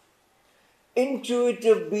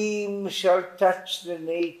 Intuitive beams shall touch the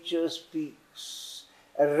nature's peaks.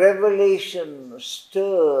 A revelation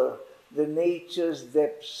stir the nature's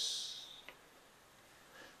depths.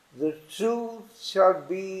 The truth shall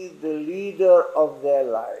be the leader of their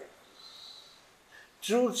lives.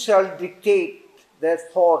 Truth shall dictate their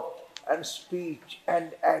thought and speech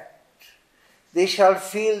and act. They shall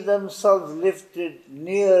feel themselves lifted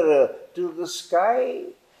nearer to the sky,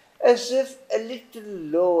 as if a little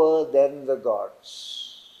lower than the gods.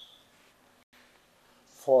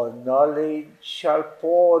 For knowledge shall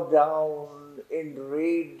pour down in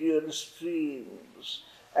radiant streams,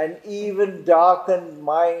 and even darkened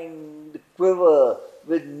mind quiver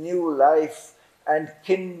with new life and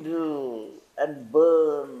kindle and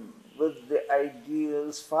burn with the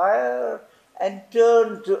ideal's fire and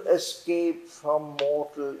turn to escape from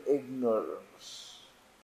mortal ignorance.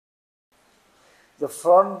 The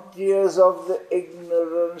frontiers of the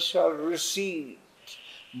ignorant shall recede.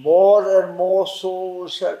 More and more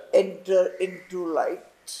souls shall enter into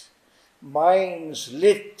light, minds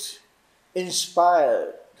lit,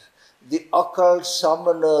 inspired. The occult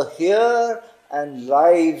summoner hear and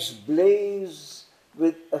lives blaze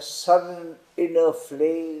with a sudden inner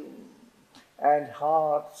flame, and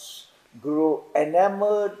hearts grow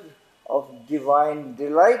enamored of divine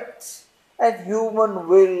delight, and human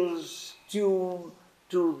wills tune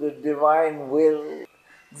to the divine will.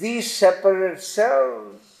 These separate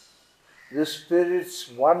selves, the spirit's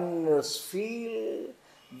oneness feel,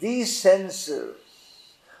 these senses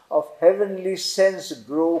of heavenly sense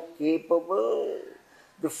grow capable,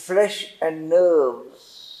 the flesh and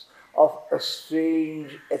nerves of a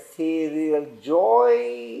strange ethereal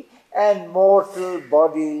joy, and mortal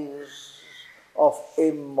bodies of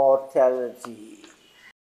immortality.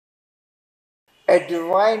 A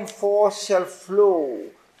divine force shall flow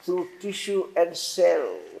through tissue and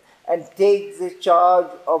cell and take the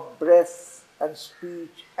charge of breath and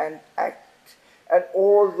speech and act, and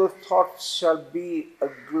all the thoughts shall be a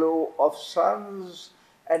glow of suns,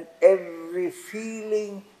 and every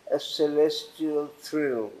feeling a celestial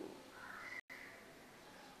thrill.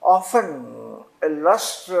 Often a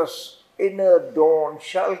lustrous inner dawn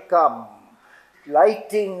shall come,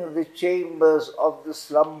 lighting the chambers of the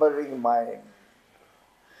slumbering mind.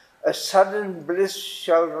 A sudden bliss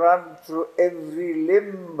shall run through every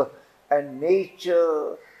limb, and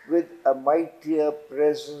nature with a mightier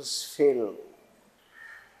presence fill.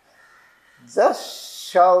 Thus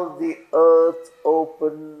shall the earth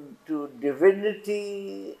open to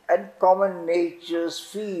divinity, and common natures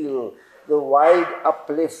feel the wide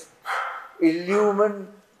uplift, illumine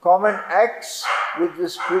common acts with the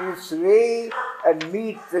Spirit's ray, and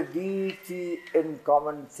meet the deity in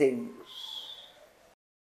common things.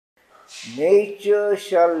 Nature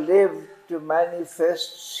shall live to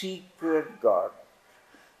manifest secret God.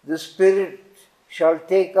 The Spirit shall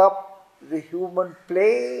take up the human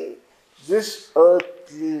play. This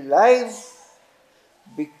earthly life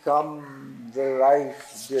become the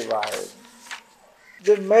life divine.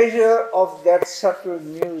 The measure of that subtle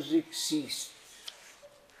music ceased.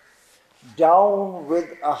 Down with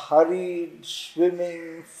a hurried,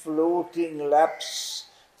 swimming, floating lapse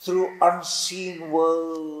through unseen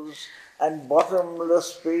worlds and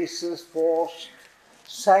bottomless spaces forced,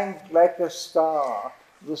 sank like a star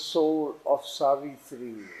the soul of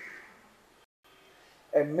Savitri.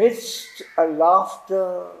 Amidst a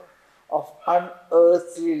laughter of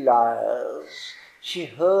unearthly lyres, she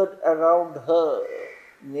heard around her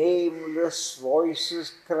nameless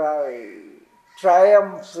voices cry,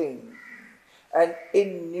 triumphing an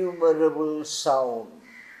innumerable sound.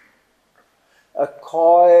 A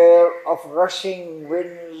choir of rushing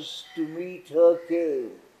winds to meet her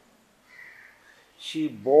came. She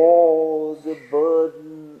bore the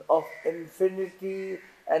burden of infinity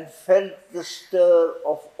and felt the stir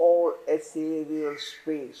of all ethereal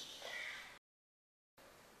space.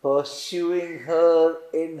 Pursuing her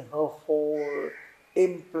in her fall,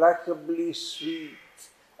 implacably sweet,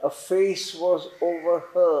 a face was over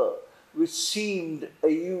her which seemed a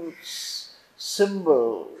youth's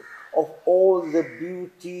symbol of all the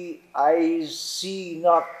beauty eyes see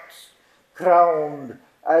not, crowned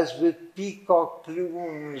as with peacock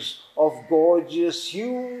plumes of gorgeous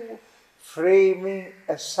hue, framing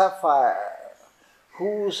a sapphire,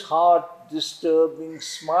 whose heart-disturbing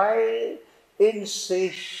smile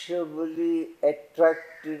insatiably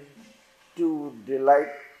attracted to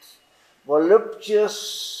delight,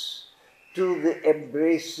 voluptuous to the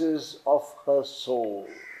embraces of her soul.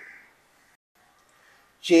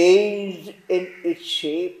 Changed in its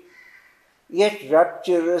shape, yet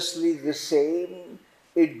rapturously the same,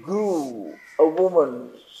 it grew a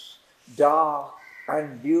woman's, dark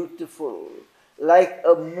and beautiful, like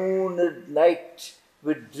a mooned night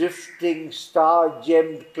with drifting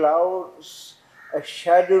star-gemmed clouds, a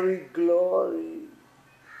shadowy glory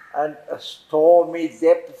and a stormy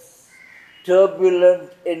depth,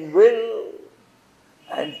 turbulent in will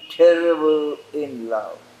and terrible in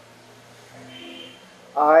love.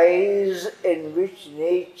 Eyes in which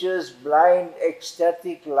nature's blind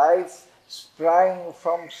ecstatic life sprang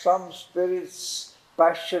from some spirit's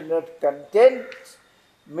passionate content,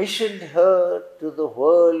 missioned her to the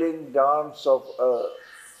whirling dance of earth.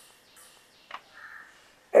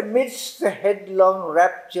 Amidst the headlong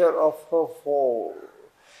rapture of her fall,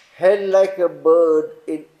 held like a bird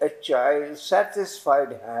in a child's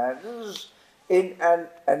satisfied hands, in an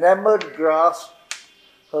enamored grasp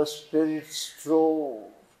her spirit strove,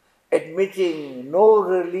 admitting no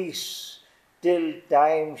release till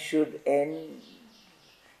time should end.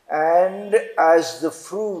 And as the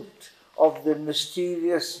fruit of the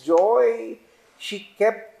mysterious joy, she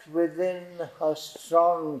kept within her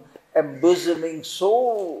strong, embosoming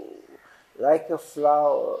soul, like a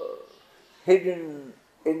flower hidden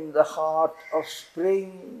in the heart of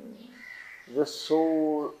spring, the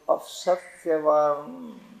soul of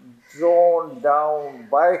Satyavan, drawn down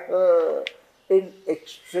by her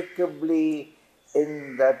inextricably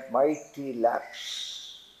in that mighty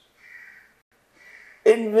lapse.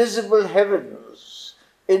 Invisible heavens,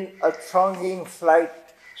 in a thronging flight,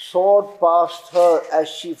 soared past her as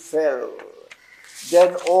she fell.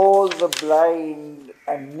 Then all the blind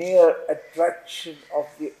and near attraction of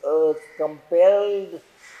the earth compelled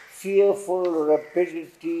fearful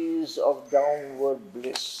rapidities of downward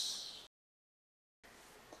bliss.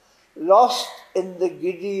 Lost in the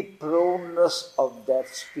giddy proneness of that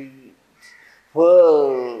speed,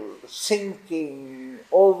 whirled, sinking,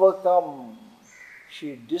 overcome,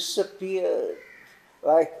 she disappeared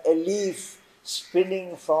like a leaf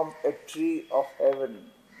spinning from a tree of heaven,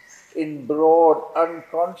 in broad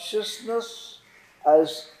unconsciousness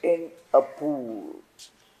as in a pool.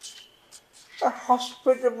 A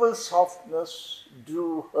hospitable softness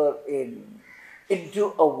drew her in,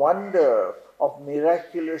 into a wonder of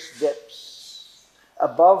miraculous depths.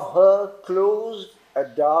 Above her closed a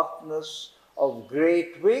darkness of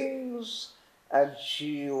great wings, and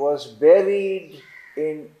she was buried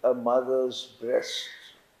in a mother's breast.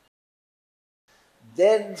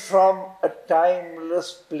 Then from a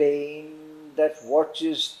timeless plain that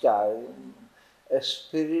watches time, a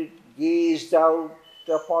spirit gazed out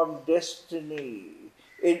upon destiny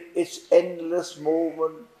in its endless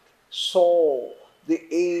moment, saw the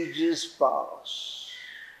ages pass.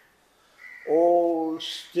 All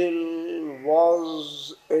still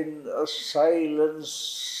was in a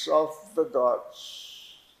silence of the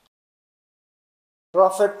gods.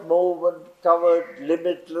 Prophet moment covered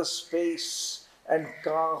limitless space and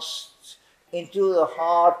cast into the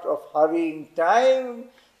heart of hurrying time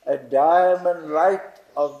a diamond light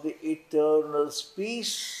of the eternal's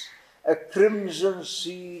peace, a crimson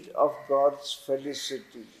seed of God's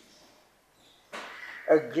felicity.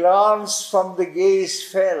 A glance from the gaze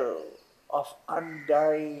fell of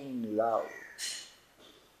undying love.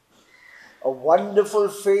 A wonderful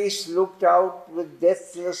face looked out with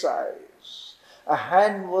deathless eyes. A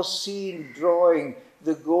hand was seen drawing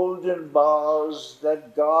the golden bars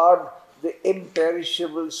that guard the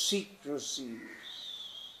imperishable secrecies.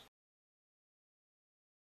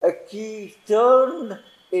 A key turned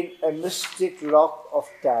in a mystic lock of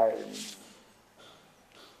time.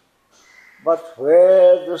 But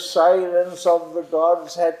where the silence of the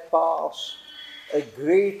gods had passed, a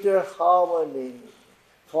greater harmony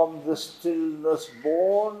from the stillness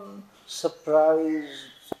born, surprised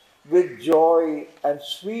with joy and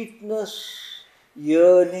sweetness,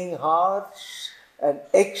 yearning hearts and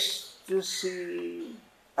ecstasy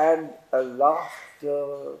and a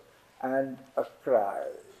laughter and a cry.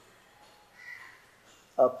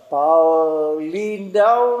 A power leaned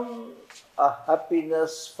down, a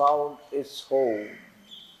happiness found its home.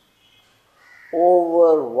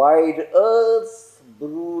 Over wide earth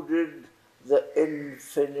brooded the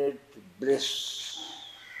infinite bliss.